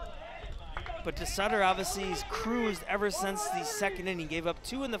 But DeSutter obviously has cruised ever since the second inning. Gave up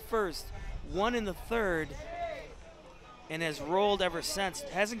 2 in the first, 1 in the third, and has rolled ever since.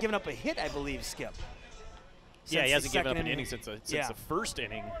 Hasn't given up a hit, I believe, Skip. Yeah, he hasn't given up an inning since the first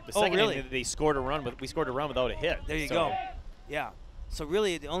inning. The second inning, they scored a run, but we scored a run without a hit. There you go. Yeah. So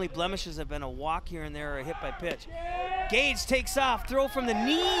really, the only blemishes have been a walk here and there or a hit by pitch. Gage takes off, throw from the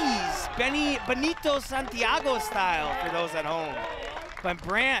knees. Benito Santiago style for those at home. By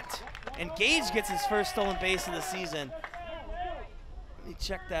Brandt. And Gage gets his first stolen base of the season. Let me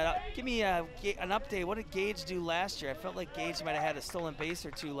check that out. Give me an update. What did Gage do last year? I felt like Gage might have had a stolen base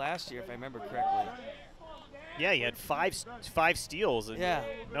or 2 last year, if I remember correctly. Yeah, he had five steals. And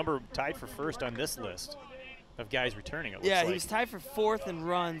number tied for first on this list of guys returning, it looks like. He was tied for 4th in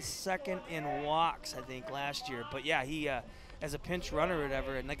runs, 2nd in walks, I think, last year. But yeah, he, as a pinch runner or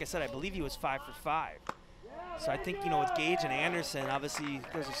whatever, and like I said, I believe he was 5 for 5. So I think, with Gage and Anderson, obviously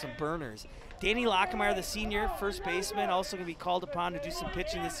those are some burners. Danny Lockemeyer, the senior, first baseman, also going to be called upon to do some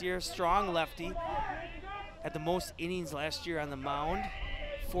pitching this year. Strong lefty. Had the most innings last year on the mound.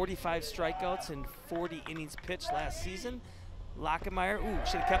 45 strikeouts and 40 innings pitched last season. Lockemeyer,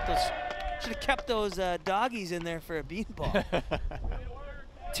 should have kept those doggies in there for a beanball.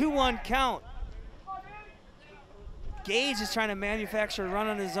 2-1 count. Gage is trying to manufacture a run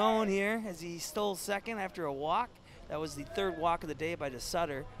on his own here as he stole second after a walk. That was the 3rd walk of the day by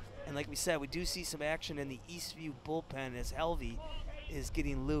DeSutter. And like we said, we do see some action in the Eastview bullpen as Helvey is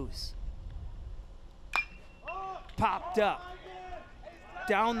getting loose. Popped up.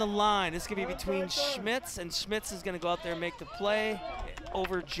 Down the line. This is going to be between Schmitz, and Schmitz is going to go out there and make the play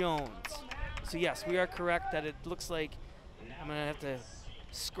over Jones. So yes, we are correct that it looks like I'm going to have to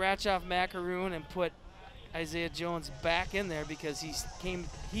scratch off Macaroon and put Isaiah Jones back in there because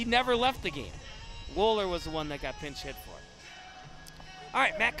he never left the game. Wohler was the one that got pinch hit for. All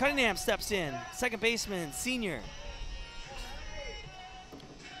right, Matt Cunningham steps in. Second baseman, senior.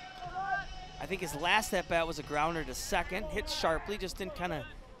 I think his last at-bat was a grounder to second. Hit sharply, just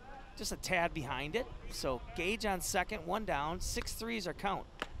a tad behind it. So Gage on second, 1 down. 6-3 is our count.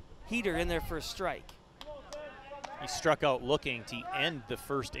 Heater in there for a strike. He struck out looking to end the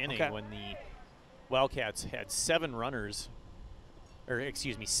first inning when the Wildcats had 7 runners, or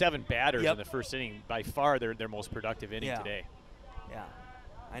excuse me, 7 batters in the first inning. By far their most productive inning today. Yeah,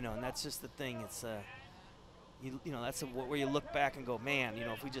 I know, and that's just the thing. It's that's where you look back and go, man,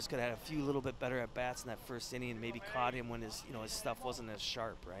 if we just could have had a few little bit better at bats in that first inning and maybe caught him when his stuff wasn't as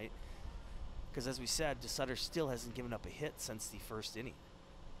sharp, right? Because as we said, DeSutter still hasn't given up a hit since the first inning.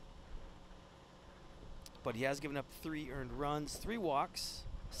 But he has given up 3 earned runs, 3 walks,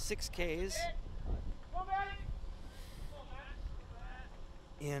 6 Ks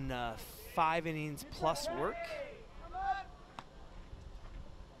in 5 innings plus work.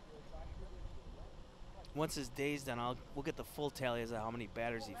 Once his day's done, we'll get the full tally as to how many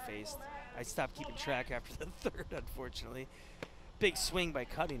batters he faced. I stopped keeping track after the 3rd, unfortunately. Big swing by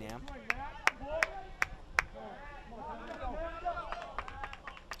Cunningham.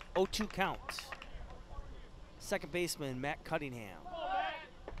 0-2 count. Second baseman, Matt Cunningham.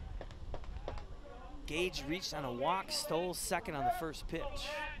 Gage reached on a walk, stole second on the first pitch.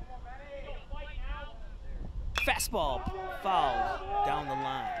 Fastball fouled down the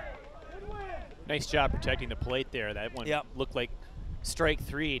line. Nice job protecting the plate there. That one looked like strike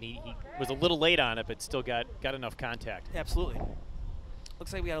 3, and he was a little late on it, but still got enough contact. Absolutely.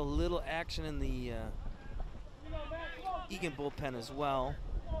 Looks like we got a little action in the Eagan bullpen as well.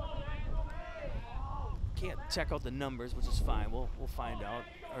 Can't check out the numbers, which is fine. We'll find out,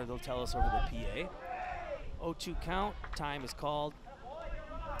 or they'll tell us over the PA. 0-2 count. Time is called.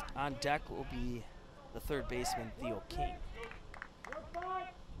 On deck will be the third baseman, Theo King.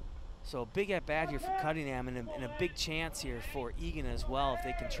 So big at bat here for Cunningham, and a big chance here for Eagan as well if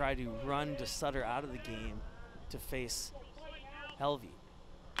they can try to run to Sutter out of the game to face Helvey.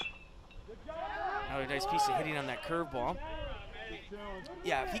 Another nice piece of hitting on that curveball.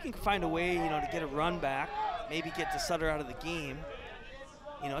 Yeah, if he can find a way, to get a run back, maybe get to Sutter out of the game.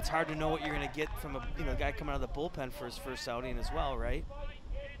 It's hard to know what you're going to get from a guy coming out of the bullpen for his first outing as well, right?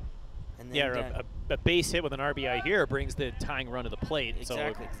 And then yeah, a base hit with an RBI here brings the tying run to the plate.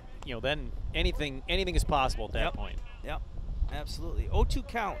 Exactly. So, then anything is possible at that point. Yep, absolutely. 0-2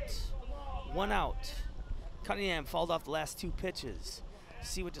 count, 1 out. Cunningham fouled off the last 2 pitches.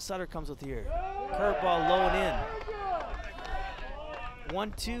 See what DeSutter comes with here. Curveball low and in.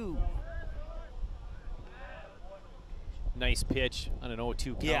 1-2. Nice pitch on an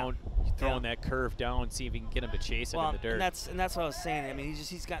 0-2 count. Throwing that curve down, see if he can get him to chase it in the dirt. And that's what I was saying. I mean,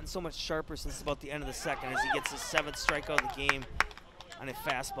 he's gotten so much sharper since about the end of the second as he gets his 7th strikeout of the game on a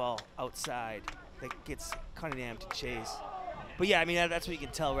fastball outside that gets Cunningham to chase. But yeah, I mean, that's what you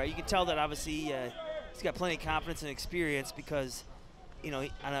can tell, right? You can tell that obviously he's got plenty of confidence and experience because, on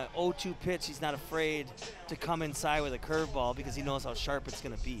an 0-2 pitch, he's not afraid to come inside with a curveball because he knows how sharp it's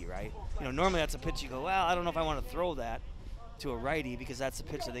going to be, right? Normally that's a pitch you go, well, I don't know if I want to throw that to a righty because that's a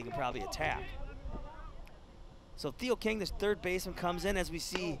pitch that they can probably attack. So Theo King, this third baseman, comes in as we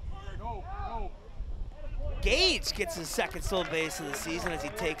see Gage gets his 2nd stolen base of the season as he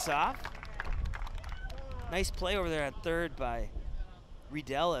takes off. Nice play over there at third by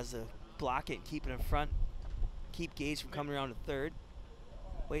Riedel as a block it and keep it in front. Keep Gage from coming around to third.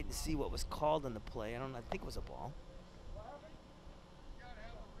 Waiting to see what was called on the play. I think it was a ball.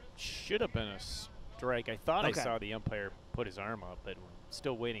 Should have been a strike. I thought I saw the umpire put his arm up, but we're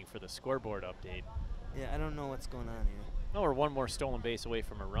still waiting for the scoreboard update. Yeah, I don't know what's going on here. No, we're 1 more stolen base away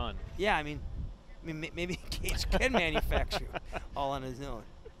from a run. Yeah, I mean maybe Gage can manufacture all on his own.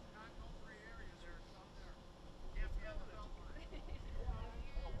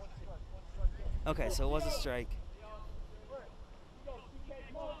 Okay, so it was a strike.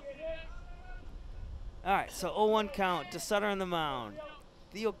 All right, so 0-1 count to Sutter on the mound.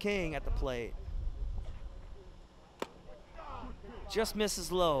 Theo King at the plate. Just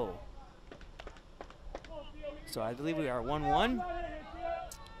misses low. So I believe we are 1-1.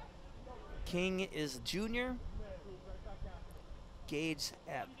 King is junior. Gage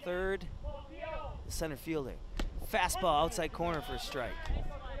at third. The center fielder. Fastball outside corner for a strike.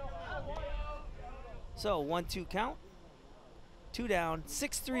 So 1-2 count. 2 down.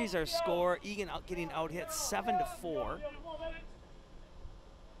 6-3 is our score. Eagan getting out hit 7-4.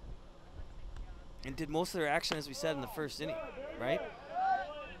 And did most of their action, as we said, in the first inning, right?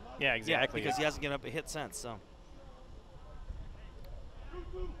 Yeah, exactly. Yeah, because he hasn't given up a hit since. So.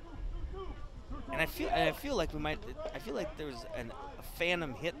 And I feel like there was a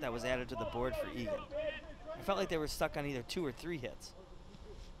phantom hit that was added to the board for Eagan. I felt like they were stuck on either 2 or 3 hits.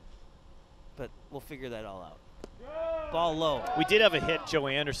 But we'll figure that all out. Ball low. We did have a hit, Joe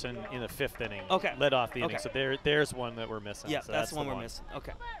Anderson, in the 5th inning. Okay. Led off the inning. So there's one that we're missing. Yeah, so that's the one we're missing.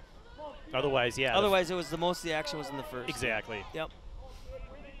 Okay. Otherwise, yeah. Otherwise, it was the most of the action was in the first. Exactly. Yep.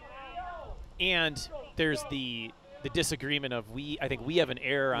 And there's the disagreement of I think we have an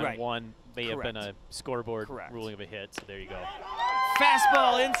error on one. May have been a scoreboard ruling of a hit. So there you go.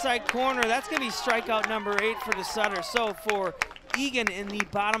 Fastball inside corner. That's going to be strikeout number 8 for the Sutter. So for Eagan in the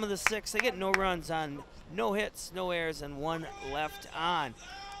bottom of the 6th, they get no runs on no hits, no errors, and 1 left on.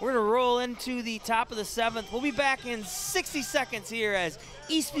 We're going to roll into the top of the 7th. We'll be back in 60 seconds here as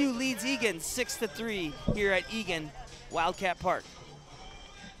Eastview leads Eagan 6-3 here at Eagan Wildcat Park.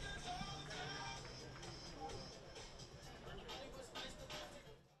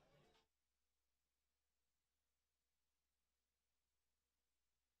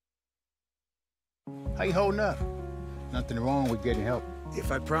 How you holding up? Nothing wrong with getting help.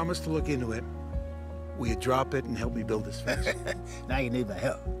 If I promise to look into it, will you drop it and help me build this fence? Now you need my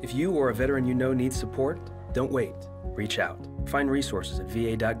help. If you or a veteran you know needs support, don't wait. Reach out. Find resources at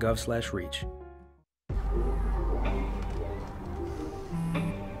va.gov/reach.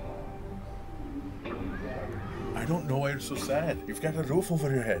 I don't know why you're so sad. You've got a roof over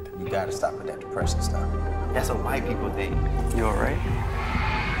your head. You gotta stop with that depression stuff. That's what white people think. You alright?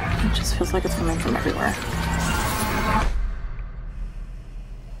 It just feels like it's coming from everywhere.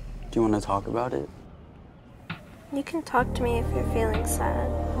 Do you want to talk about it? You can talk to me if you're feeling sad.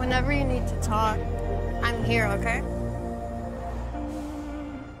 Whenever you need to talk, I'm here, okay?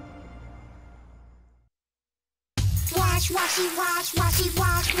 washy, wash, washy,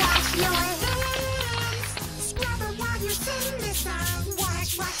 wash, wash your hands. Scrub it while you sing this song.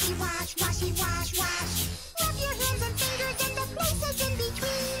 Wash, washy, wash, washy, wash, wash. Rub your hands and fingers and the places in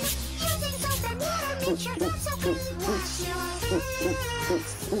between. Using soap and water makes your hands so clean. Wash your hands.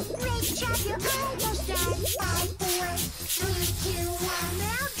 Great job, you're almost done. 5, 4, 3, 2, 1,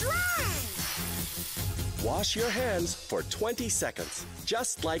 now dry. Wash your hands for 20 seconds,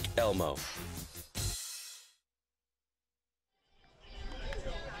 just like Elmo.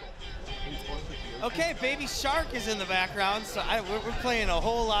 Okay, Baby Shark is in the background, so we're playing a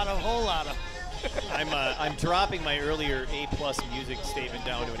whole lot of. I'm dropping my earlier A+ music statement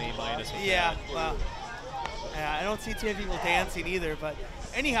down to an A-. Yeah, well, I don't see too many people dancing either, but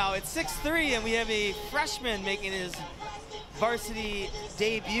anyhow, it's 6-3, and we have a freshman making his varsity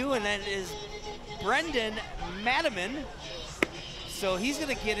debut, and that is Brendan Madiman. So he's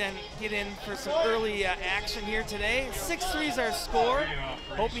going to get in for some early action here today. 6-3 is our score.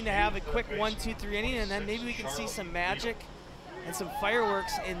 Hoping to have a quick 1-2-3 inning, and then maybe we can see some magic and some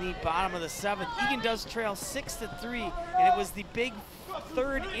fireworks in the bottom of the 7th. Eagan does trail 6-3, and it was the big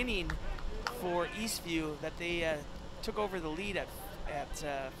 3rd inning for Eastview that they took over the lead at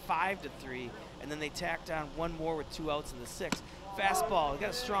 5-3, and then they tacked on one more with 2 outs in the 6th. Fastball,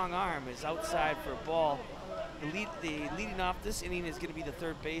 got a strong arm, is outside for a ball. The leading off this inning is going to be the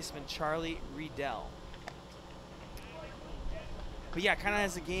 3rd baseman, Charlie Riedel. But yeah, kind of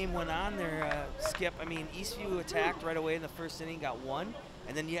as the game went on there, Skip, I mean, Eastview attacked right away in the 1st inning, got 1,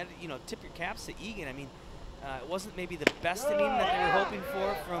 and then you had to, tip your caps to Eagan. I mean, it wasn't maybe the best inning that they were hoping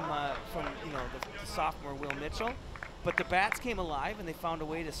for from the sophomore Will Mitchell, but the bats came alive and they found a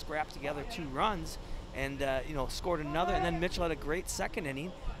way to scrap together 2 runs and scored another, and then Mitchell had a great 2nd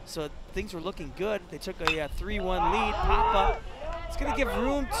inning, so things were looking good. They took a 3-1 lead, pop up. It's going to give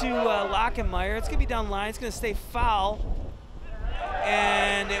room to Lockenmeyer. It's going to be down the line. It's going to stay foul,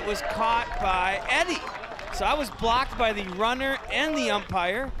 and it was caught by Eddie. So I was blocked by the runner and the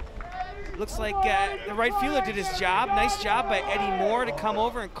umpire. Looks like the right fielder did his job. Nice job by Eddie Moore to come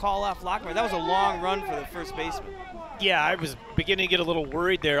over and call off Lockenmeyer. That was a long run for the 1st baseman. Yeah, I was beginning to get a little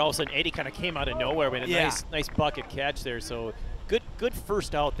worried there. All of a sudden, Eddie kind of came out of nowhere with a nice bucket catch there. So good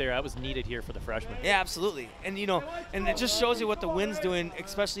first out there. That was needed here for the freshman. Yeah, absolutely. And and it just shows you what the wind's doing,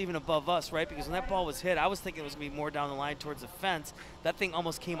 especially even above us, right? Because when that ball was hit, I was thinking it was going to be more down the line towards the fence. That thing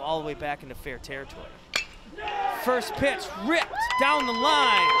almost came all the way back into fair territory. First pitch ripped down the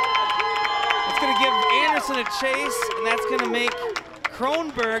line. It's going to give Anderson a chase, and that's going to make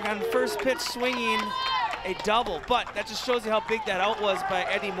Kronberg on first pitch swinging a double. But that just shows you how big that out was by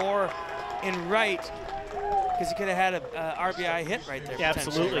Eddie Moore in right, because he could have had a RBI hit right there. Yeah,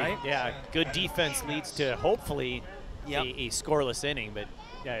 absolutely. Right? Yeah, good defense leads to hopefully a scoreless inning. But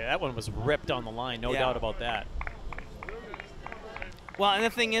yeah, that one was ripped on the line, no doubt about that. Well, and the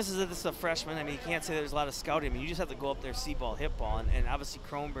thing is that this is a freshman. I mean, you can't say there's a lot of scouting. I mean, you just have to go up there, see ball, hit ball, and obviously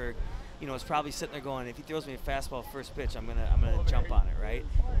Kronberg, is probably sitting there going, if he throws me a fastball first pitch, I'm gonna jump on it, right?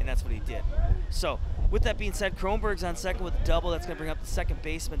 And that's what he did. So, with that being said, Kronberg's on second with a double. That's gonna bring up the 2nd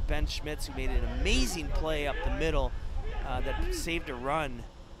baseman, Ben Schmitz, who made an amazing play up the middle that saved a run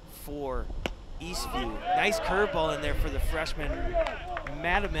for Eastview. Nice curveball in there for the freshman,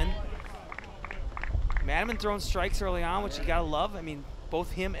 Madiman. Madiman throwing strikes early on, which you gotta love. I mean,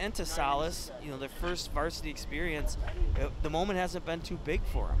 both him and Tasalis, their first varsity experience, the moment hasn't been too big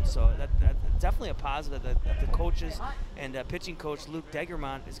for them. So that's definitely a positive that the coaches and pitching coach Luke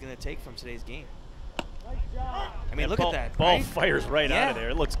Degermont is going to take from today's game. I mean, look at that. Ball right? fires right out of there.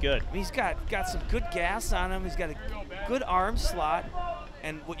 It looks good. I mean, he's got some good gas on him. He's got a good arm slot.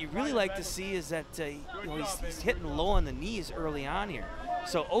 And what you really like to see is that he's hitting low on the knees early on here.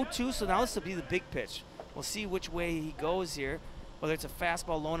 So 0-2, so now this will be the big pitch. We'll see which way he goes here, whether it's a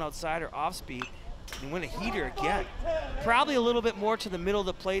fastball low and outside or off speed, and win a heater again. Probably a little bit more to the middle of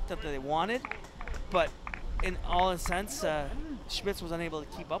the plate than they wanted, but in all sense, Schmitz was unable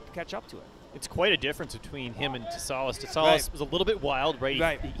to catch up to it. It's quite a difference between him and Tasalis. Tasalis was a little bit wild,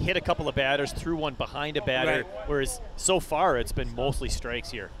 right? He hit a couple of batters, threw one behind a batter, whereas so far it's been mostly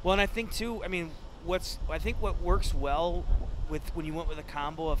strikes here. Well, and I think too, I mean, what works well when you went with a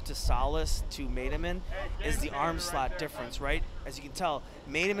combo of Tasalis to Madiman is the arm slot difference, right? As you can tell,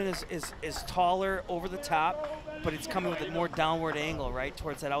 Madiman is taller over the top, but it's coming with a more downward angle, right,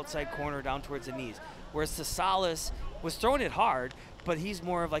 towards that outside corner, down towards the knees. Whereas Tasalis was throwing it hard, but he's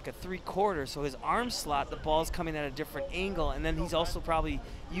more of like a 3/4, so his arm slot, the ball's coming at a different angle, and then he's also probably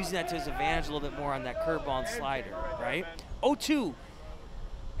using that to his advantage a little bit more on that curveball and slider, right? 0-2.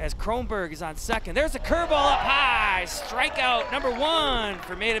 As Kronberg is on second. There's a curveball up high. Strikeout number 1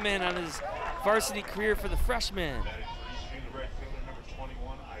 for Madiman on his varsity career for the freshman.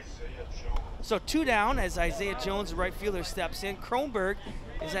 So 2 down as Isaiah Jones, the right fielder, steps in. Kronberg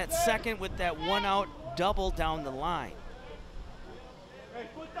is at second with that 1-out double down the line. Hey,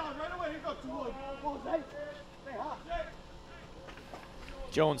 foot down right away. Here goes.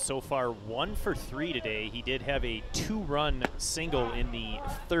 Jones so far 1 for 3 today. He did have a 2-run single in the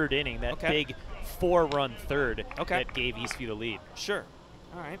 3rd inning. That big 4-run third that gave Eastview the lead. Sure.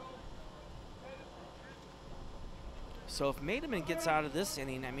 All right. So if Maedemann gets out of this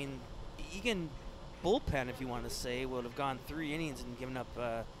inning, I mean, Eagan bullpen, if you want to say, would have gone 3 innings and given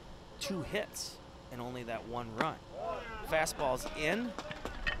up 2 hits and only that 1 run. Fastball's in.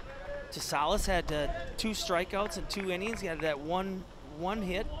 Tassalis had 2 strikeouts in 2 innings. He had that one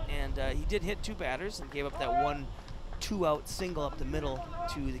hit, and he did hit 2 batters and gave up that 1 2-out single up the middle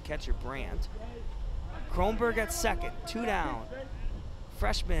to the catcher Brandt. Kronberg at second, 2 down.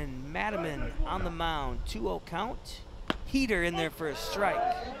 Freshman Maedemann on the mound, 2-0 count. Heater in there for a strike.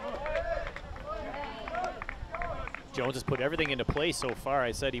 Jones has put everything into play so far.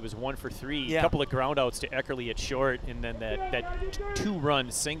 I said he was 1 for 3. Yeah. A couple of ground outs to Eckerly at short, and then that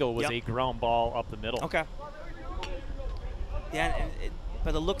 2-run single was a ground ball up the middle. Okay. Yeah, and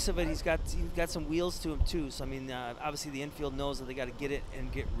by the looks of it, he's got some wheels to him too. So I mean, obviously the infield knows that they got to get it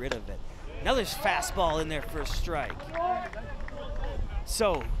and get rid of it. Another fastball in there for a strike.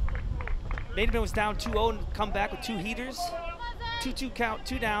 So Maedemann was down 2-0 and come back with 2 heaters. 2-2 count,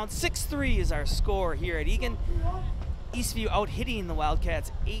 2 down. 6-3 is our score here at Eagan. Eastview out hitting the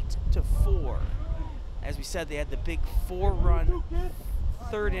Wildcats 8-4. As we said, they had the big 4-run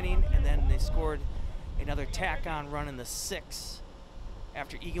 3rd inning, and then they scored another tack-on run in the 6th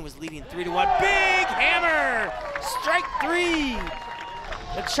after Eagan was leading 3-1. Big hammer! Strike 3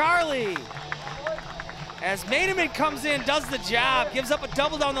 to Charlie. As Maedemann comes in, does the job, gives up a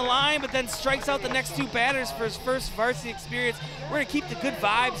double down the line, but then strikes out the next 2 batters for his first varsity experience. We're going to keep the good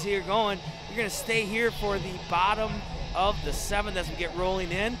vibes here going. We're going to stay here for the bottom of the 7th as we get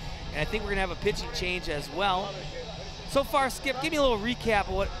rolling in. And I think we're going to have a pitching change as well. So far, Skip, give me a little recap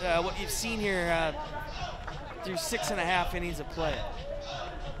of what you've seen here through 6.5 innings of play.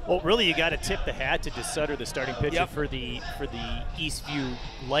 Well, really, you got to tip the hat to DeSutter, the starting pitcher for the Eastview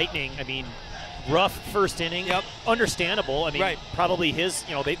Lightning. I mean, rough first inning. Understandable. I mean, probably his,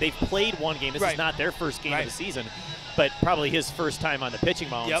 they've played 1 game. This is not their first game of the season, but probably his first time on the pitching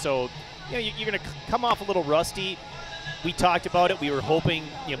mound. So, you're going to come off a little rusty. We talked about it. We were hoping,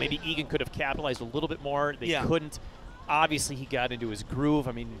 maybe Eagan could have capitalized a little bit more. They couldn't. Obviously, he got into his groove.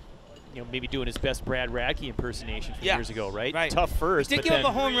 I mean, maybe doing his best Brad Radke impersonation from years ago, right? Tough first. He did give up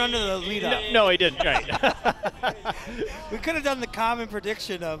a home run to the leadoff. No, he didn't. Right. We could have done the common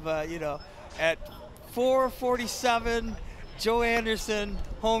prediction of, at 4:47, Joe Anderson,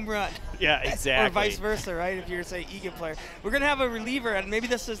 home run. Yeah, exactly. Or vice versa, right? If you're, say, Eagan player. We're going to have a reliever, and maybe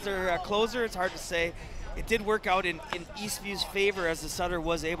this is their closer. It's hard to say. It did work out in Eastview's favor as DeSutter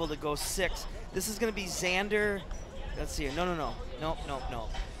was able to go 6. This is going to be Xander. Let's see here. No.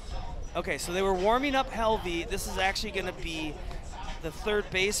 Okay, so they were warming up Helvey. This is actually going to be the 3rd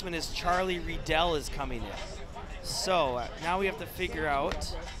baseman is Charlie Riedel is coming in. So now we have to figure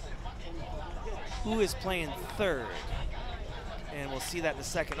out who is playing 3rd. And we'll see that in a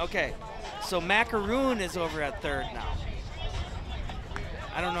second. Okay, so Macaroon is over at 3rd now.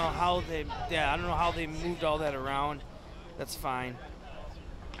 I don't know how they moved all that around. That's fine.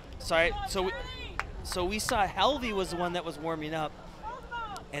 Sorry, so we saw Helvey was the one that was warming up,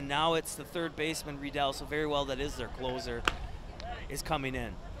 and now it's the 3rd baseman Riedel. So very well, that is their closer is coming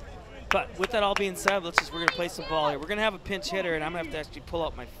in. But with that all being said, we're gonna play some ball here. We're gonna have a pinch hitter, and I'm gonna have to actually pull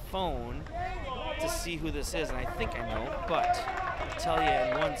out my phone to see who this is, and I think I know, but I'll tell you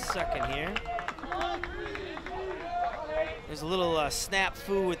in 1 second here. There's a little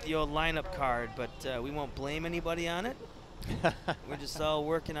snafu with the old lineup card, but we won't blame anybody on it. We're just all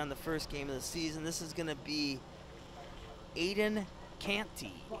working on the first game of the season. This is going to be Aiden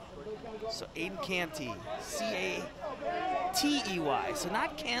Canty. So Aiden Canty, C-A-T-E-Y. So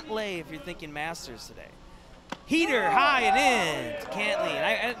not Cantley if you're thinking Masters today. Heater, high and in to Cantley.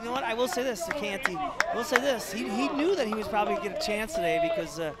 And you know what? I will say this to Canty. I will say this. He knew that he was probably going to get a chance today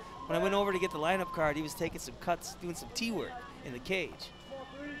because when I went over to get the lineup card, he was taking some cuts, doing some tee work in the cage.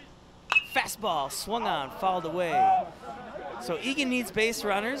 Fastball swung on, fouled away. So Eagan needs base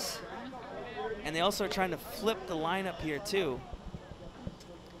runners, and they also are trying to flip the lineup here too.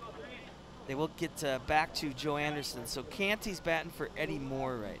 They will get back to Joe Anderson. So Canty's batting for Eddie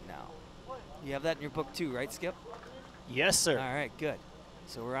Moore right now. You have that in your book too, right, Skip? Yes, sir. All right, good.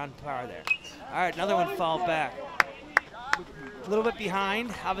 So we're on par there. All right, another one fouled back. A little bit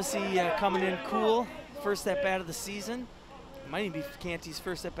behind, obviously coming in cool. First at bat of the season. Might even be Canty's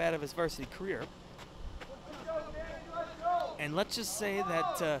first at-bat of his varsity career. And let's just say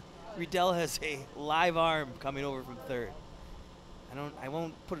that Riedel has a live arm coming over from third. I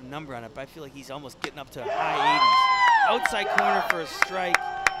won't put a number on it, but I feel like he's almost getting up to high 80s. Outside corner for a strike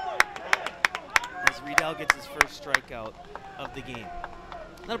as Riedel gets his first strikeout of the game.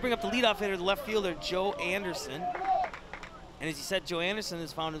 That'll bring up the leadoff hitter, the left fielder, Joe Anderson. And as you said, Joe Anderson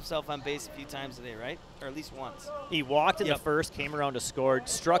has found himself on base a few times today, right? Or at least once. He walked in the first, came around to score,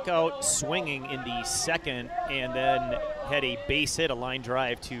 struck out swinging in the second, and then had a base hit, a line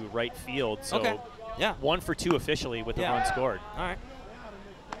drive to right field. So yeah, 1 for 2 officially with the run scored. All right.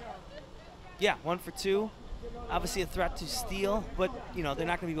 Yeah, 1 for 2. Obviously a threat to steal, but they're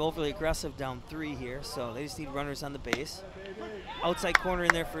not going to be overly aggressive down 3 here, so they just need runners on the base. Outside corner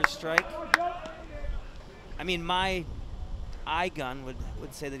in there for a strike. I mean, my eye gun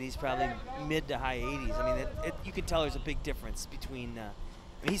would say that he's probably mid to high 80s. I mean, you can tell there's a big difference between. I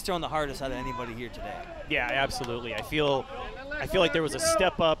mean, he's throwing the hardest out of anybody here today. Yeah, absolutely. I feel like there was a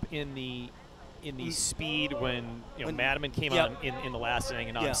step up in the speed when Madiman came on in the last inning,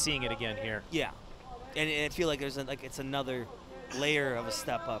 and now I'm seeing it again here. Yeah, and I feel like there's it's another layer of a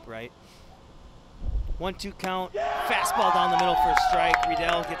step up, right? 1-2 count, fastball down the middle for a strike.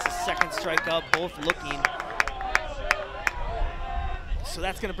 Riedel gets a second strikeout, both looking. So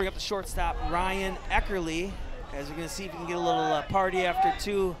that's going to bring up the shortstop, Ryan Eckerly, as we're going to see if we can get a little party after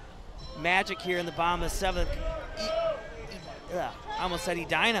 2 magic here in the bottom of the 7th. I almost said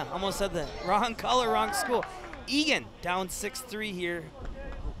Edina. Almost said the wrong color, wrong school. Eagan down 6-3 here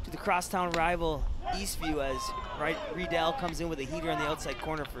to the crosstown rival Eastview as Riedel comes in with a heater on the outside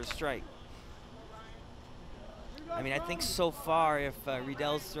corner for a strike. I mean, I think so far if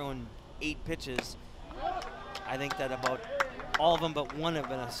Riedel's thrown 8 pitches, I think that about all of them but one have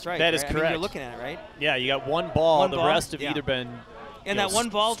been a strike. That is correct. I mean, you're looking at it, right? Yeah, you got one ball. The rest have either been that one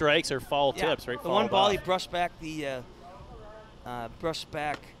ball strikes or foul tips, right? The one ball he brushed back the Canty.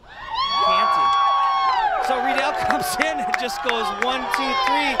 So Riedel comes in and just goes 1, 2,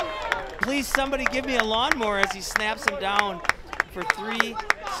 3. Please somebody give me a lawnmower as he snaps him down for 3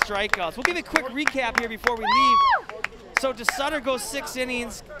 strikeouts. We'll give you a quick recap here before we leave. So DeSutter goes 6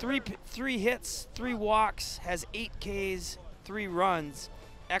 innings, 3 hits, 3 walks, has 8 Ks, 3 runs.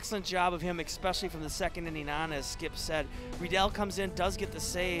 Excellent job of him, especially from the 2nd inning on, as Skip said. Riedel comes in, does get the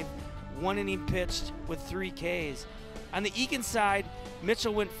save, 1 inning pitched with 3 Ks. On the Eagan side,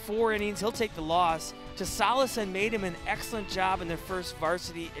 Mitchell went 4 innings. He'll take the loss. Tassalis and made him an excellent job in their first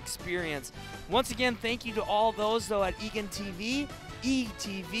varsity experience. Once again, thank you to all those, though, at Eagan TV,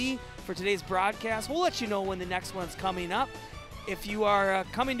 ETV, for today's broadcast. We'll let you know when the next one's coming up. If you are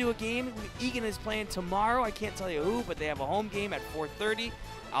coming to a game, Eagan is playing tomorrow. I can't tell you who, but they have a home game at 4:30.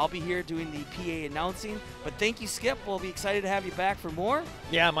 I'll be here doing the PA announcing. But thank you, Skip. We'll be excited to have you back for more.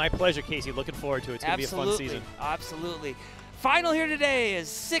 Yeah, my pleasure, Casey. Looking forward to it. It's going to be a fun season. Absolutely. Final here today is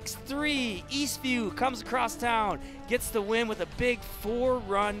 6-3. Eastview comes across town, gets the win with a big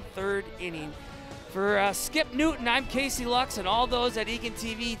 4-run 3rd inning. For Skip Newton, I'm Casey Lux, and all those at Eagan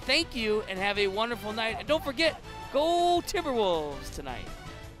TV, thank you and have a wonderful night. And don't forget, go Timberwolves tonight.